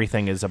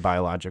 Everything is a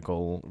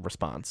biological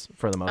response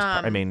for the most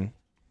part.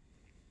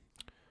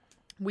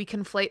 We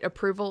conflate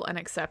approval and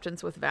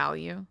acceptance with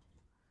value.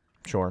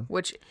 Sure.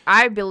 Which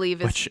I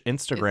believe is... Which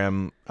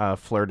Instagram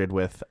flirted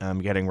with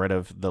getting rid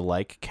of the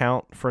like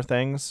count for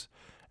things.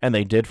 And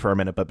they did for a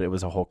minute, but it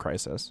was a whole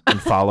crisis. And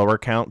follower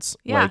counts,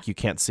 you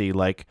can't see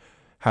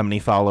how many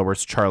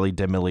followers Charlie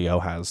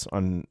D'Amelio has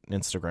on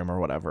Instagram or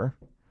whatever.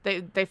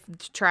 They've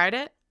tried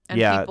it.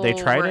 And they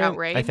tried it.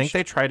 Outraged. I think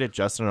they tried it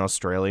just in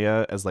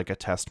Australia as a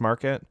test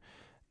market,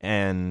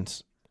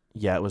 and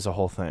it was a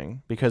whole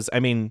thing. Because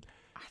I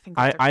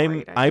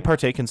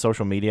partake in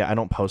social media. I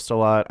don't post a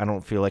lot. I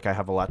don't feel like I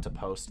have a lot to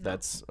post.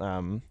 That's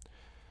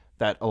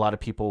that a lot of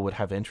people would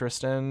have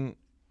interest in.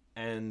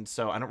 And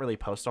so I don't really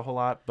post a whole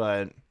lot,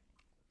 but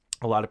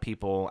a lot of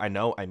people I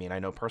know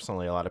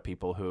personally a lot of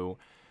people who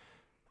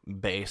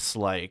base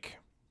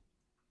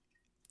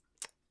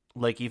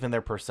even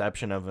their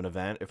perception of an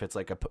event, if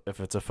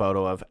it's a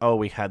photo of,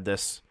 we had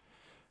this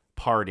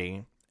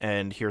party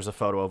and here's a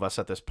photo of us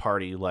at this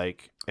party,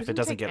 if it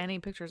doesn't get any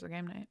pictures of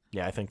game night.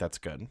 Yeah, I think that's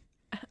good.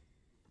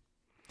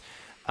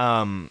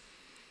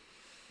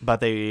 But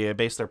they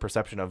base their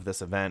perception of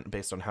this event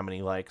based on how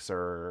many likes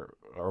or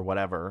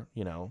whatever,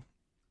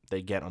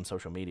 they get on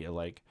social media.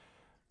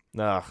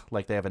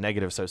 like they have a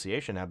negative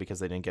association now because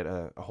they didn't get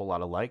a whole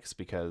lot of likes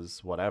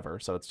because whatever.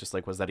 So it's just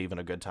like, was that even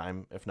a good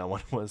time if no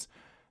one was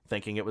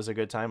thinking it was a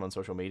good time on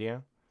social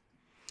media?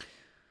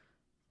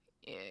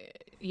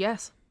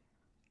 Yes.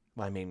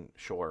 I mean,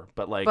 sure,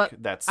 but like But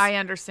that's I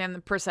understand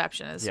the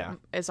perception is Yeah.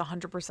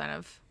 100%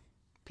 of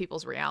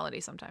people's reality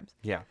sometimes.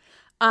 yeah.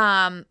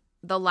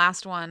 The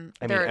last one.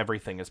 I mean,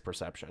 everything is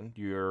perception.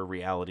 Your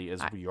reality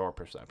is your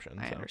perception.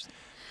 I so.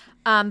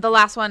 understand. The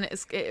last one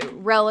is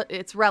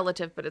it's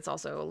relative, but it's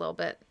also a little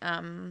bit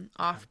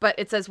off. But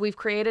it says we've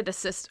created a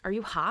system. Are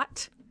you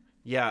hot?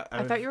 Yeah,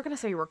 I thought you were gonna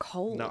say you were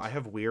cold. No, I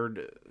have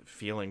weird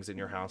feelings in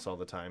your house all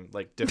the time.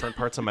 Like different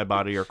parts of my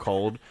body are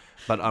cold,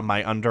 but on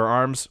my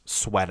underarms,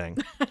 sweating,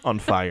 on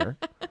fire.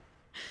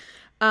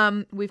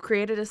 We've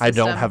created a system. I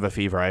don't have a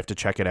fever. I have to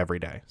check it every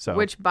day. So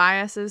which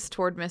biases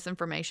toward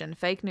misinformation.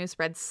 Fake news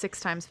spreads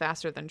 6 times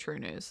faster than true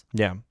news,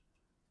 yeah,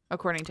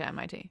 according to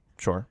MIT.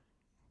 sure.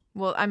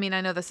 Well, I mean,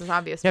 I know this is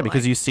obvious. Yeah, but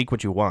because like, you seek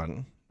what you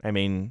want. I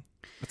mean,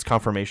 it's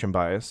confirmation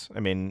bias.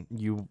 I mean,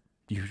 you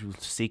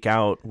seek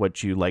out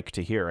what you like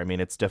to hear. I mean,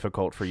 it's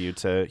difficult for you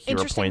to hear a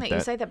interesting point that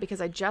you say that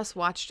because I just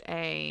watched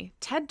a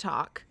TED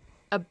Talk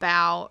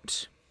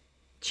about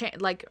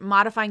like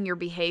modifying your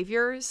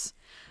behaviors.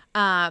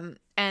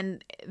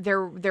 And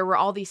there were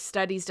all these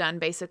studies done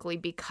basically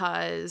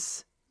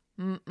because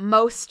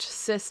most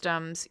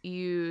systems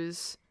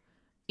use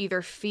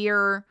either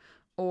fear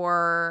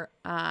or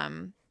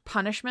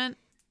punishment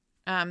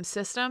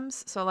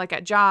systems. So like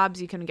at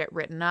jobs, you can get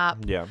written up.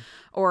 Yeah.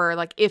 Or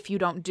like, if you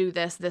don't do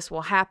this, this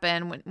will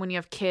happen. When you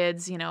have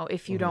kids, you know,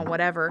 if you don't,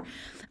 whatever.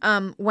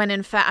 When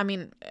in fact, I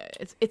mean,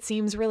 it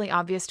seems really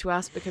obvious to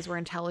us because we're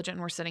intelligent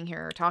and we're sitting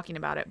here talking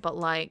about it. But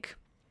like,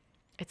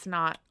 it's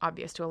not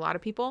obvious to a lot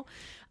of people.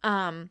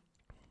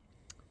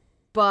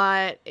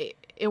 But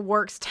it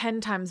works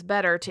 10 times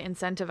better to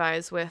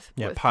incentivize with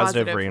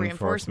positive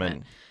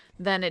reinforcement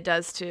than it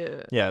does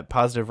to... Yeah,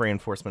 positive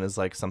reinforcement is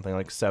like something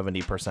like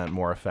 70%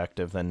 more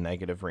effective than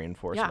negative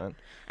reinforcement.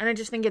 Yeah. And I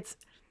just think it's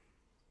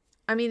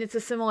a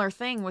similar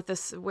thing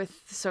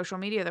with social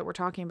media that we're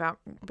talking about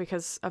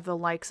because of the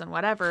likes and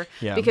whatever.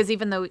 Yeah. Because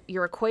even though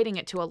you're equating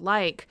it to a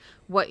like,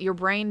 what your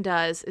brain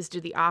does is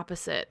do the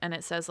opposite. And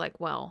it says like,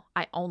 well,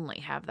 I only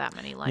have that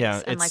many likes.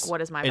 Yeah, and like,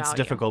 what is my value? It's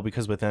difficult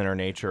because within our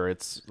nature,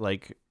 it's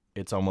like,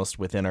 it's almost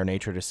within our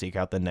nature to seek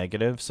out the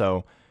negative.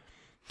 So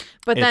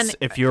but then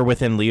if you're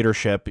within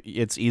leadership,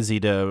 it's easy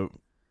to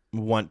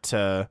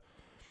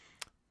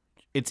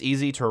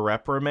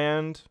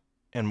reprimand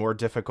and more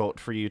difficult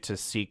for you to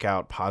seek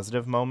out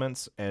positive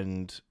moments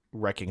and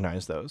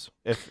recognize those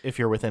if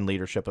you're within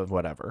leadership of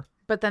whatever.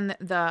 But then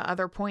the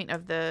other point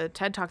of the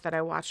TED Talk that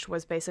I watched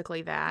was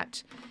basically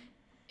that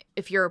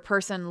if you're a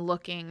person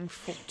looking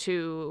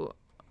to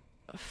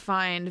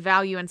find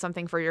value in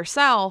something for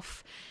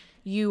yourself,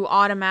 you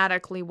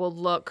automatically will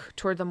look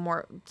toward the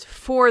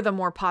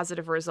more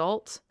positive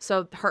results.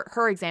 So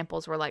her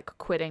examples were like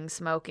quitting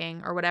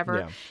smoking or whatever.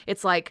 Yeah.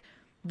 It's like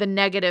the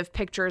negative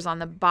pictures on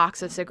the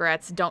box of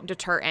cigarettes don't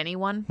deter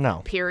anyone.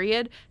 No.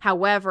 Period.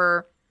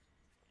 However,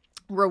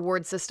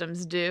 reward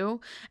systems do.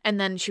 And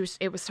then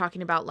it was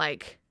talking about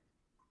like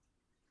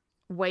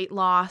weight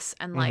loss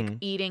and like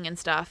eating and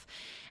stuff.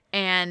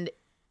 And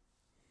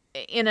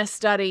in a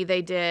study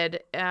they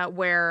did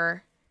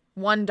where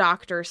one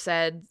doctor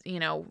said,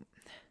 you know,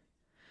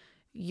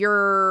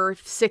 you're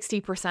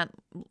 60%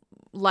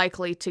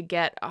 likely to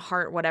get a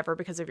heart whatever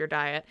because of your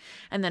diet.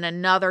 And then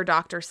another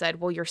doctor said,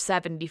 well, you're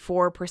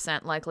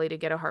 74% likely to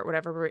get a heart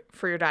whatever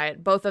for your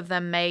diet. Both of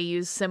them may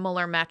use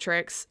similar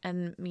metrics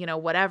and, you know,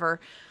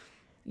 whatever.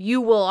 You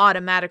will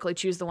automatically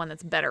choose the one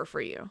that's better for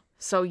you.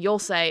 So you'll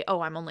say,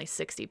 oh, I'm only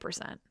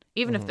 60%.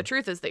 Even if the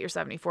truth is that you're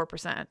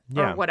 74%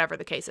 or whatever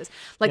the case is.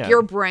 Like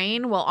your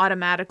brain will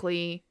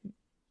automatically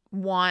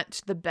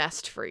want the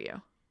best for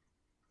you.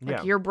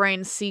 Like your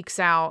brain seeks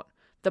out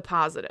the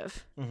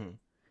positive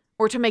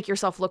or to make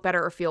yourself look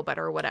better or feel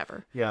better or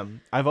whatever. Yeah.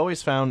 I've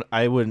always found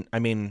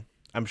I'm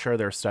sure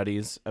there are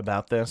studies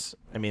about this.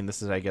 I mean,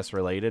 this is, I guess,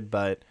 related,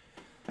 but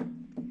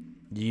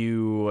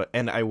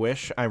I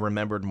wish I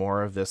remembered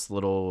more of this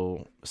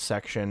little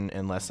section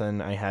and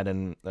lesson I had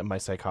in my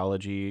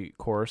psychology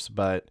course,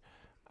 but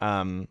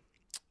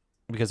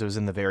because it was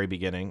in the very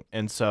beginning.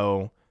 And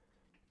so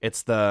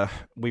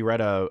we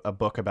read a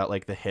book about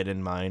like the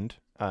hidden mind,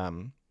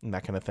 and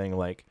that kind of thing.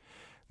 Like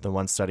the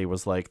one study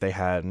was like they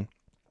had,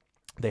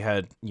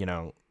 you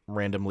know,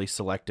 randomly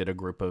selected a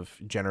group of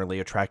generally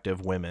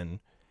attractive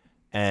women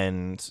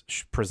and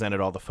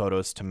presented all the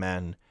photos to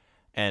men,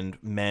 and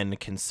men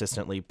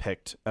consistently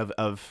picked of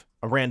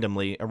a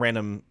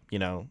random, you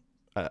know,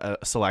 a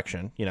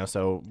selection, you know,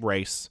 so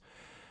race,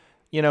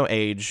 you know,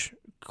 age,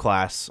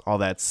 class, all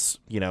that's,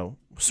 you know,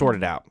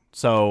 sorted out.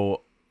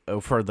 So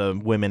for the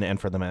women and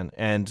for the men,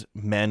 and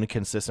men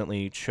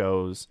consistently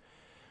chose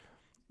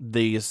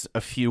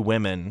a few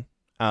women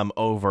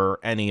over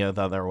any of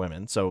the other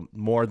women. So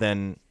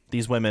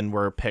these women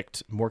were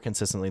picked more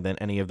consistently than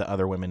any of the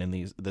other women in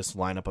this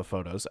lineup of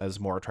photos as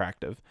more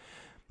attractive.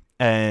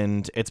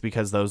 And it's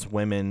because those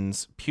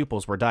women's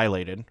pupils were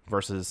dilated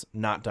versus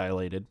not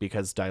dilated,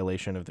 because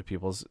dilation of the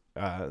pupils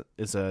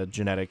is a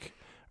genetic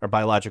or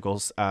biological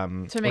To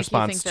make you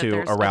response think that to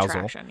there's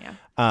arousal. attraction,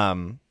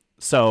 yeah.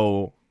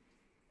 So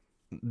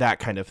that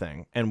kind of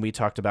thing. And we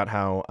talked about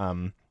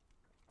how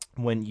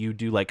when you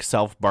do like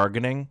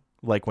self-bargaining,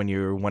 like when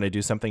you want to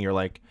do something, you're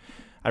like,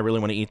 I really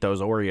want to eat those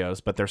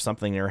Oreos, but there's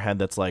something in your head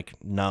that's like,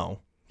 no.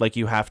 Like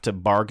you have to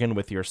bargain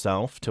with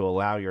yourself to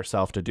allow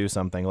yourself to do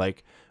something.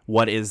 Like,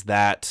 what is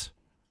that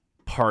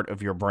part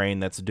of your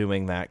brain that's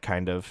doing that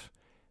kind of?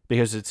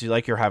 Because it's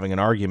like you're having an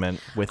argument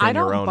within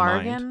your own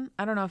mind.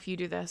 I don't know if you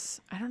do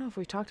this. I don't know if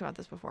we've talked about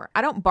this before.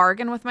 I don't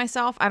bargain with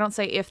myself. I don't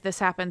say, if this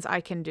happens,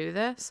 I can do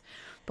this.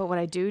 But what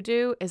I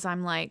do is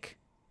I'm like,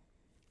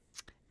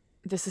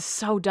 this is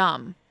so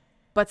dumb.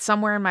 But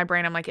somewhere in my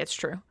brain, I'm like, it's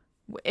true.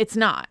 It's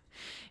not.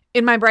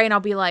 In my brain, I'll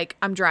be like,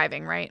 I'm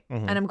driving, right?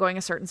 Mm-hmm. And I'm going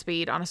a certain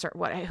speed on a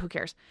certain, who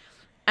cares?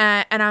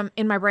 And I'm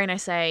in my brain, I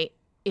say,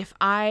 if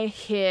I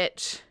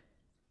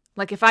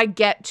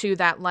get to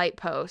that light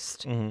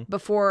post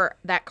before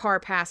that car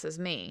passes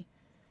me,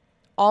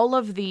 all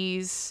of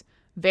these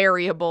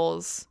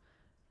variables,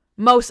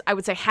 I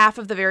would say half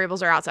of the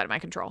variables are outside of my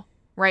control,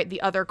 right?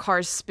 The other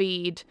car's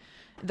speed,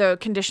 the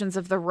conditions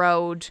of the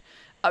road,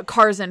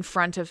 cars in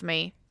front of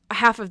me.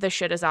 Half of this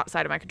shit is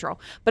outside of my control.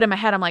 But in my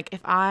head, I'm like,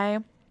 if I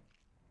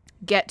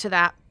get to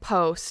that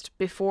post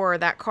before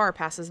that car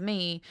passes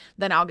me,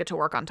 then I'll get to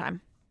work on time.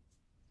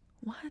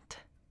 What?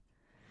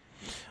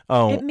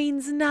 Oh, It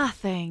means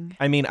nothing.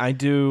 I mean, I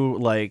do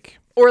like,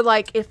 Or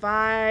like if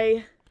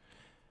I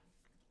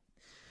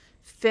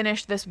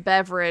finish this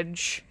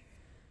beverage,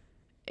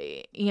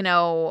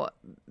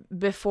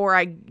 before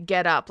I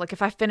get up, like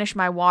if I finish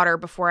my water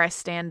before I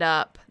stand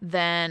up,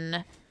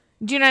 then,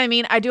 do you know what I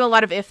mean? I do a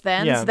lot of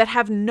if-thens that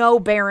have no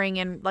bearing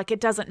in, like,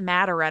 it doesn't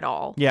matter at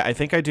all. yeah, I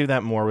think I do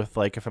that more with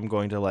like if I'm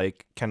going to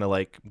like kind of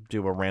like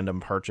do a random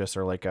purchase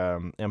or like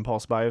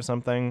impulse buy of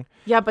something.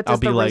 Yeah, but does I'll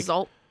be the like,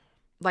 result,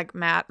 like,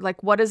 Matt,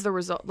 what is the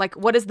result? Like,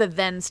 what is the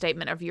then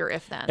statement of your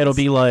if-thens? it'll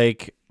be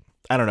like,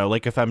 I don't know,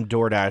 like if I'm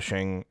door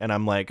dashing and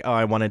I'm like, oh,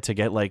 I wanted to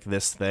get like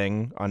this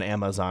thing on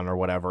Amazon or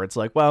whatever. It's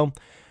like, well,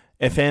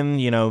 if in,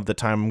 the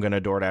time I'm going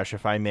to DoorDash,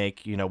 if I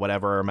make,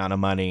 whatever amount of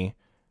money,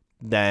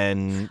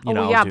 then,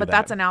 I'll yeah, do but that.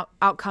 that's an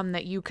outcome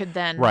that you could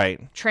then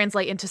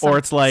translate into Or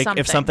it's like something.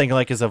 if something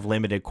like is of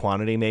limited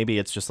quantity, maybe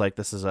it's just like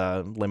this is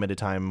a limited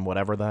time,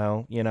 whatever the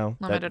hell,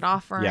 limited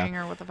offering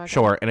or what the fuck.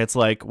 Sure. And it's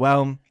like,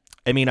 well,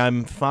 I mean,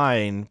 I'm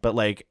fine, but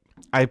like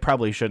I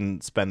probably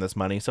shouldn't spend this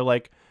money. So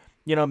like,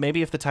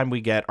 maybe if the time we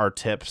get our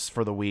tips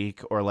for the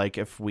week, or like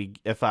if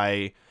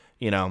I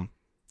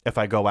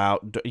go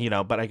out,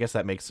 but I guess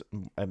that makes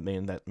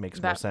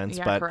more sense.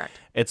 Yeah, but correct.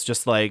 It's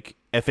just like,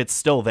 if it's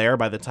still there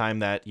by the time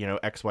that,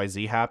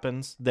 XYZ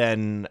happens,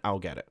 then I'll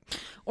get it.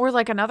 Or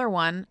like another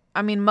one.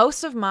 I mean,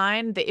 most of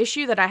mine, the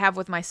issue that I have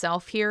with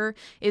myself here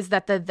is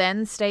that the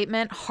then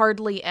statement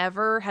hardly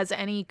ever has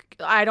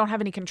I don't have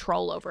any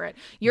control over it.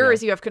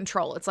 Yours, you have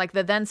control. It's like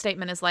the then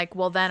statement is like,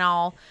 well, then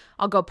I'll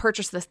go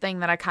purchase this thing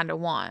that I kind of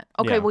want.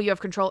 Okay, Yeah. well, you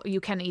have control.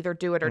 You can either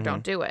do it or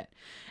don't do it.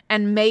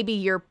 And maybe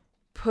you're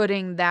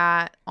putting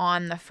that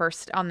on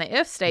the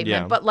if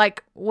statement, but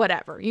like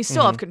whatever, you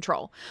still have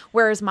control.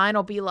 Whereas mine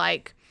will be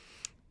like,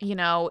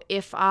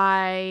 if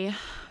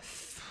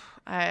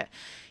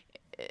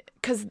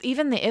because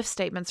even the if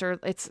statements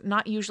it's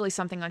not usually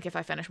something like if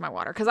I finish my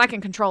water, because I can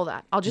control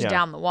that. I'll just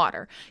down the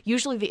water.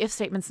 Usually the if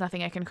statement's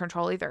nothing I can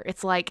control either.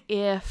 It's like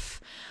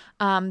if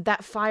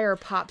that fire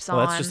pops on.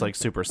 Well, that's just like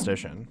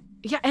superstition.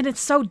 Yeah, and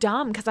it's so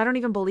dumb because I don't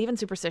even believe in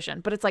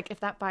superstition. But it's like if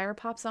that fire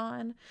pops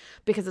on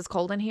because it's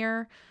cold in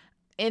here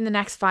in the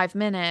next 5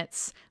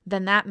 minutes,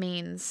 then that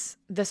means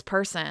this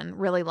person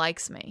really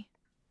likes me.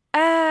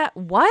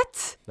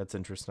 What? That's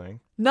interesting.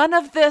 None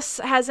of this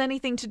has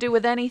anything to do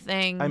with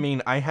anything. I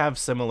mean, I have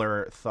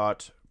similar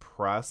thought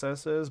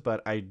processes,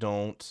 but I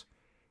don't.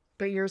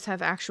 But yours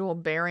have actual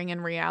bearing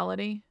in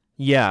reality?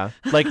 Yeah.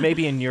 Like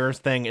maybe in your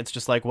thing, it's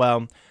just like,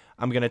 well,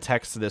 I'm going to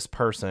text this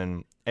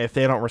person. If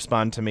they don't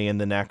respond to me in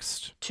the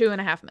next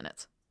 2.5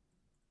 minutes.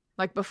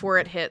 Like before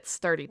it hits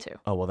 32.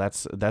 Oh, well,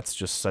 that's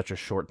just such a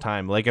short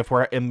time. Like if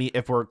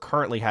we're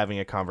currently having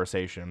a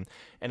conversation,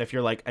 and if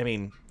you're like, I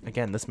mean,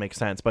 again, this makes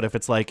sense, but if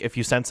it's like, if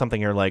you send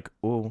something, you're like,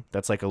 ooh,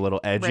 that's like a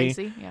little edgy.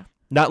 Racy, yeah.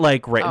 Not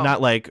like,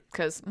 not like,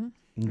 because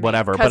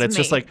whatever, but it's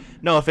just like,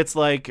 no, if it's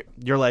like,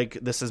 you're like,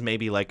 this is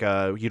maybe like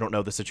you don't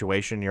know the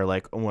situation, you're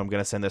like, oh, I'm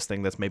going to send this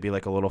thing that's maybe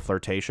like a little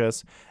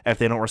flirtatious. If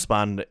they don't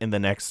respond in the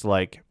next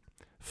like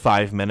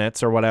 5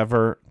 minutes or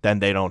whatever, then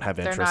they don't have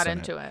interest in it. They're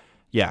not into it.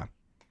 Yeah.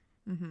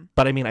 Mm-hmm.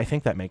 But I mean, I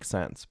think that makes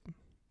sense,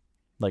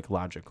 like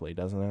logically,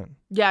 doesn't it?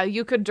 Yeah,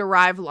 you could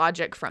derive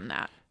logic from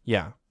that.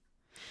 Yeah,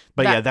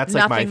 but yeah, that's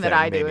like my thing. Nothing that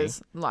I do maybe.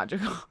 is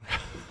logical.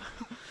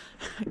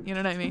 You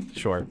know what I mean?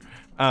 Sure.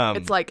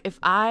 It's like if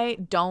I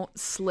don't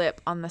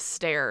slip on the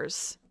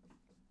stairs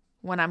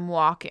when I'm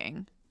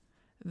walking,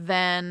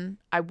 then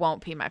I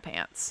won't pee my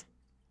pants.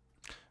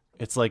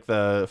 It's like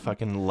the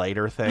fucking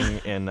lighter thing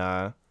in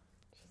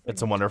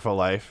It's a Wonderful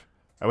Life.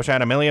 I wish I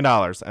had $1 million.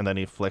 And then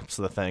he flips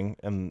the thing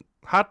and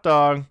hot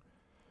dog.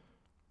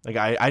 Like,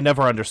 I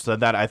never understood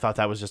that. I thought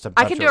that was just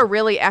I can do a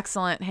really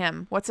excellent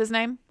him. What's his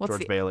name?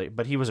 George Bailey.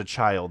 But he was a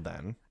child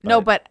then.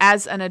 No, but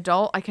as an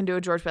adult, I can do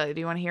a George Bailey.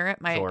 Do you want to hear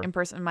it? My Sure.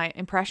 my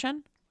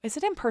impression? Is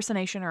it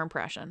impersonation or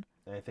impression?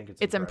 I think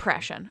it's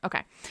impression.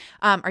 Okay.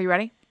 Are you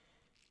ready?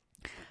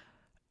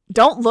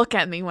 Don't look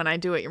at me when I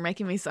do it. You're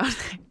making me so...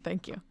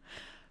 Thank you.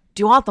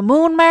 Do you want the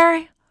moon,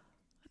 Mary?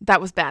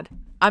 That was bad.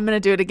 I'm going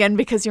to do it again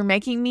because you're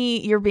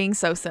being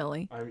so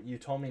silly. You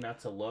told me not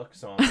to look,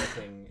 so I'm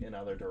looking in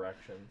other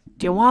directions.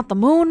 Do you want the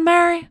moon,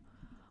 Mary?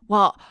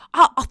 Well,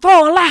 I'll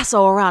throw a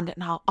lasso around it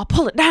and I'll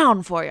pull it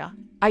down for you.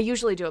 I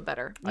usually do it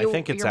better. I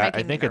think it's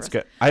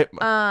good.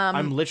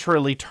 I'm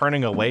literally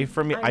turning away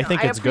from you. I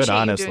think it's good,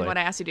 honestly. You doing what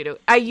I asked you to do.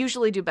 I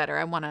usually do better.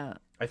 I'm good, on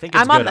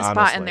the spot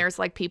honestly. and there's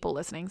like people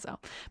listening,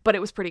 but it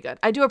was pretty good.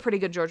 I do a pretty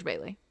good George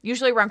Bailey.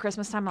 Usually around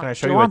Christmas time, I'm like,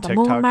 show do you you want a the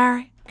TikTok? moon,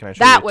 Mary? Can I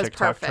show That you a was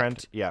TikTok perfect.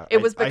 trend? Yeah.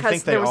 It was I because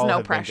think they there was all no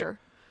have been pressure.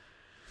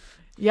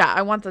 Yeah,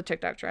 I want the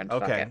TikTok trend.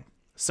 Fuck Okay. it.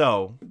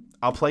 So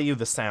I'll play you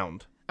the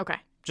sound Okay.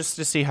 just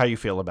to see how you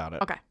feel about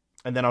it. Okay.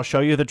 And then I'll show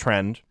you the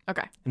trend.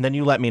 Okay. And then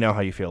you let me know how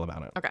you feel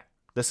about it. Okay.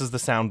 This is the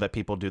sound that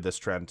people do this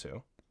trend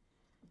to.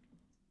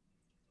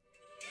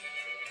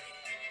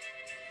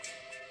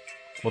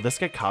 Will this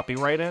get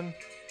copyrighted?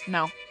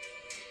 No.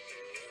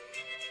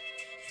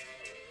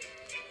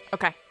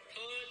 Okay.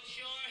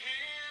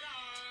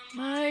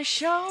 My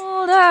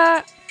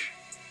shoulder.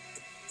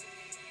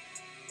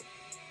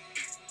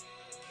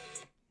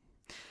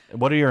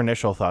 What are your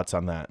initial thoughts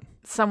on that?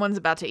 Someone's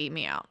about to eat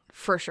me out,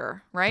 for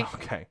sure, right?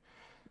 Okay.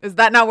 Is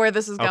that not where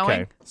this is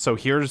going? Okay. So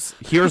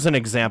here's an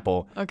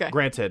example. Okay.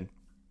 Granted,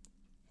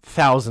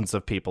 thousands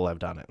of people have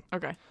done it.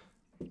 Okay.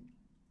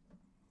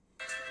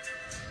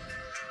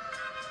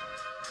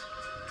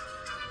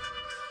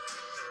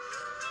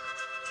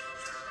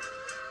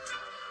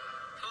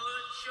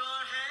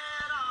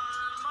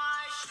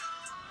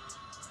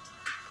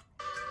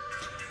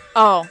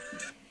 Oh,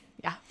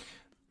 yeah.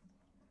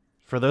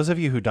 For those of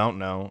you who don't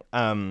know,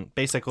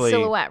 basically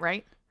Silhouette,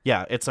 right?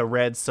 Yeah, it's a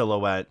red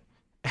silhouette,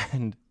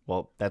 and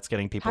well, that's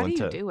getting people How do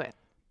into. you do it?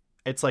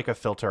 It's like a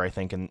filter, I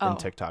think, in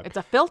TikTok. It's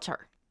a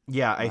filter.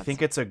 Yeah, I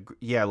think it's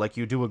like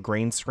you do a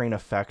green screen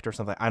effect or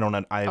something. I don't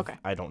know.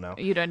 I don't know.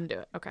 You didn't do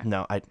it. Okay.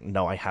 No,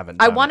 I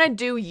haven't. I want to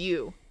do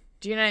you.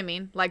 Do you know what I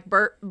mean? Like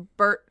Bert.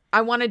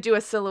 I want to do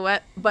a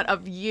silhouette, but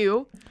of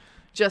you,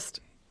 just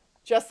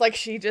like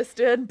she just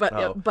did, but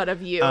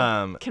of you.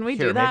 Can we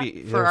do that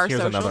for our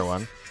Here's socials? another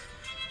one.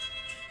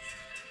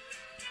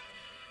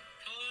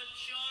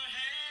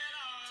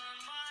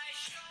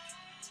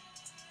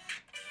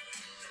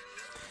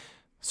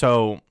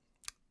 So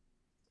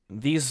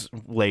these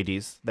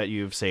ladies that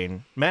you've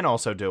seen, men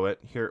also do it.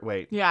 Here,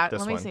 wait. Yeah, this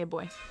let me one. see a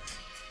boy.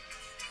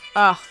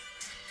 Oh.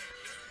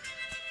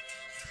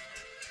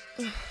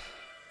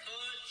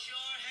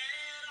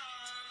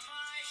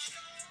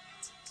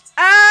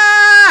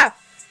 Ah!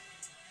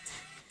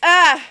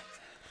 Ah!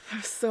 That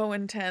was so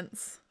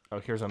intense. Oh,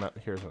 here's a.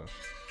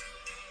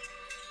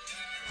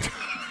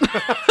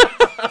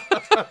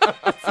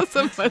 That's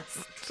a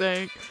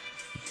mistake.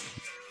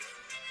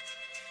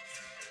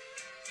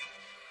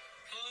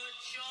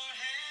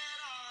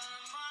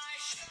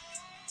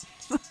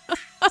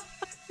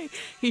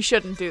 He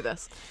shouldn't do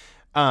this.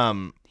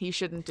 He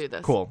shouldn't do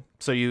this. Cool.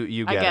 So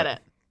you get it. I get it.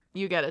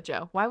 You get it,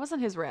 Joe. Why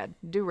wasn't his red?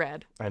 Do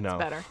red. I know.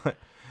 It's better.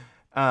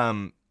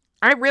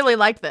 I really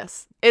like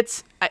this.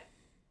 It's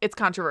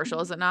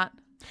controversial, is it not?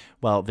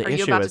 Well, the issue is... Are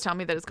you about to tell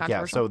me that it's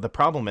controversial? Yeah, so the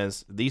problem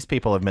is these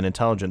people have been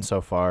intelligent so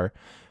far,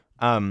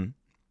 and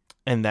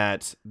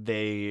that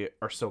they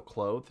are so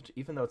clothed.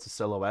 Even though it's a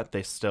silhouette,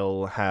 they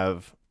still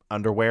have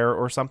underwear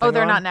or something Oh,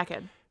 they're on. not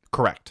naked.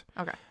 Correct.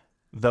 Okay.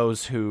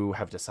 Those who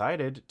have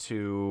decided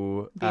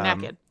to... Be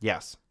naked.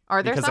 Yes.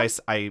 Are there because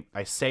some?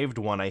 I saved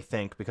one, I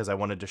think, because I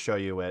wanted to show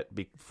you it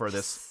for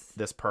this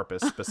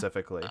purpose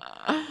specifically.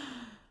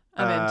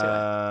 I'm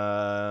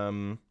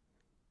into it.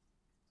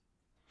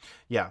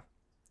 Yeah.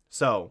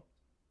 So.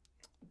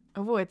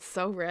 Oh, it's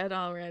so red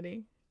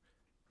already.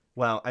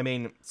 Well, I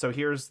mean, so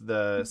here's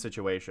the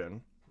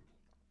situation.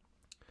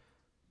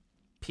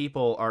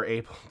 People are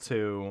able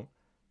to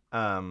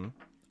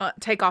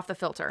take off the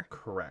filter.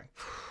 Correct.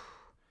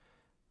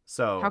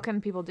 So how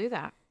can people do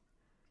that?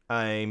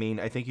 I mean,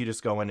 I think you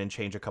just go in and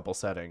change a couple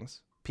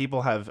settings.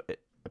 People have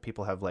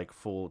like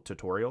full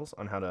tutorials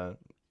on how to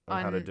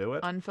do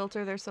it.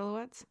 Unfilter their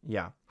silhouettes?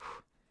 Yeah.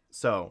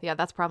 So yeah,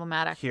 that's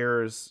problematic.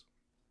 Here's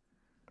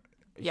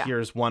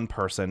one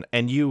person,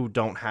 and you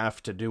don't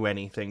have to do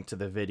anything to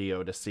the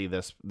video to see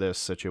this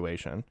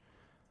situation.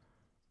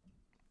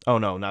 Oh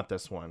no, not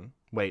this one.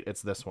 Wait,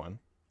 it's this one.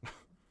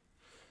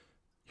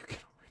 You can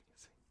already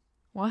see.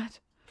 What?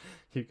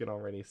 You can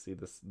already see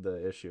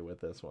the issue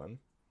with this one.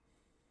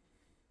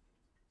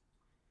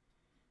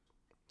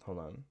 Hold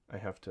on. I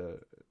have to... God,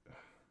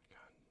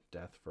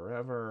 death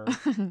forever.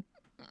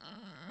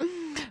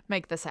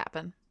 Make this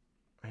happen.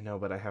 I know,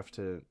 but I have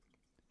to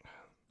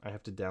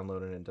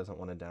download it and it doesn't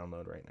want to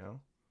download right now.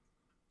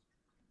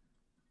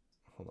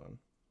 Hold on.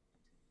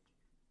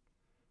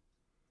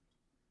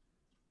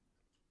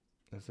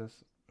 Is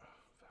this? Oh,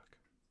 fuck.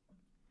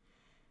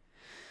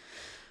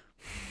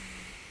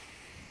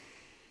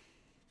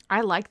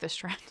 I like this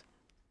trend.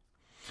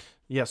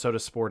 Yeah, so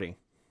does Sporty.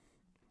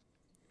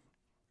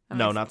 That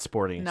No, makes- not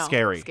Sporty. No,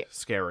 Scary.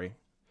 Scary.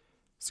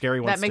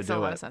 Scary wants That makes to a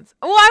do lot it. of sense.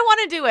 Oh, I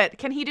want to do it.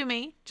 Can he do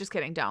me? Just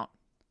kidding. Don't.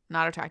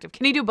 Not attractive.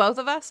 Can he do both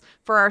of us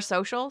for our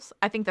socials?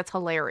 I think that's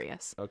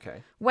hilarious.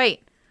 Okay.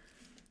 Wait.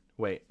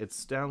 Wait,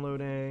 it's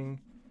downloading.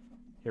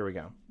 Here we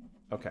go.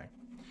 Okay.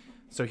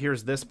 So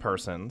here's this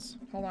person's.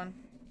 Hold on.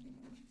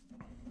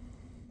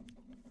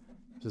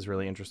 This is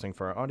really interesting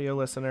for our audio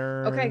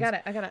listeners. Okay, I got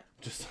it.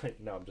 Just like,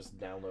 no, I'm just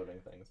downloading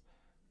things.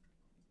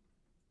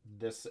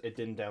 This, it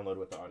didn't download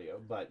with the audio,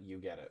 but you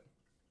get it.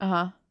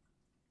 Uh-huh.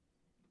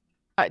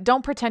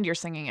 Don't pretend you're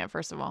singing it,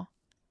 first of all.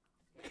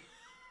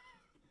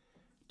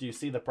 Do you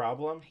see the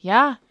problem?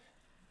 Yeah.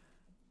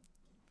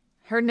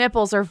 Her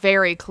nipples are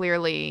very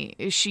clearly,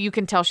 you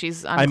can tell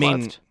she's unclothed. I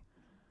mean,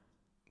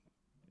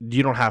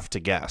 you don't have to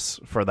guess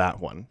for that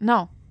one.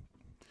 No.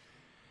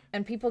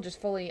 And people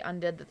just fully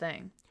undid the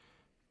thing.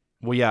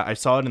 Well, yeah, I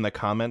saw it in the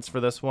comments for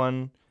this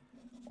one.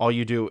 All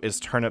you do is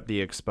turn up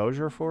the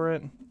exposure for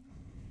it.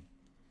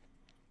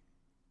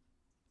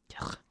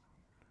 Ugh.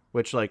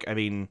 Which, like, I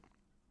mean,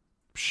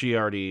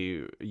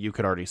 you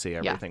could already see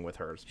everything with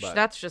hers. But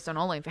That's just an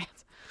OnlyFans.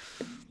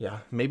 yeah,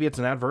 maybe it's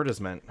an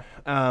advertisement.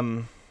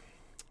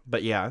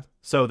 But yeah,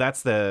 so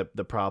that's the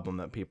problem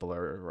that people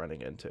are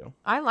running into.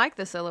 I like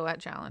the silhouette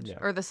challenge. Yeah.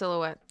 Or the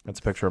silhouette. That's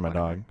a picture of my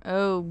dog.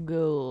 Oh,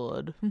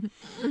 good.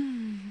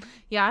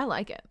 Yeah, I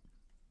like it.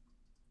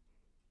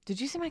 Did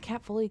you see my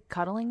cat fully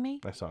cuddling me?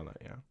 I saw that,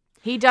 yeah.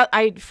 He does.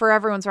 For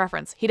everyone's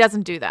reference, he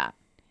doesn't do that.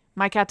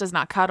 My cat does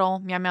not cuddle.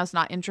 Meow Meow's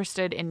not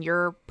interested in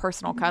your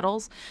personal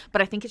cuddles.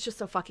 But I think it's just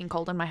so fucking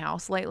cold in my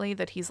house lately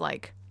that he's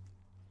like,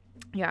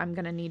 yeah, I'm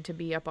gonna need to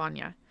be up on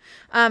you.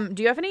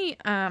 Do you have any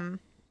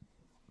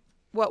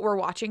what we're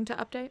watching to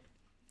update?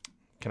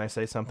 Can I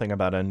say something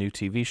about a new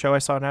TV show I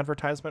saw an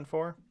advertisement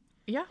for?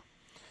 Yeah.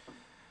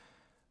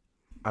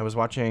 I was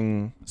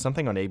watching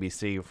something on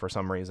ABC for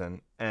some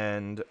reason,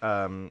 and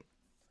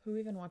Who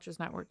even watches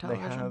network they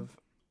television? have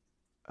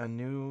a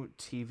new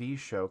TV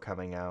show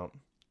coming out,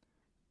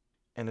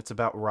 and it's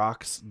about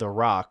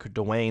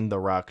Dwayne "The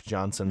Rock"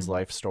 Johnson's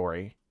life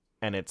story,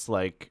 and it's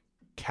like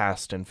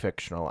cast and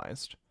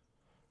fictionalized.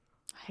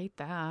 I hate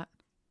that.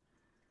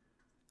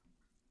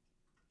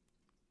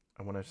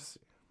 I want to see.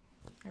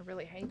 I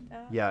really hate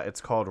that. Yeah, it's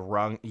called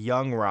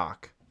Young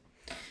Rock.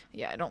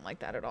 Yeah, I don't like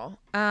that at all.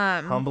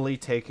 Humbly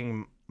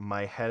taking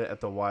my head at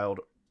the wild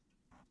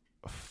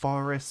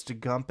Forrest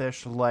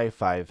Gumpish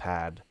life I've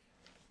had.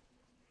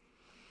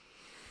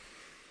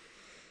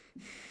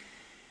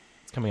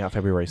 It's coming out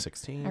February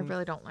 16th. I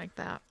really don't like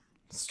that.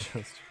 It's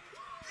just...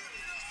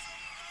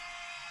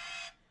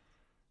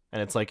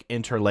 And it's like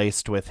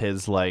interlaced with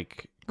his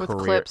like With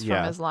career. clips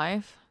from his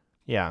life.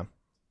 Yeah.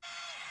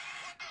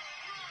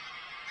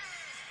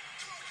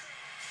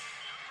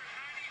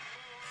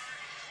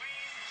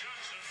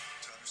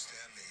 To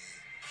understand me,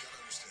 you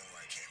gotta understand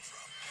where I came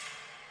from.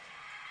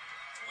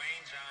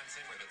 Dwayne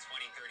Johnson for the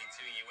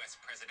 2032 U.S.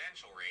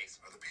 presidential race.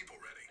 Are the people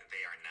ready?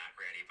 They are not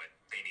ready, but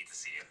they need to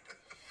see it.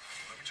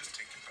 Let me just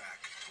take you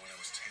back to when I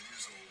was 10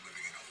 years old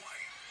living in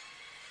Hawaii.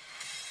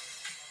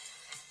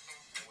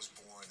 I was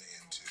born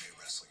into a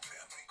wrestling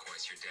family. Of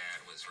course, your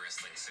dad was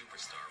wrestling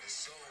superstar. The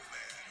soul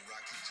man,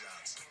 Rocky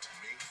Johnson. To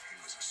me, he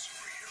was a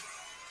superhero.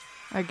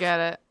 I get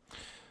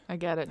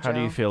it. How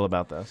do you Joe. feel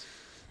about this?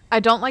 I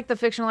don't like the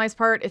fictionalized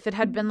part. If it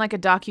had been like a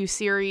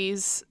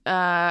docu-series or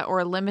a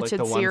Like limited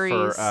the one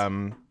series.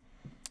 for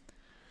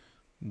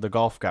the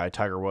golf guy,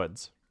 Tiger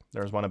Woods.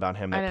 There's one about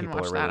him that I didn't people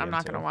watch are really that. I'm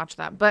not into. going to watch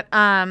that. But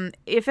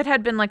if it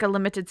had been like a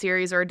limited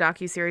series or a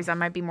docu-series, I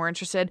might be more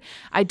interested.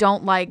 I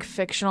don't like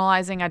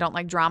fictionalizing. I don't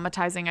like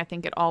dramatizing. I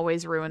think it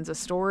always ruins a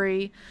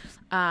story.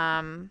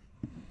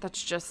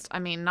 That's just, I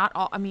mean, not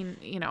all, I mean,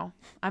 you know,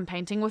 I'm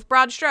painting with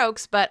broad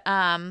strokes, but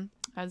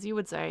as you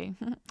would say,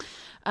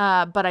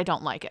 but I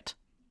don't like it.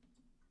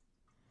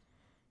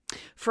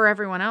 For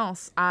everyone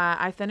else,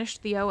 I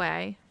finished the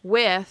OA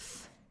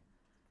with,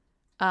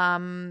 we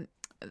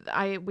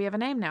have a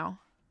name now.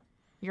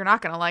 You're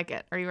not going to like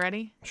it. Are you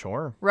ready?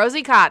 Sure.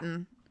 Rosie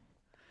Cotton.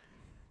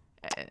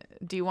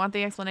 Do you want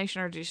the explanation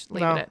or just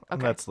leave No, it at?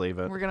 Okay. let's leave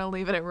it. We're going to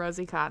leave it at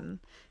Rosie Cotton.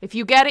 If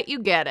you get it, you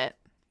get it.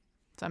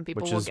 Some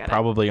people Which will is get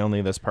probably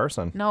only this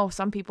person. it. No,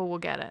 some people will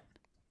get it.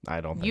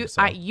 I don't think You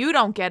so. you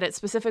don't get it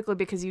specifically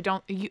because you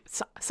don't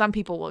some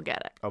people will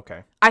get it.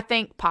 Okay. I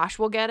think Posh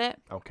will get it.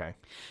 Okay.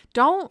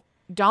 Don't.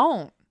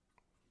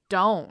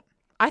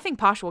 I think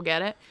Posh will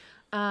get it.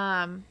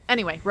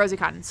 Anyway, Rosie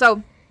Cotton.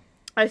 So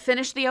I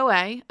finished the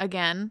OA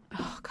again.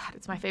 Oh God,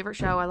 it's my favorite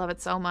show. I love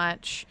it so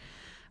much.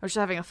 I was just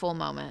having a full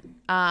moment.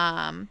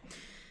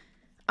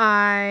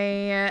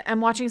 I am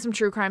watching some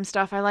true crime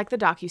stuff. I like the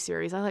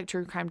docuseries. I like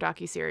true crime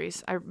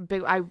docuseries.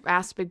 I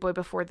asked Big Boy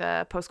before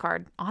the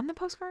postcard. On the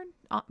postcard?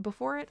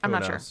 Before it? I'm Who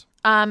not knows?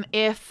 sure.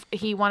 If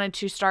he wanted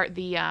to start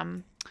the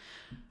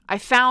I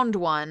found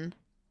one,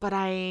 but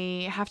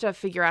I have to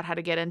figure out how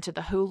to get into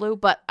the Hulu.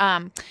 But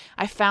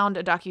I found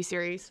a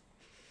docuseries.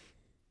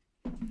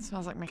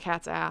 Smells like my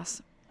cat's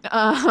ass.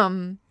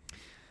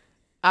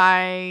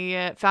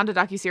 I found a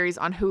docuseries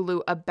on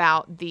Hulu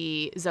about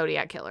the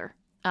Zodiac Killer.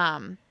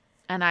 And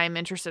I'm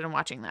interested in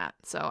watching that.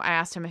 So I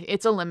asked him if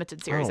it's a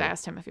limited series. I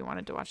asked him if he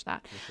wanted to watch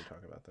that. We should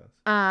talk about this.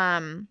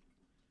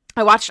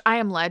 I watched I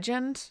Am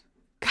Legend.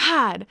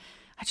 God,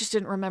 I just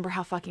didn't remember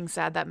how fucking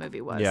sad that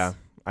movie was. Yeah.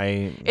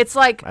 It's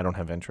like I don't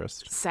have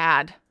interest.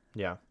 sad.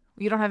 Yeah.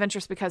 You don't have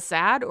interest because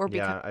sad or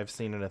because Yeah, I've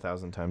seen it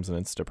 1,000 times and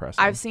it's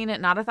depressing. I've seen it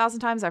not 1,000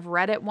 times. I've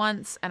read it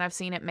once and I've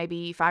seen it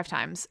maybe 5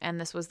 times,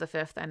 and this was the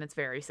 5th, and it's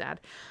very sad.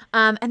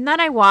 And then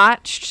I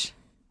watched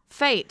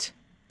Fate,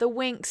 the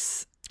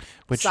Winx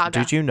saga.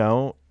 Did you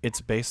know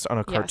it's based on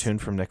a cartoon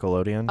from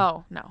Nickelodeon?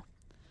 Oh no,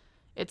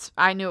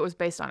 I knew it was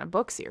based on a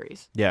book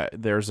series. Yeah,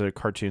 there's a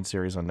cartoon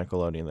series on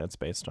Nickelodeon that's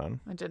based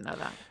on. I didn't know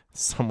that.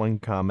 Someone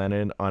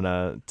commented on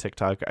a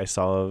TikTok I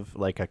saw of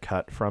like a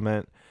cut from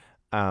it.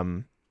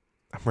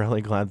 I'm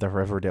really glad the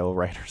Riverdale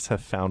writers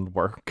have found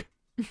work.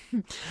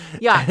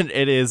 Yeah. And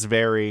it is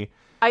very...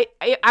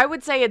 I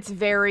would say it's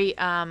very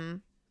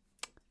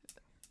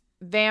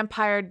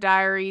Vampire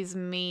Diaries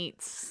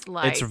meets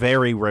like... It's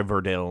very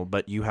Riverdale,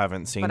 but you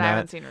haven't seen that. But I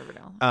haven't seen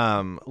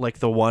Riverdale. Like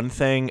the one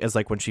thing is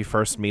like when she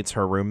first meets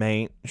her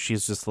roommate,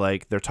 she's just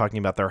like, they're talking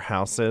about their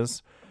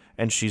houses,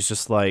 and she's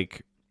just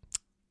like,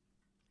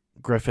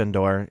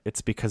 Gryffindor, it's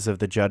because of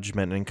the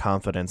judgment and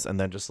confidence, and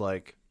then just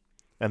like...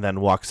 and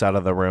then walks out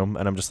of the room,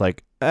 and I'm just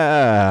like,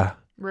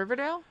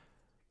 Riverdale?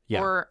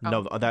 Yeah. Or,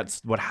 no,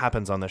 that's what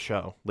happens on the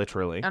show,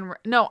 literally.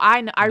 No, I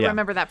Yeah.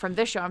 remember that from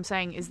this show. I'm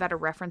saying, is that a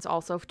reference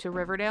also to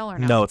Riverdale or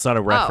no? No, it's not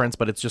a reference,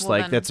 but it's just well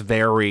like, then- that's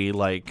very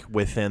like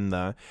within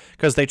the,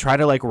 because they try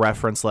to like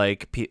reference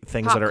like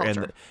things Pop that are in,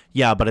 culture.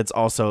 yeah, but it's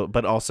also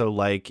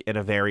like in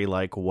a very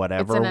like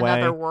whatever It's in way.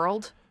 another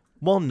world?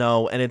 Well,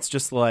 no, and it's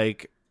just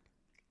like,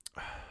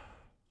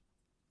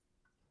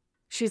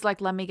 She's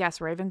like, let me guess,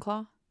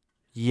 Ravenclaw?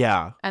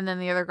 yeah. And then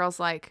the other girl's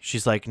like...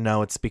 She's like,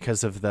 no, it's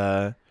because of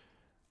the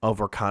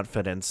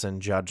overconfidence and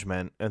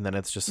judgment, and then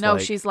it's just No,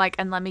 like, she's like,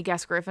 and let me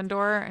guess,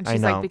 Gryffindor? And I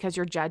she's know. like, because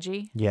you're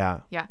judgy? yeah.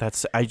 Yeah.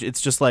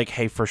 It's just like,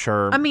 hey, for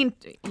sure. I mean,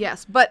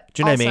 yes, but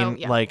Do you know also, what I mean?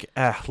 yeah. Like,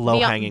 low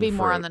hanging Be fruit.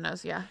 more on the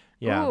nose, yeah.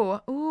 Yeah.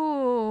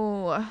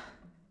 Ooh.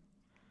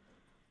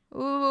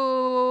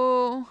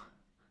 I'm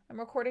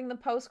recording the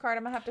postcard.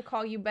 I'm going to have to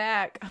call you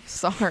back. I'm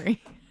sorry.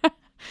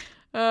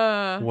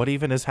 What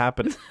even is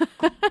happening?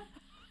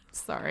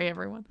 Sorry,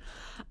 everyone.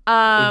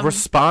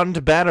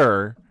 Respond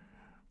better.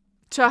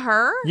 To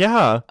her?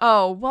 Yeah.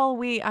 Oh, well,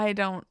 I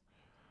don't.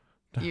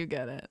 You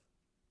get it.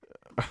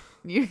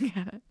 You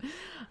get it.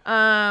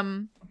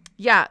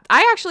 Yeah,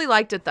 I actually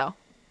liked it, though.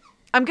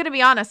 I'm going to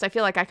be honest. I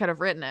feel like I could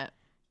have written it,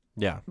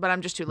 Yeah. but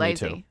I'm just too Me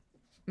lazy.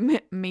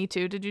 Me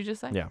too, did you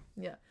just say? Yeah.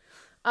 Yeah.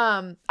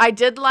 I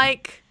did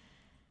like...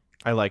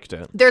 I liked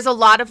it. There's a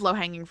lot of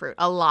low-hanging fruit.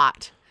 A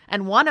lot.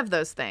 And one of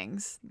those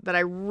things that I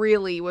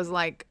really was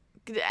like...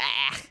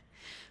 "Ugh."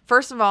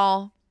 First of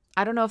all,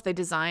 I don't know if they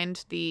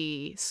designed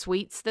the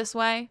suites this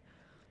way.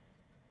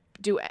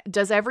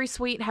 Does every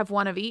suite have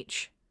one of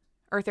each?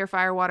 Earth, air,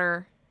 fire,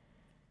 water,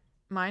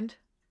 mind?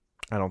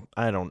 I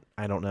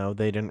don't know.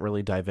 They didn't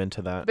really dive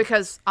into that.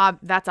 Because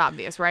that's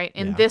obvious, right?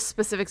 In Yeah. this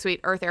specific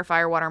suite, earth, air,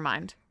 fire, water,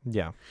 mind.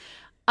 Yeah.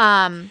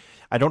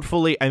 I don't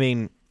fully, I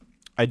mean,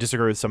 I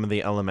disagree with some of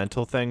the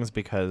elemental things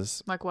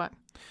because Like what?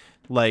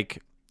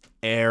 like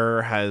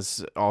air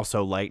has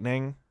also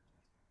lightning.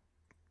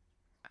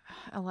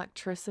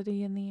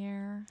 Electricity in the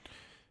air.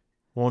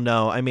 Well,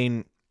 no, I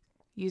mean,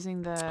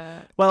 Using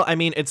the... well, I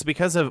mean, it's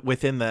because of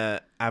within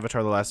the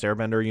Avatar: The Last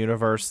Airbender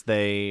universe,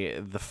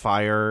 the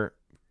fire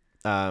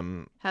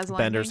Has lightning?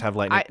 benders have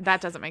lightning That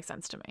doesn't make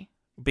sense to me.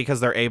 because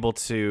they're able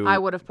to. I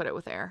would have put it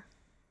with air.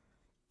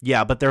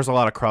 Yeah, but there's a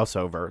lot of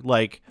crossover.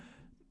 Like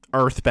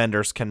earth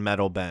benders can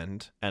metal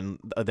bend, and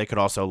they could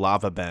also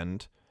lava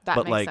bend. That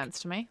but makes like, sense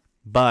to me.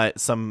 But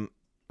some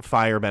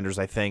firebenders,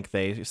 I think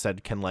they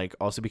said, can like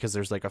also because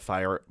there's like a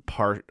fire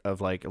part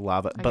of like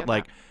lava, I but get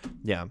like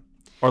yeah,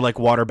 or like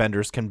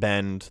waterbenders can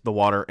bend the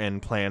water in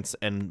plants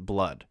and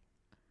blood,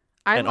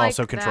 and like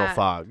also control that.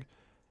 fog,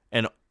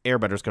 and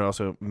airbenders can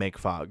also make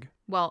fog.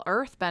 Well,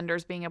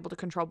 earthbenders being able to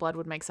control blood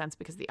would make sense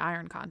because of the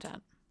iron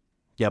content.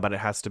 Yeah, but it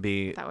has to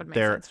be That would make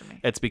there. sense to me.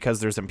 It's because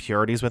there's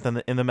impurities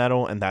within in the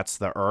metal, and that's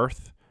the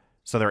earth.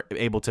 So they're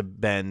able to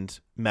bend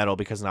metal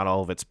because not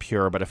all of it's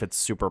pure, but if it's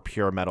super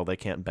pure metal, they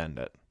can't bend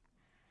it.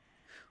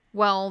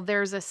 Well,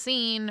 there's a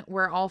scene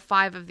where all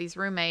 5 of these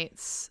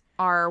roommates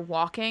are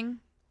walking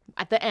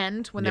at the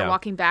end when they're Yeah.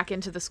 walking back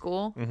into the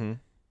school. Mm-hmm.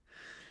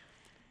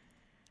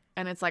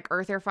 And it's like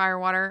earth, air, fire,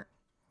 water,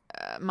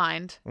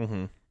 mind.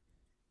 Mm-hmm.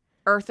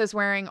 Earth is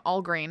wearing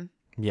all green,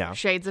 Yeah.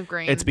 shades of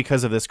green. It's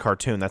because of this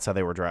cartoon. That's how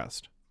they were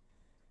dressed.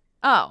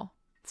 Oh,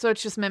 so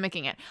it's just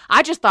mimicking it.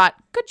 I just thought,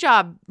 good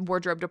job,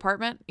 wardrobe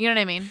department. You know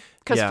what I mean?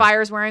 Because Yeah.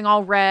 fire's wearing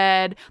all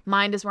red,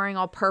 mind is wearing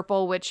all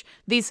purple, which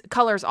these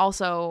colors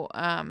also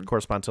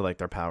Correspond to like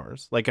their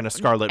powers, like in a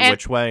Scarlet and-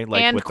 Witch way,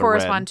 like and with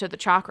correspond the red. to the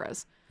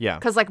chakras. Yeah.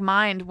 Because like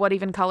mind, what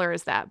even color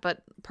is that?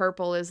 But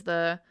purple is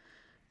the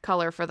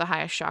color for the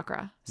highest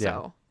chakra.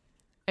 So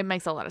it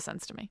makes a lot of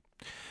sense to me.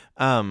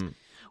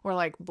 or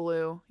like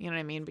blue. You know what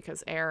I mean?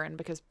 Because air and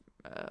because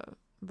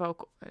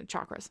vocal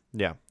chakras.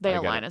 Yeah. They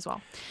I get align it. as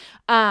well.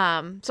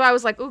 So I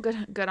was like, "Ooh,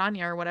 good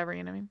Anya," or whatever.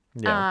 You know what I mean?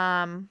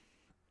 Yeah.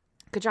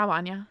 Good job,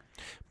 Anya.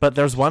 But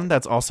there's one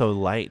that's also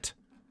light,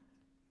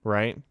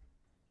 right?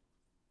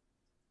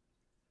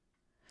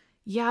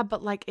 Yeah,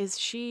 but like, is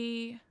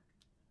she?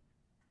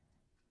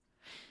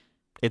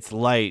 It's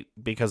light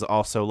because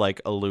also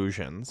like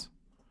illusions.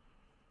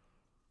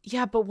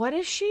 Yeah, but what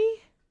is she?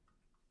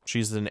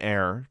 She's an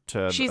heir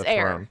to She's a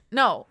air. throne.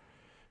 No,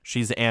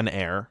 She's an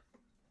heir.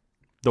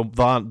 The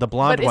blonde but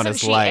one isn't is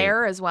she light.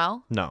 air as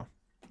well? No.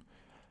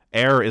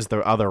 Heir is the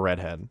other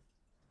redhead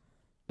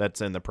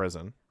that's in the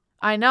prison.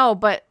 I know,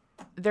 but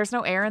there's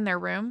no air in their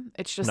room.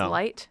 It's just No.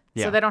 light.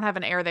 Yeah. So they don't have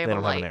an air. They have They a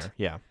don't light. have an heir.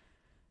 Yeah.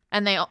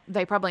 And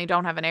they probably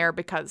don't have an air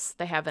because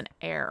they have an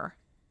heir.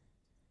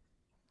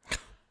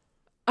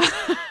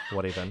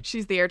 What even?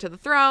 She's the heir to the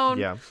throne.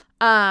 Yeah.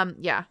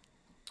 Yeah.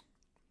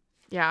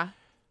 Yeah.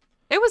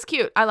 It was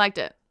cute. I liked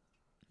it.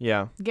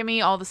 Yeah. Give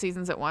me all the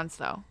seasons at once,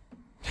 though.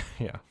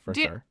 Yeah, for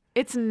Dude, sure.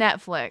 it's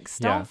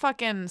Netflix. Yeah. Don't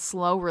fucking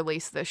slow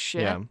release this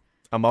shit. Yeah.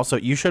 Also,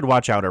 you should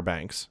watch Outer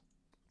Banks.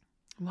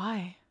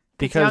 Why?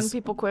 Because young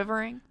people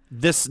quivering.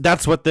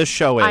 that's what this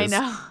show is. I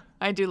know.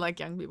 I do like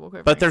young people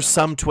quivering. But there's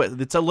so some twist.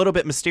 It's a little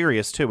bit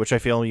mysterious too, which I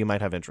feel you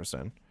might have interest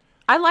in.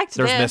 I liked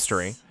There's this.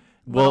 mystery.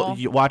 Well,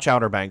 you watch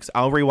Outer Banks.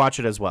 I'll rewatch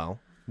it as well.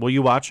 Will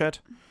you watch it?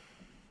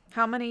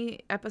 How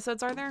many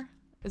episodes are there?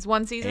 Is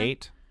one season?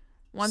 8?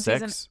 One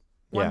 6? season.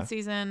 One Yeah.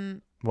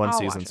 season. One I'll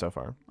season watch it. so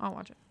far. I'll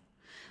watch it.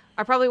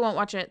 I probably won't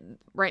watch it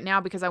right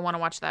now because I want to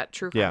watch that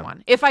true crime Yeah.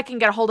 one. If I can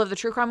get a hold of the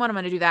true crime one, I'm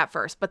going to do that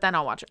first. But then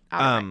I'll watch it.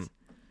 Outer Banks.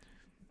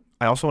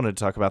 I also wanted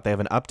to talk about they have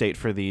an update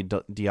for the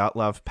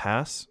Dyatlov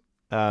Pass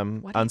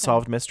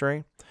unsolved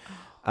mystery.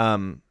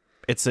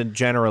 It's a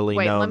generally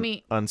Wait,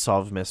 known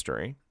unsolved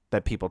mystery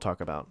that people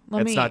talk about.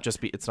 It's not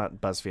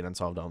BuzzFeed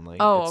Unsolved only.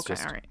 Oh, It's okay,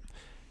 just- all right.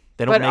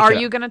 They don't But make are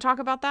it- you going to talk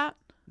about that?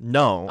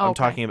 No, I'm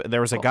Okay. talking about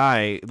there was a Cool.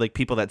 guy, like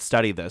people that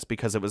study this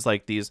because it was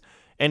like these,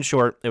 in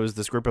short, it was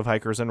this group of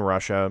hikers in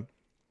Russia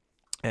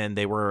and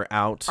they were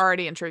out.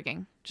 Already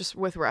intriguing, just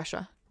with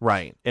Russia.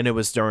 Right. And it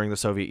was during the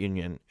Soviet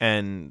Union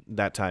and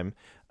that time.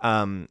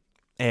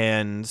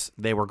 And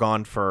they were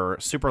gone for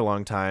a super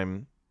long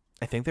time.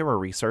 I think they were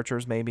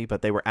researchers maybe,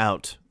 but they were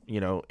out,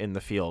 in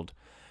the field.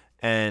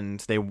 And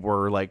they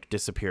were like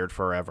disappeared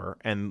forever.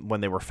 And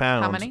when they were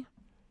found, How many?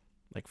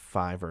 like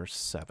 5 or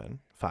 7,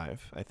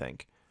 5, I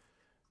think.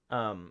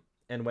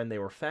 And when they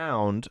were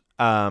found,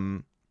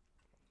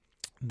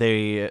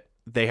 they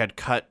had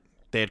cut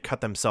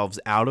themselves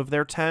out of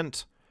their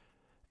tent,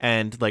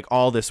 and like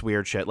all this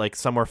weird shit. Like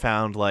some were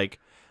found like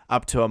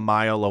up to a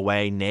mile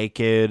away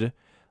naked.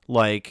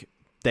 Like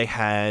they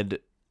had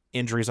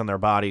injuries on their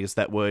bodies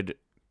that would,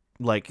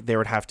 like, there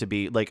would have to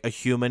be like a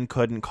human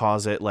couldn't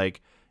cause it.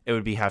 Like it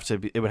would have to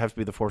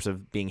be the force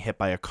of being hit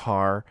by a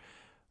car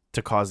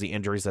to cause the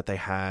injuries that they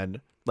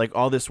had. Like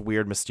all this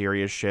weird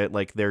mysterious shit.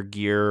 Like their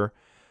gear,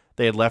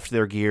 they had left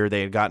their gear,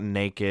 they had gotten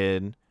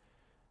naked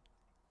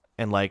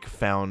and like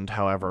found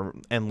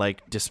and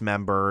like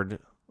dismembered,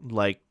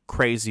 like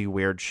crazy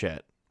weird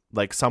shit.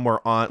 Like some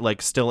were on,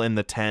 like still in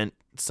the tent,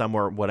 some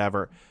were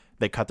whatever,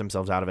 they cut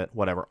themselves out of it,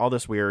 whatever. All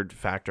this weird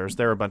factors.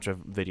 There are a bunch of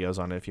videos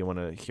on it if you want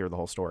to hear the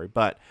whole story.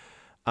 But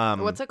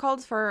What's it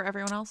called for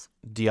everyone else?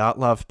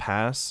 Dyatlov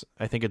Pass.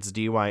 I think it's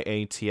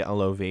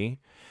Dyatlov.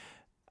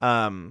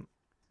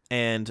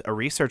 And a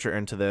researcher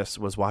into this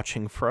was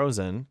watching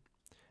Frozen, and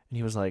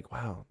he was like,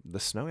 wow, the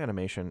snow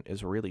animation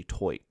is really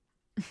toy.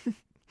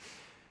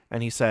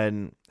 And he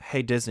said,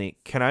 hey, Disney,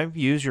 can I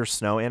use your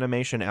snow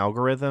animation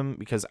algorithm?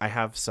 Because I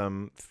have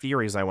some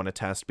theories I want to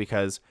test,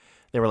 because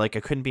they were like,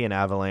 it couldn't be an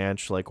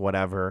avalanche, like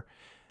whatever.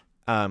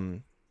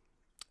 And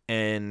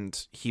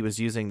he was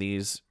using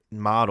these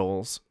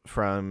models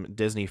from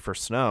Disney for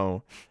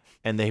snow,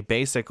 and they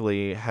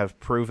basically have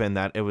proven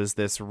that it was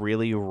this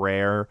really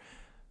rare,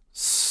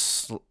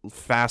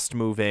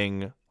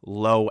 fast-moving,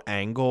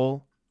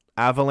 low-angle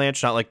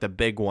avalanche, not like the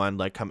big one,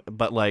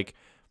 but like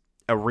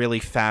a really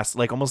fast,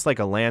 like almost like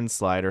a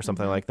landslide or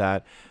something like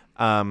that.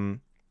 And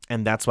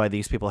that's why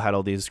these people had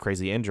all these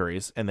crazy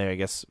injuries, and I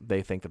guess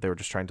they think that they were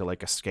just trying to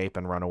like escape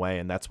and run away,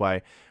 and that's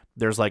why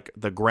there's like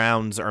the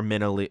grounds are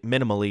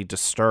minimally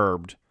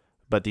disturbed,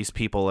 but these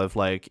people have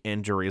like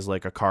injuries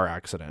like a car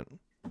accident.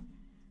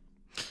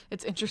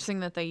 It's interesting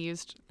that they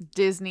used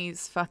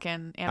Disney's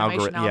fucking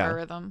animation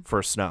algorithm.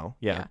 For snow.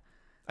 Yeah.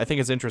 I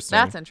think it's interesting.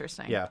 That's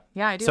interesting. Yeah.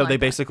 Yeah, I do. So like they that.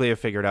 basically have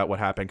figured out what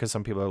happened, because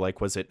some people are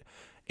like, was it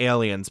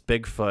aliens,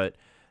 Bigfoot,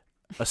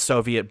 a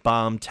Soviet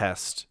bomb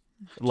test,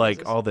 like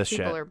Jesus. all this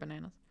People shit. are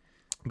bananas.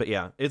 But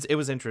yeah, it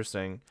was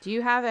interesting. Do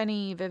you have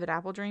any vivid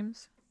apple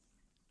dreams?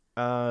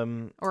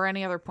 Um, Or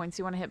any other points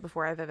you want to hit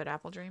before I vivid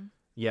apple dream?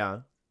 yeah.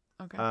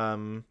 Okay.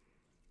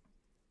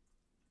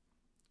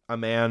 A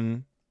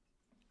man,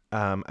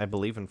 I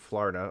believe in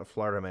Florida, a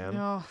Florida man,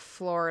 Oh,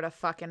 Florida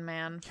fucking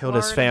man. killed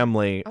his Florida.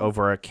 family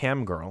over a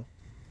cam girl.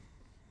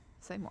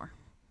 Say more.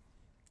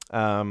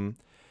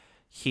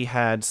 he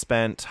had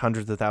spent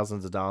hundreds of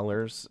thousands of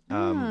dollars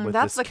with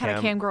That's this the kind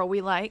of cam girl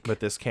we like. with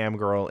this cam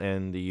girl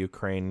in the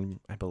Ukraine,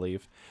 I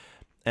believe.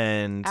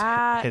 And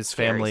his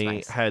Scary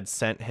family spice. had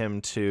sent him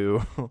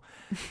to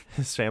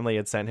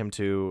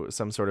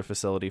some sort of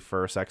facility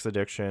for sex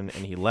addiction,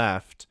 and he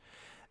left.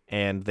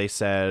 And they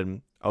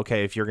said,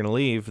 okay, if you're going to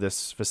leave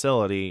this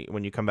facility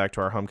when you come back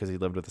to our home, because he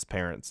lived with his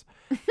parents,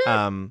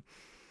 do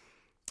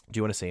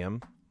you want to see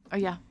him? Oh,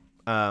 yeah.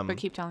 But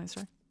keep telling the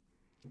story.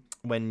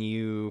 When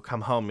you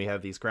come home, we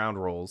have these ground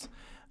rules,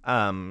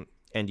 and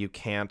you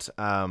can't,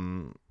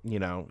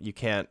 you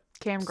can't.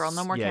 Cam girl,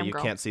 no more yeah, cam you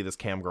girl. can't see this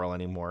cam girl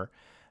anymore.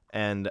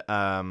 And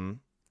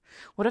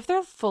What if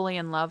they're fully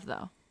in love,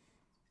 though?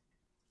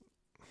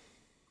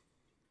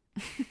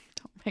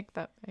 Don't make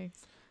that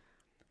face.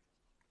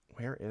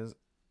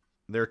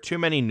 there are too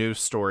many news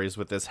stories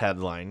with this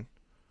headline.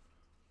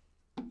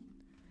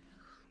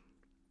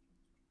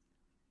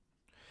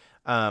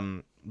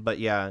 But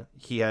yeah,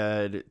 he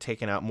had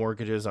taken out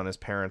mortgages on his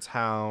parents'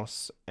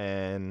 house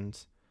and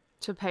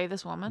To pay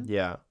this woman?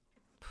 yeah.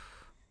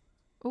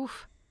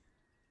 Oof.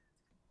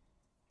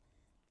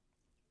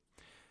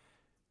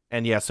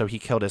 And yeah, so he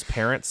killed his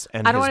parents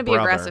and I don't his want to be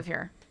brother. aggressive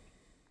here,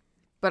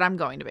 but I'm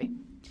going to be.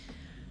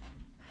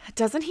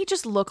 Doesn't he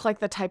just look like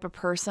the type of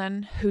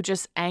person who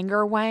just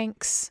anger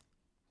wanks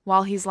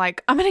while he's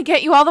like, I'm going to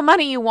get you all the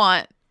money you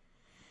want?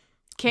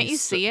 Can't you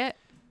see it?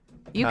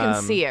 You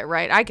can see it,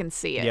 right? I can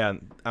see it. Yeah,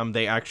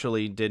 they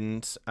actually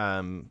didn't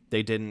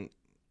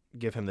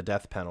give him the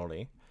death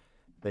penalty.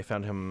 They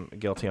found him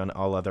guilty on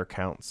all other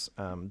counts,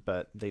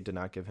 but they did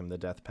not give him the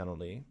death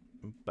penalty.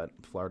 But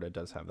Florida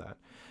does have that.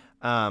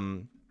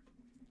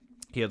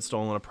 He had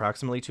stolen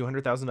approximately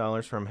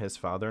 $200,000 from his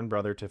father and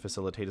brother to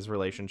facilitate his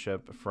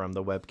relationship from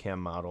the webcam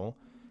model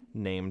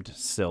named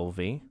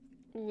Sylvie.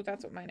 Ooh,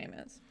 that's what my name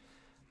is.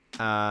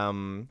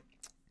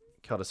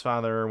 Killed his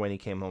father when he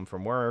came home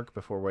from work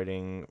before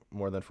waiting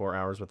more than 4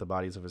 hours with the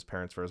bodies of his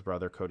parents for his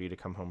brother Cody to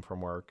come home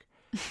from work.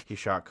 He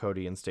shot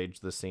Cody and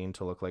staged the scene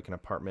to look like an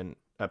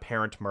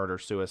apparent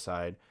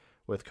murder-suicide,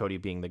 with Cody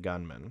being the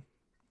gunman.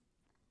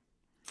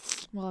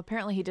 Well,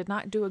 apparently he did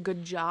not do a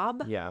good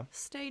job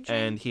staging.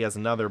 And he has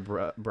another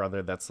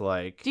brother that's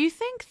like... Do you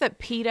think that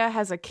PETA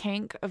has a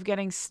kink of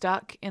getting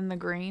stuck in the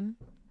green?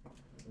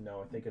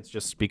 No, I think it's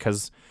just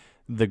because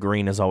the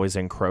green is always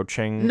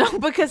encroaching. No,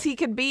 because he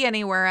could be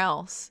anywhere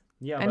else.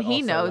 Yeah, and but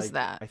he also, knows like,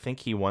 that. I think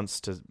he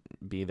wants to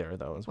be there,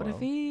 though, as well. What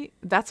if he...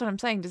 That's what I'm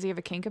saying. Does he have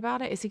a kink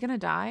about it? Is he going to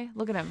die?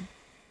 Look at him.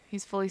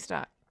 He's fully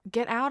stuck.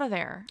 Get out of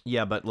there.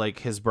 Yeah, but, like,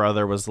 his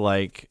brother was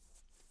like,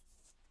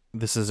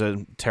 this is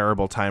a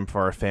terrible time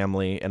for our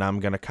family, and I'm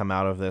going to come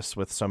out of this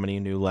with so many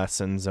new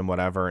lessons and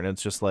whatever. And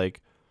it's just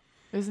like...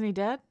 Isn't he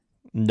dead?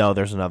 No,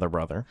 there's another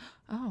brother.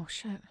 Oh,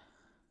 shit.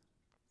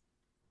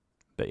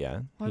 But, yeah.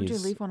 Why would you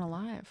leave one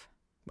alive?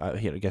 I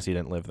guess he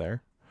didn't live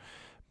there.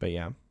 But,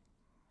 yeah.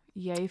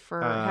 Yay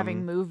for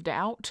having moved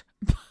out.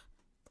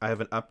 I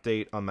have an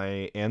update on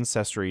my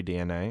ancestry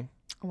DNA.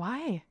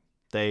 Why?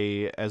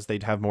 As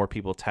they'd have more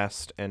people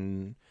test,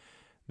 and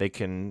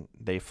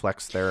they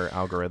flex their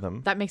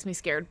algorithm. That makes me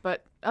scared,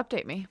 but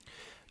update me.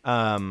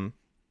 Now,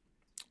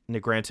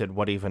 granted,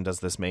 what even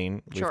does this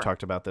mean? Sure. We've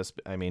talked about this.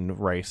 I mean,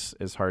 race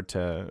is hard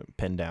to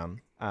pin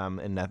down.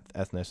 And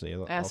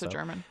ethnicity As also. a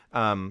German.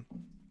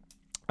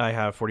 I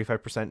have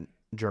 45%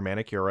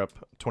 Germanic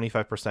Europe,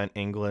 25%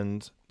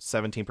 England,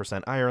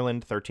 17%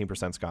 Ireland,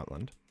 13%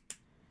 Scotland.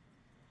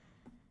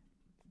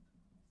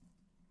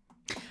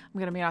 I'm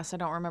going to be honest, I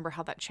don't remember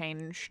how that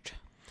changed.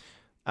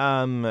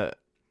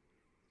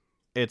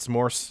 It's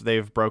more,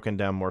 they've broken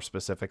down more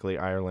specifically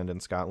Ireland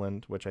and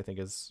Scotland, which I think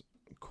is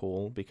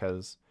cool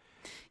because...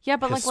 Yeah,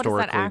 but like, what does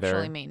that historically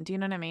actually mean? Do you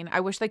know what I mean?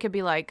 I wish they could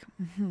be like,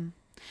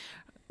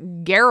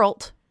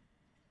 Geralt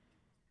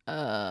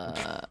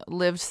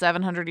lived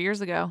 700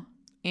 years ago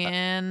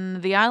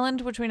in the island,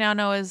 which we now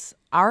know as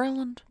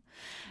Ireland.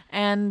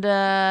 And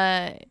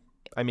I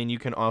mean, you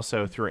can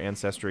also, through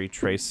Ancestry,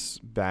 trace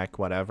back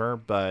whatever,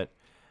 but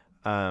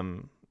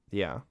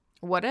yeah.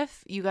 What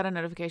if you got a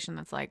notification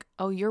that's like,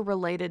 oh, you're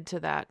related to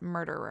that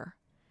murderer?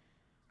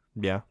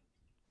 Yeah.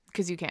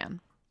 Because you can.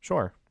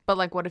 Sure. But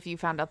like, what if you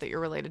found out that you're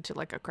related to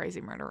like a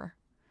crazy murderer?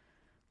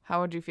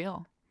 How would you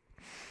feel?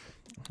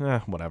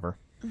 Whatever.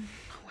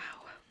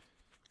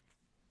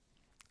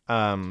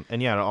 Wow.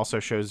 And yeah, it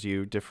also shows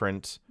you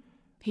different...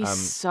 He's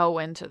so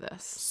into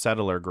this.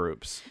 Settler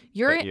groups.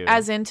 You're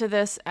as into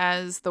this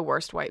as the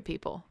worst white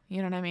people.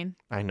 You know what I mean?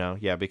 I know.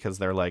 Yeah, because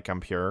they're like,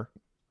 I'm pure.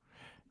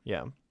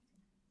 Yeah.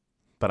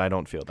 But I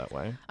don't feel that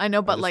way. I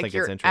know, but like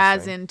you're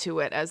as into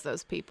it as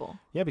those people.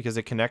 Yeah, because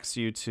it connects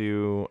you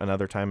to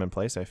another time and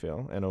place, I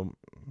feel, in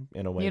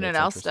a way. You know what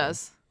else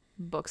does?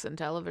 Books and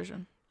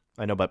television.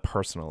 I know, but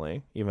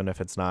personally, even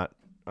if it's not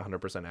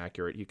 100%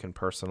 accurate, you can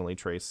personally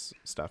trace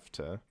stuff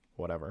to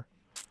whatever.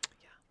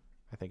 Yeah.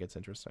 I think it's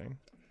interesting.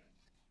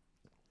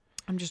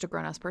 I'm just a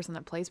grown-ass person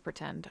that plays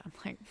pretend. I'm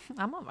like,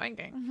 I'm a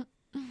Viking.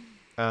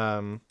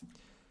 So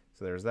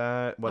there's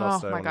that. What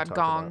else? Oh my God, talk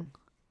Gong. About?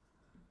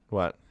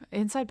 What?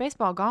 Inside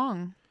Baseball,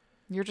 Gong.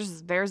 You're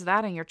just, there's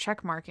that in your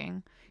check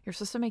marking. You're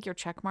supposed to make your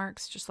check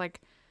marks just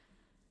like,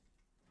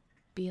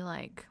 be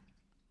like.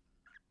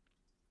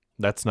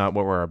 That's not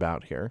what we're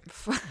about here.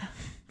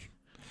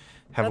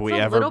 Have we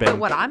That's a ever little been? bit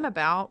what I'm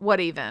about. What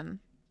even?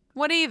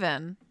 What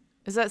even?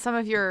 Is that some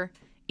of your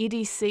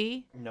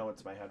EDC? No,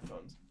 it's my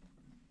headphones.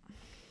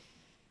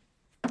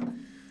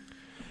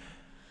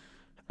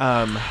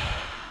 I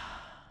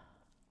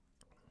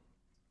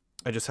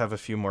just have a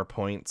few more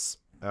points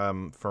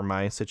for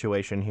my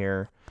situation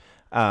here.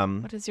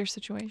 What is your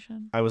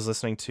situation? I was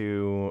listening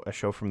to a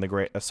song from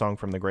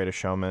The Greatest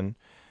Showman,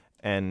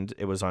 and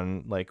it was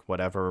on like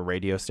whatever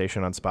radio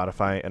station on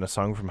Spotify, and a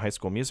song from High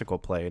School Musical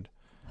played.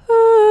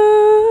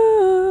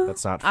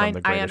 That's not from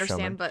The Greatest Showman. I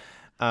understand, but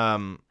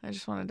I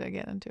just wanted to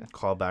get into it.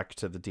 Call back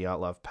to the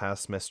Dyatlov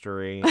Pass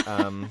mystery.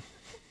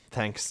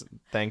 Thanks.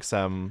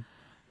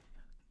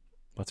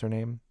 What's her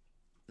name?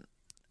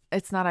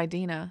 It's not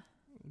Idina.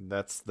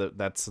 That's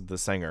the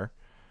singer.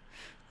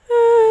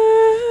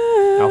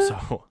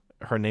 Also,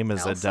 her name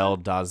is Elsa? Adele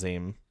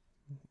Dazeem.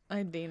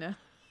 Idina.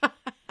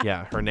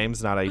 Yeah, her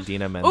name's not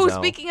Idina Menzel. Oh,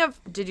 speaking of,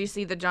 did you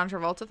see the John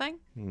Travolta thing?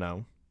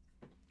 No.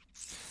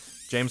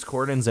 James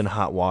Corden's in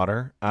hot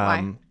water.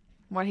 Why?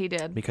 What he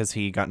did? Because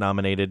he got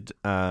nominated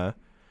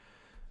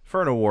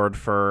for an award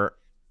for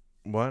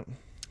what?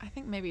 I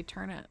think maybe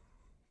turn it.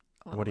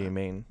 What do you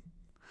mean?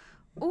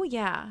 Oh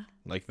yeah.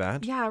 Like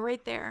that? Yeah,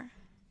 right there.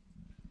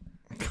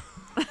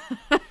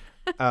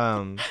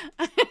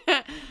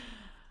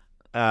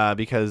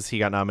 Because he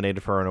got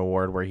nominated for an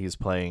award where he's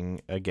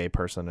playing a gay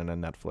person in a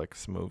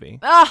Netflix movie.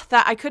 Oh,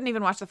 that I couldn't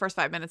even watch the first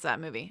 5 minutes of that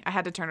movie. I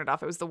had to turn it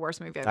off. It was the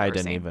worst movie I've ever seen.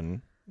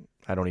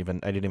 I didn't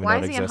even Why know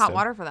it is he existed. in hot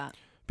water for that?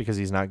 Because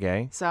he's not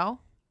gay. So?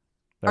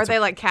 That's Are they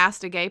like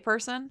cast a gay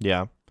person?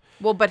 Yeah.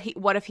 Well, but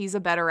what if he's a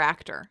better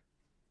actor?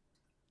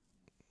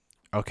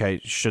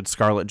 Okay, should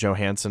Scarlett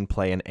Johansson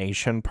play an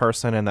Asian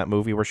person in that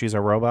movie where she's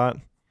a robot?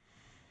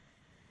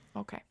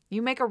 Okay.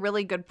 You make a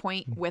really good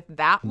point with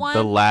that one.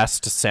 The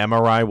Last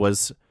Samurai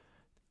was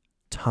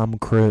Tom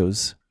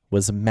Cruise,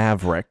 was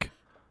Maverick.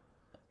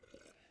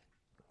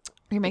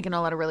 You're making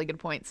a lot of really good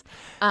points.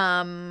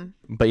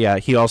 But yeah,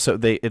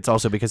 it's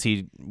also because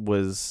he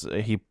was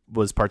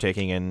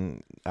partaking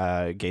in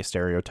gay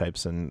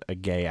stereotypes and a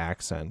gay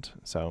accent.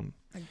 So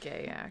a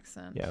gay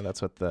accent. yeah,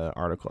 that's what the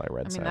article I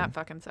read said. that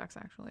fucking sucks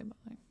actually, but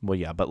like. Well,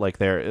 yeah, but like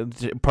they're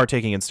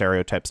partaking in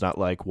stereotypes, not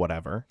like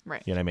whatever.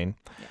 Right. You know what I mean?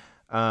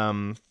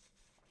 Yeah.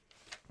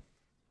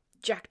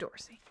 Jack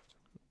Dorsey.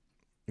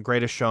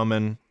 Greatest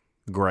Showman,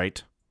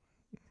 great.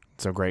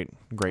 It's a great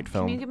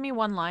film. Can you give me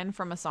one line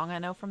from a song I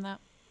know from that?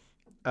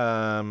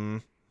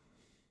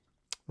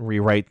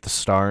 Rewrite the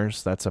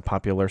Stars. That's a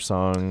popular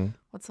song.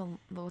 What's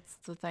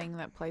the thing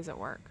that plays at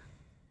work?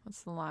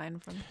 What's the line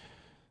from?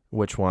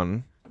 Which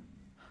one?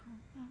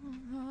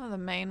 The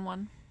main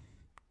one.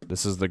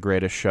 This is the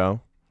greatest show.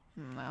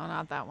 No,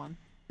 not that one.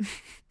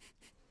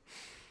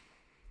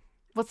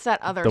 What's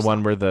that other The song?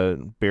 one where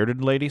the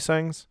bearded lady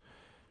sings?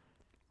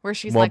 Where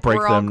she's Won't like, break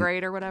we're all them.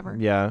 great or whatever.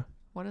 Yeah.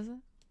 What is it?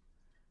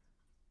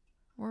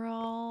 We're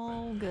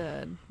all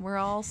good. We're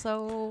all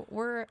so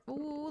ooh,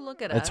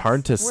 look at us. It's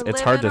hard to We're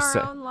it's hard to living say.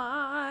 our own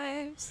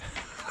lives.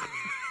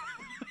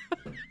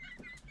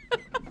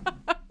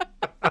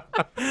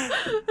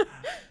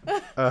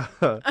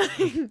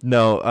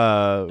 No,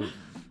 I'm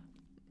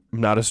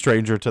not a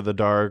stranger to the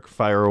dark.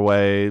 Fire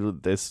away.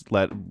 They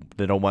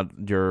don't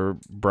want your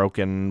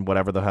broken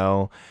whatever the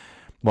hell.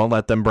 Won't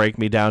let them break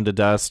me down to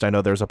dust. I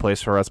know there's a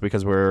place for us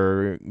because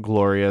we're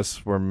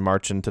glorious. We're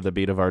marching to the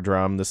beat of our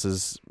drum. This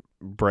is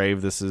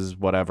brave. This is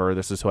whatever.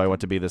 This is who I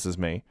want to be. This is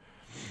me.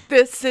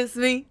 This is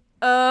me.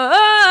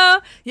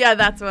 Oh, yeah,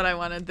 that's what I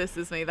wanted. This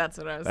is me. That's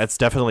what I was. That's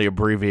definitely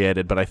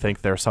abbreviated, but I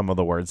think there are some of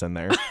the words in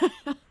there.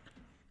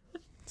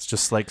 It's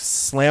just like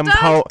slam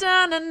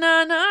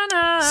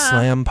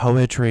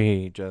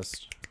poetry,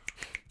 just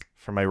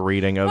for my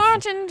reading of.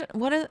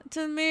 What is it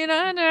to me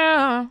to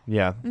do?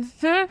 Yeah.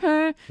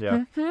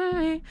 Yeah.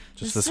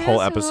 Just this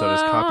whole episode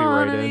is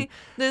copyrighted.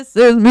 This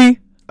is me.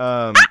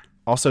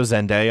 Also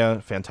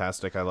Zendaya,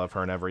 fantastic. I love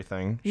her and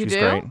everything. You She's do?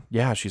 great.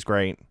 Yeah, she's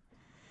great.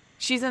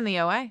 She's in the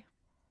OA.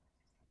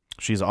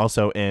 She's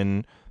also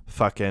in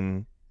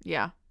fucking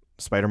Yeah.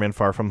 Spider-Man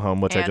Far From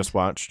Home, which I And? just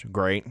watched.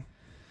 Great.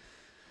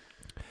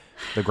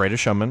 The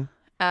Greatest Showman.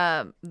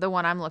 The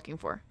one I'm looking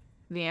for.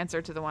 The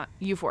answer to the one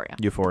Euphoria.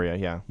 Euphoria,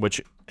 yeah.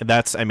 Which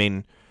that's, I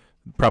mean,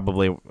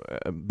 probably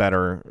a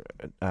better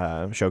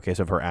showcase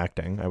of her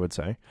acting, I would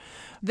say.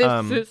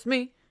 This is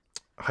me.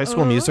 High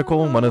School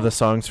Musical, one of the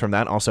songs from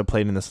that also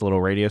played in this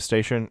little radio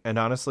station, and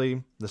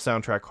honestly, the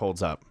soundtrack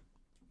holds up.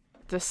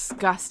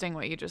 Disgusting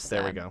what you just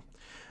said. There we go.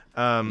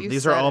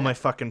 These are said all it. my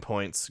fucking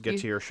points. Get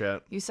to your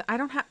shit. You said I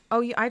don't have.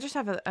 I just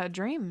have a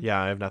dream. Yeah,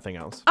 I have nothing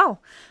else. Oh,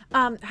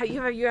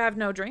 you have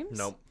no dreams?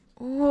 Nope.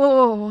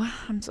 Oh,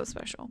 I'm so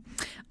special.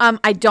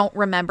 I don't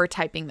remember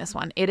typing this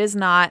one. It is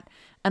not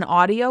an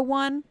audio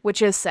one,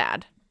 which is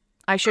sad.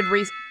 I should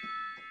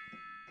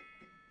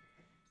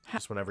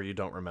Just whenever you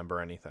don't remember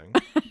anything.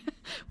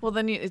 Well,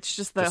 then it's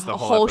just the, Just the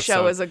whole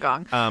show episode. is a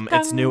gong.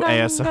 It's new Gong,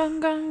 ASMR. gong,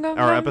 gong, gong,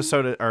 Our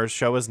gong. our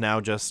show is now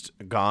just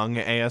Gong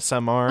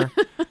ASMR.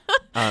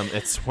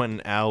 It's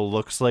when Al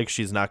looks like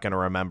she's not going to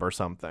remember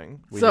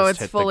something. We So just it's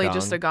hit the fully gong.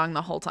 just a gong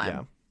the whole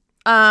time.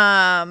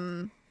 Yeah.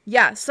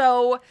 Yeah.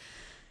 So,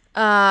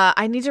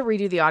 I need to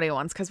redo the audio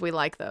ones because we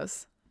like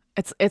those.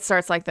 It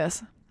starts like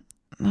this.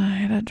 I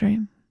had a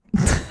dream.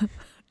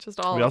 Just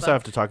all. We of also them.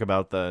 have to talk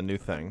about the new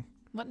thing.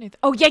 What new?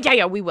 Oh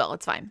yeah. We will.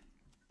 It's fine.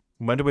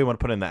 When do we want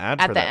to put in the ad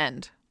At for the that?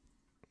 end.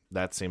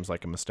 That seems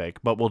like a mistake,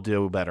 but we'll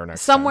do better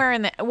next Somewhere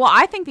in the. Well,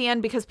 I think the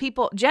end because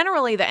people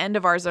generally the end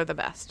of ours are the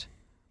best.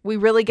 We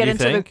really get You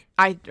into think?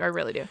 I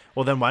really do.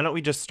 Well, then why don't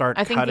we just start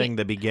I think cutting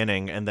the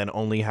beginning and then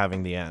only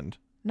having the end?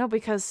 No,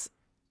 because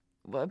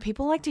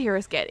people like to hear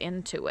us get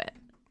into it.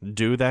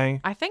 Do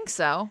they? I think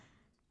so.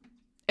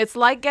 It's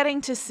like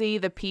getting to see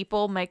the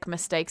people make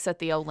mistakes at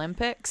the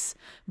Olympics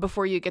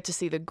before you get to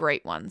see the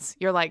great ones.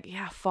 You're like,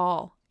 yeah,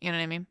 fall. You know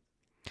what I mean?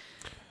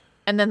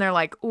 And then they're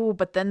like, ooh,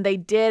 but then they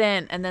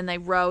didn't. And then they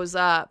rose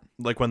up.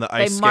 Like when the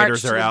ice march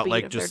skaters to are the out, beat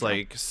like of their just drum.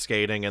 like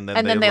skating, and then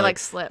And then they, like,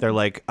 slip. They're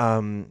like,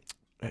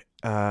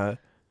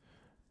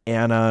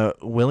 Anna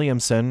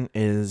Williamson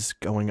is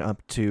going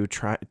up to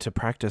try to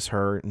practice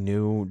her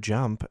new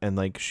jump, and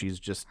like she's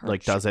just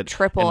like does it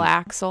Triple and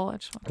axel. I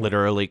just want-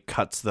 literally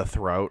cuts the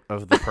throat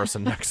of the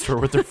person next to her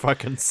with their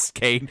fucking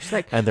skate.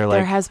 like, and they're there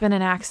like, has been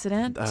an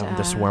accident.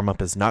 this warm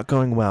up is not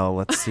going well.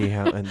 Let's see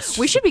how. And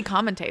We should be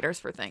commentators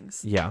for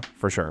things. Yeah,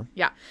 for sure.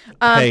 Yeah.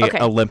 Hey, Okay.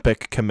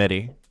 Olympic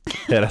committee,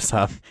 hit us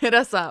up. Hit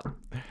us up.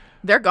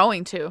 They're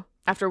going to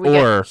after we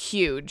Or get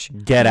huge.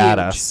 Get at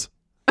Huge. us.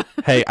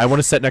 Hey, I want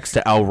to sit next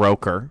to Al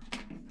Roker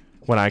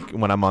when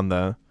I'm on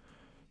the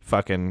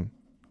fucking.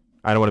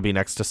 I don't want to be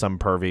next to some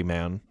pervy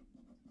man.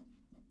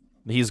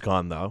 He's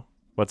gone though.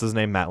 What's his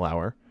name? Matt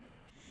Lauer.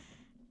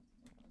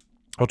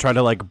 He'll try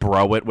to like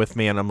bro it with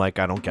me, and I'm like,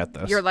 I don't get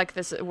this. You're like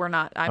this. We're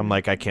not. I'm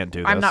like, I can't do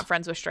this. I'm not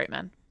friends with straight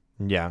men.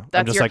 Yeah, That's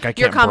I'm just your, like, I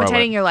you're can't bro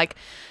commentating. it. You're like,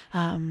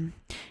 Anna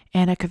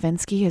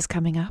Kavinsky is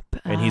coming up,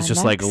 And he's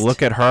just like, next.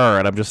 look at her,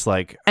 and I'm just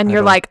like, And I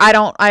you're don't- like,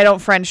 I don't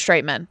friend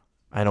straight men.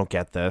 I don't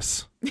get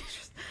this.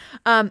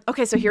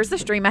 Okay, so here's the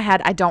stream I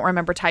had. I don't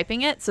remember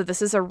typing it, so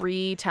this is a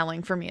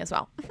retelling for me as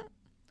well.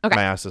 Okay.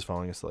 My ass is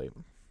falling asleep.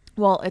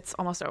 Well, it's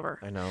almost over.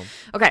 I know.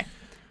 Okay.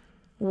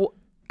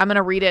 I'm going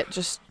to read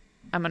it.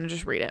 I'm going to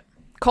just read it.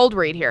 Cold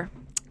read here.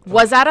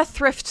 Was at a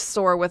thrift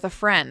store with a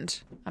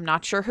friend. I'm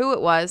not sure who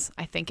it was.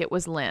 I think it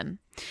was Lynn.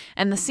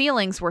 And the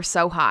ceilings were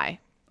so high.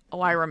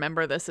 Oh, I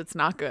remember this. It's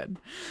not good.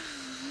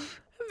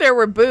 There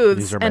were booths.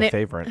 These are and my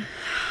favorite.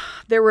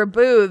 There were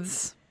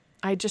booths.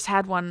 I just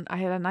had one. I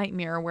had a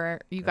nightmare where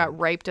you got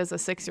raped as a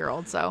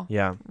 6-year-old. So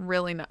Yeah.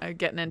 really not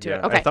getting into Yeah,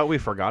 it. Okay. I thought we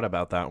forgot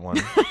about that one.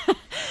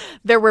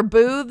 There were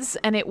booths,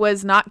 and it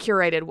was not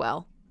curated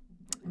well.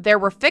 There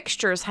were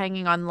fixtures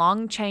hanging on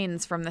long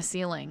chains from the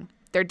ceiling.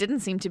 There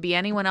didn't seem to be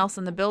anyone else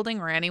in the building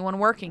or anyone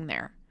working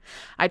there.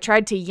 I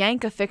tried to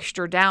yank a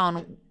fixture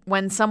down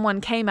when someone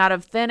came out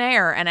of thin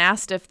air and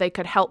asked if they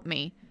could help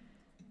me.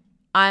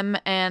 I'm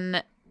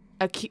in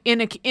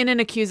an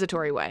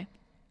accusatory way.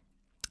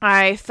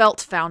 I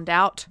felt found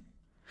out.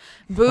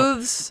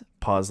 Booths.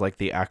 Pause like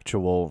the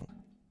actual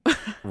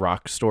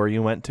rock store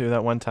you went to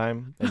that one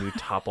time, and you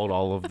toppled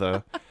all of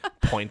the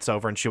points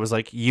over, and she was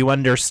like, you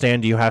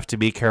understand you have to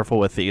be careful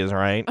with these,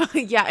 right?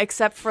 Yeah,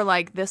 except for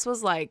like this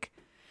was like,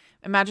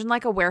 imagine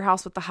like a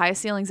warehouse with the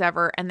highest ceilings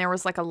ever, and there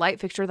was like a light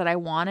fixture that I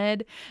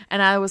wanted,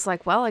 and I was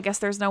like, well, I guess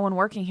there's no one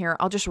working here.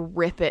 I'll just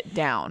rip it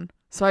down.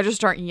 So I just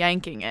start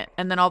yanking it,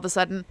 and then all of a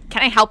sudden,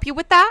 can I help you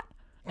with that?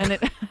 And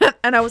it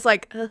and I was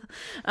like, so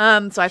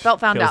I felt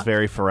found Feels out.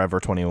 very Forever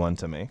 21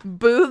 to me.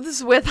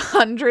 Booths with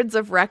hundreds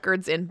of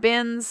records in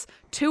bins.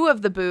 2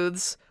 of the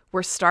booths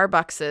were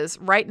Starbuckses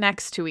right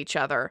next to each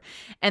other,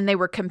 and they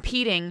were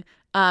competing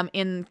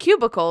in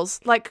cubicles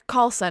like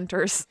call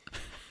centers.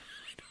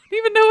 I don't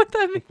even know what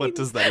that means. What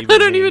does that even I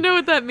don't mean? even know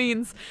what that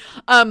means.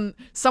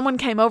 Someone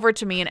came over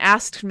to me and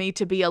asked me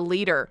to be a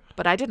leader,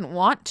 but I didn't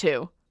want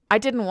to. I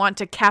didn't want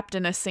to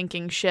captain a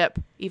sinking ship,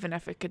 even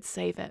if it could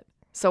save it.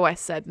 So I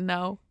said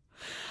no.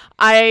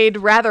 I'd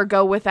rather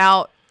go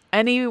without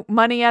any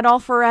money at all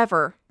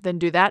forever than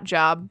do that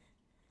job.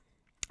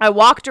 I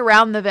walked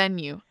around the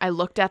venue. I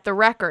looked at the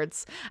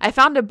records. I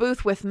found a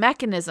booth with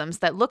mechanisms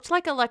that looked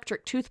like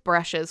electric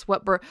toothbrushes,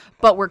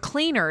 but were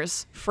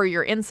cleaners for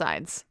your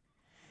insides.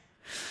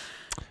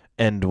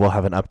 And we'll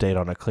have an update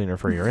on a cleaner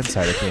for your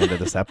inside at the end of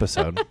this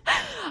episode.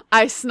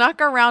 I snuck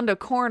around a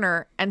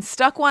corner and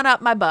stuck one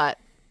up my butt.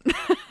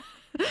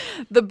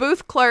 The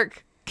booth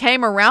clerk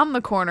came around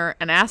the corner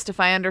and asked if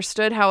I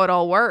understood how it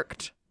all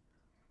worked.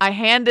 I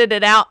handed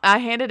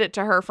it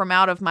to her from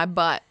out of my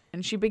butt,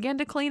 and she began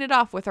to clean it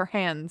off with her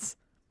hands.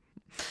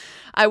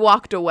 I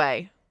walked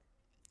away.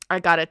 I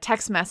got a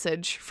text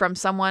message from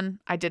someone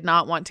I did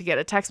not want to get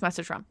a text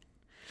message from.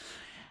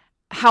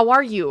 How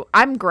are you?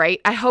 I'm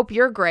great. I hope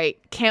you're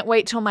great. Can't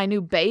wait till my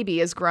new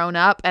baby is grown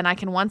up and I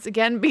can once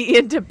again be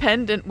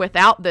independent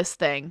without this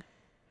thing.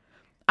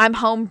 I'm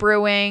home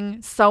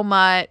brewing so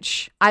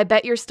much. I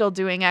bet you're still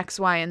doing X,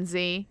 Y, and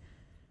Z.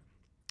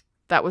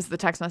 That was the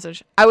text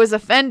message. I was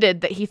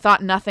offended that he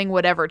thought nothing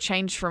would ever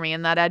change for me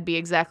and that I'd be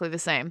exactly the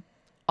same.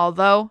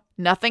 Although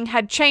nothing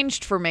had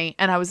changed for me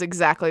and I was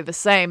exactly the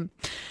same.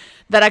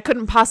 That I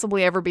couldn't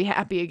possibly ever be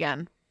happy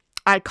again.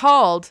 I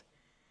called.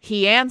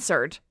 He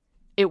answered.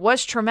 It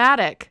was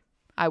traumatic.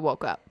 I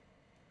woke up.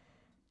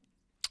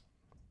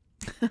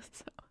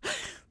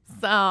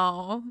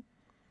 so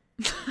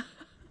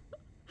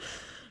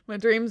my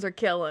dreams are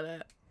killing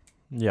it.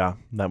 Yeah,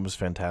 that was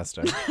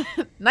fantastic.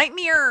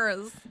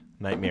 Nightmares.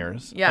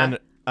 Yeah.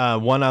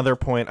 And one other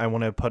point I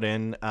want to put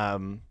in,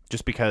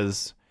 just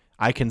because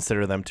I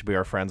consider them to be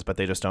our friends, but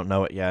they just don't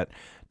know it yet.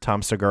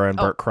 Tom Segura and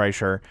Bert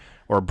Kreischer,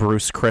 or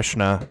Bruce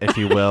Krishna, if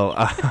you will.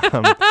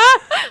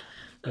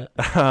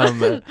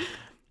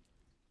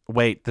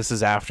 Wait, this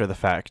is after the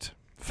fact.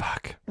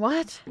 Fuck.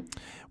 What?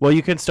 Well,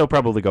 you can still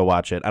probably go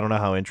watch it. I don't know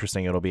how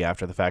interesting it'll be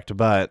after the fact,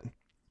 but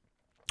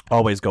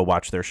always go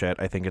watch their shit.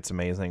 I think it's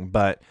amazing.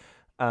 But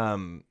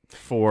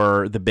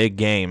for the big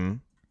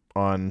game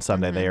on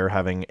Sunday, they are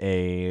having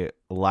a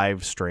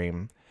live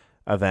stream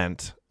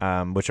event,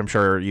 which I'm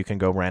sure you can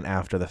go rent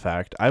after the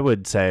fact. I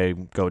would say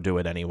go do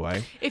it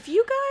anyway. If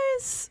you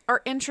guys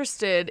are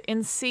interested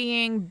in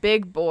seeing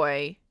Big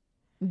Boy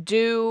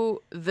do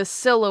the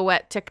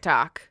silhouette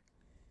TikTok,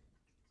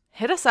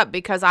 hit us up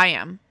because I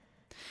am.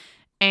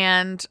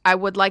 And I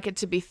would like it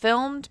to be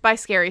filmed by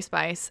Scary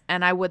Spice,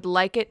 and I would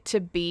like it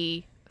to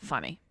be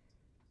funny.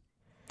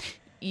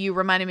 You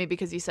reminded me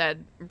because you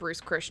said Bruce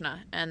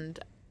Krishna, and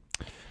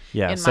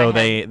yeah, so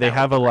they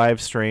have a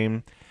live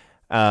stream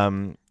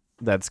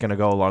that's going to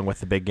go along with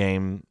the big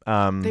game.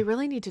 They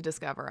really need to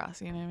discover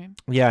us, you know what I mean?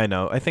 Yeah, I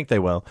know. I think they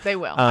will. They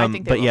will. I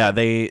think they will. But yeah,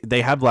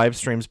 they have live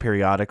streams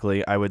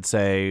periodically. I would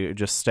say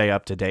just stay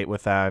up to date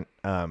with that.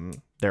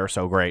 They're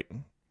so great.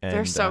 And,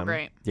 they're so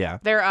great. Yeah.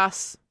 They're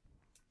us,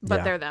 but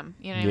Yeah. they're them.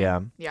 You know what I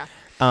mean? Yeah.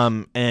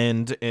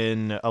 And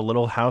in a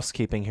little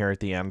housekeeping here at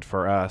the end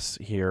for us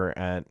here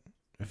at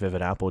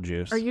Vivid Apple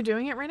Juice. Are you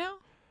doing it right now?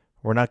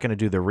 We're not going to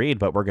do the read,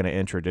 but we're going to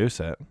introduce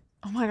it.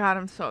 Oh my God,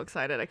 I'm so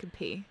excited. I could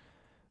pee.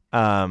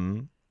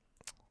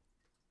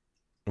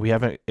 We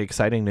have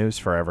exciting news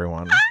for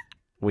everyone.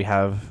 We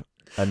have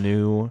a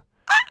new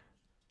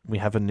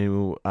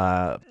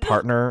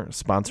partner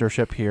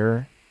sponsorship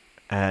here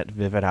at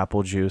Vivid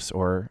Apple Juice,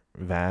 or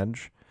Vag.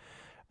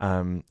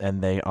 And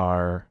they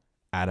are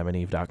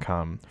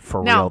adamandeve.com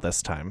for Now, real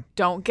this time.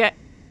 Don't get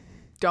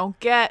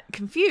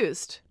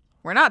confused.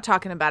 We're not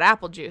talking about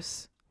apple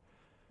juice.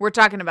 We're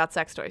talking about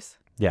sex toys.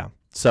 Yeah.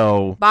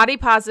 So Body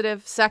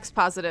positive, sex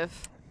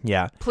positive.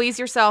 yeah. Please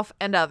yourself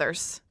and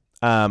others.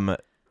 And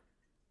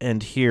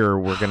here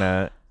we're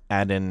gonna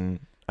add in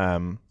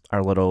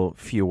our little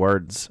few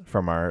words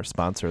from our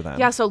sponsor then.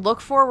 Yeah, so look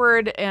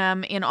forward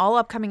in all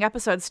upcoming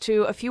episodes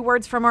to a few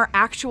words from our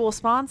actual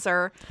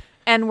sponsor,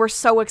 and we're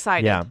so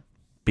excited. Yeah.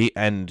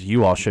 And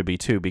you all should be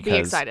too, because Be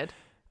excited.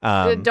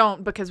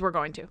 Don't, because we're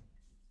going to.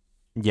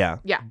 Yeah.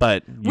 Yeah.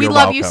 But we you're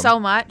love you welcome. so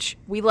much.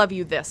 We love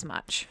you this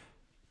much.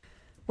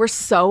 We're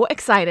so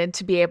excited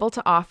to be able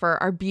to offer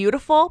our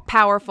beautiful,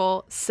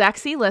 powerful,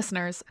 sexy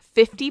listeners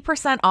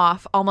 50%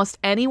 off almost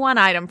any one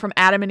item from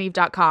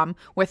adamandeve.com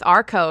with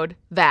our code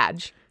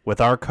VAG. With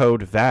our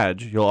code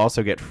VAG, you'll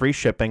also get free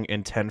shipping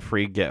and 10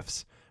 free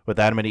gifts. With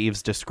Adam and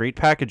Eve's discreet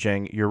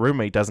packaging, your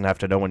roommate doesn't have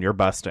to know when you're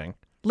busting.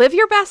 Live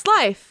your best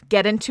life.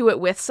 Get into it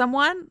with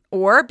someone,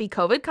 or be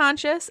COVID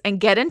conscious and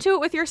get into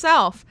it with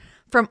yourself.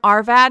 From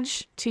our Vag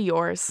to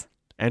yours.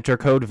 Enter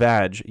code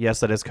VAG. Yes,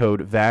 that is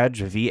code VAG,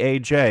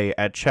 V-A-J,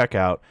 at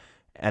checkout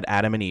at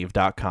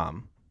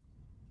adamandeve.com.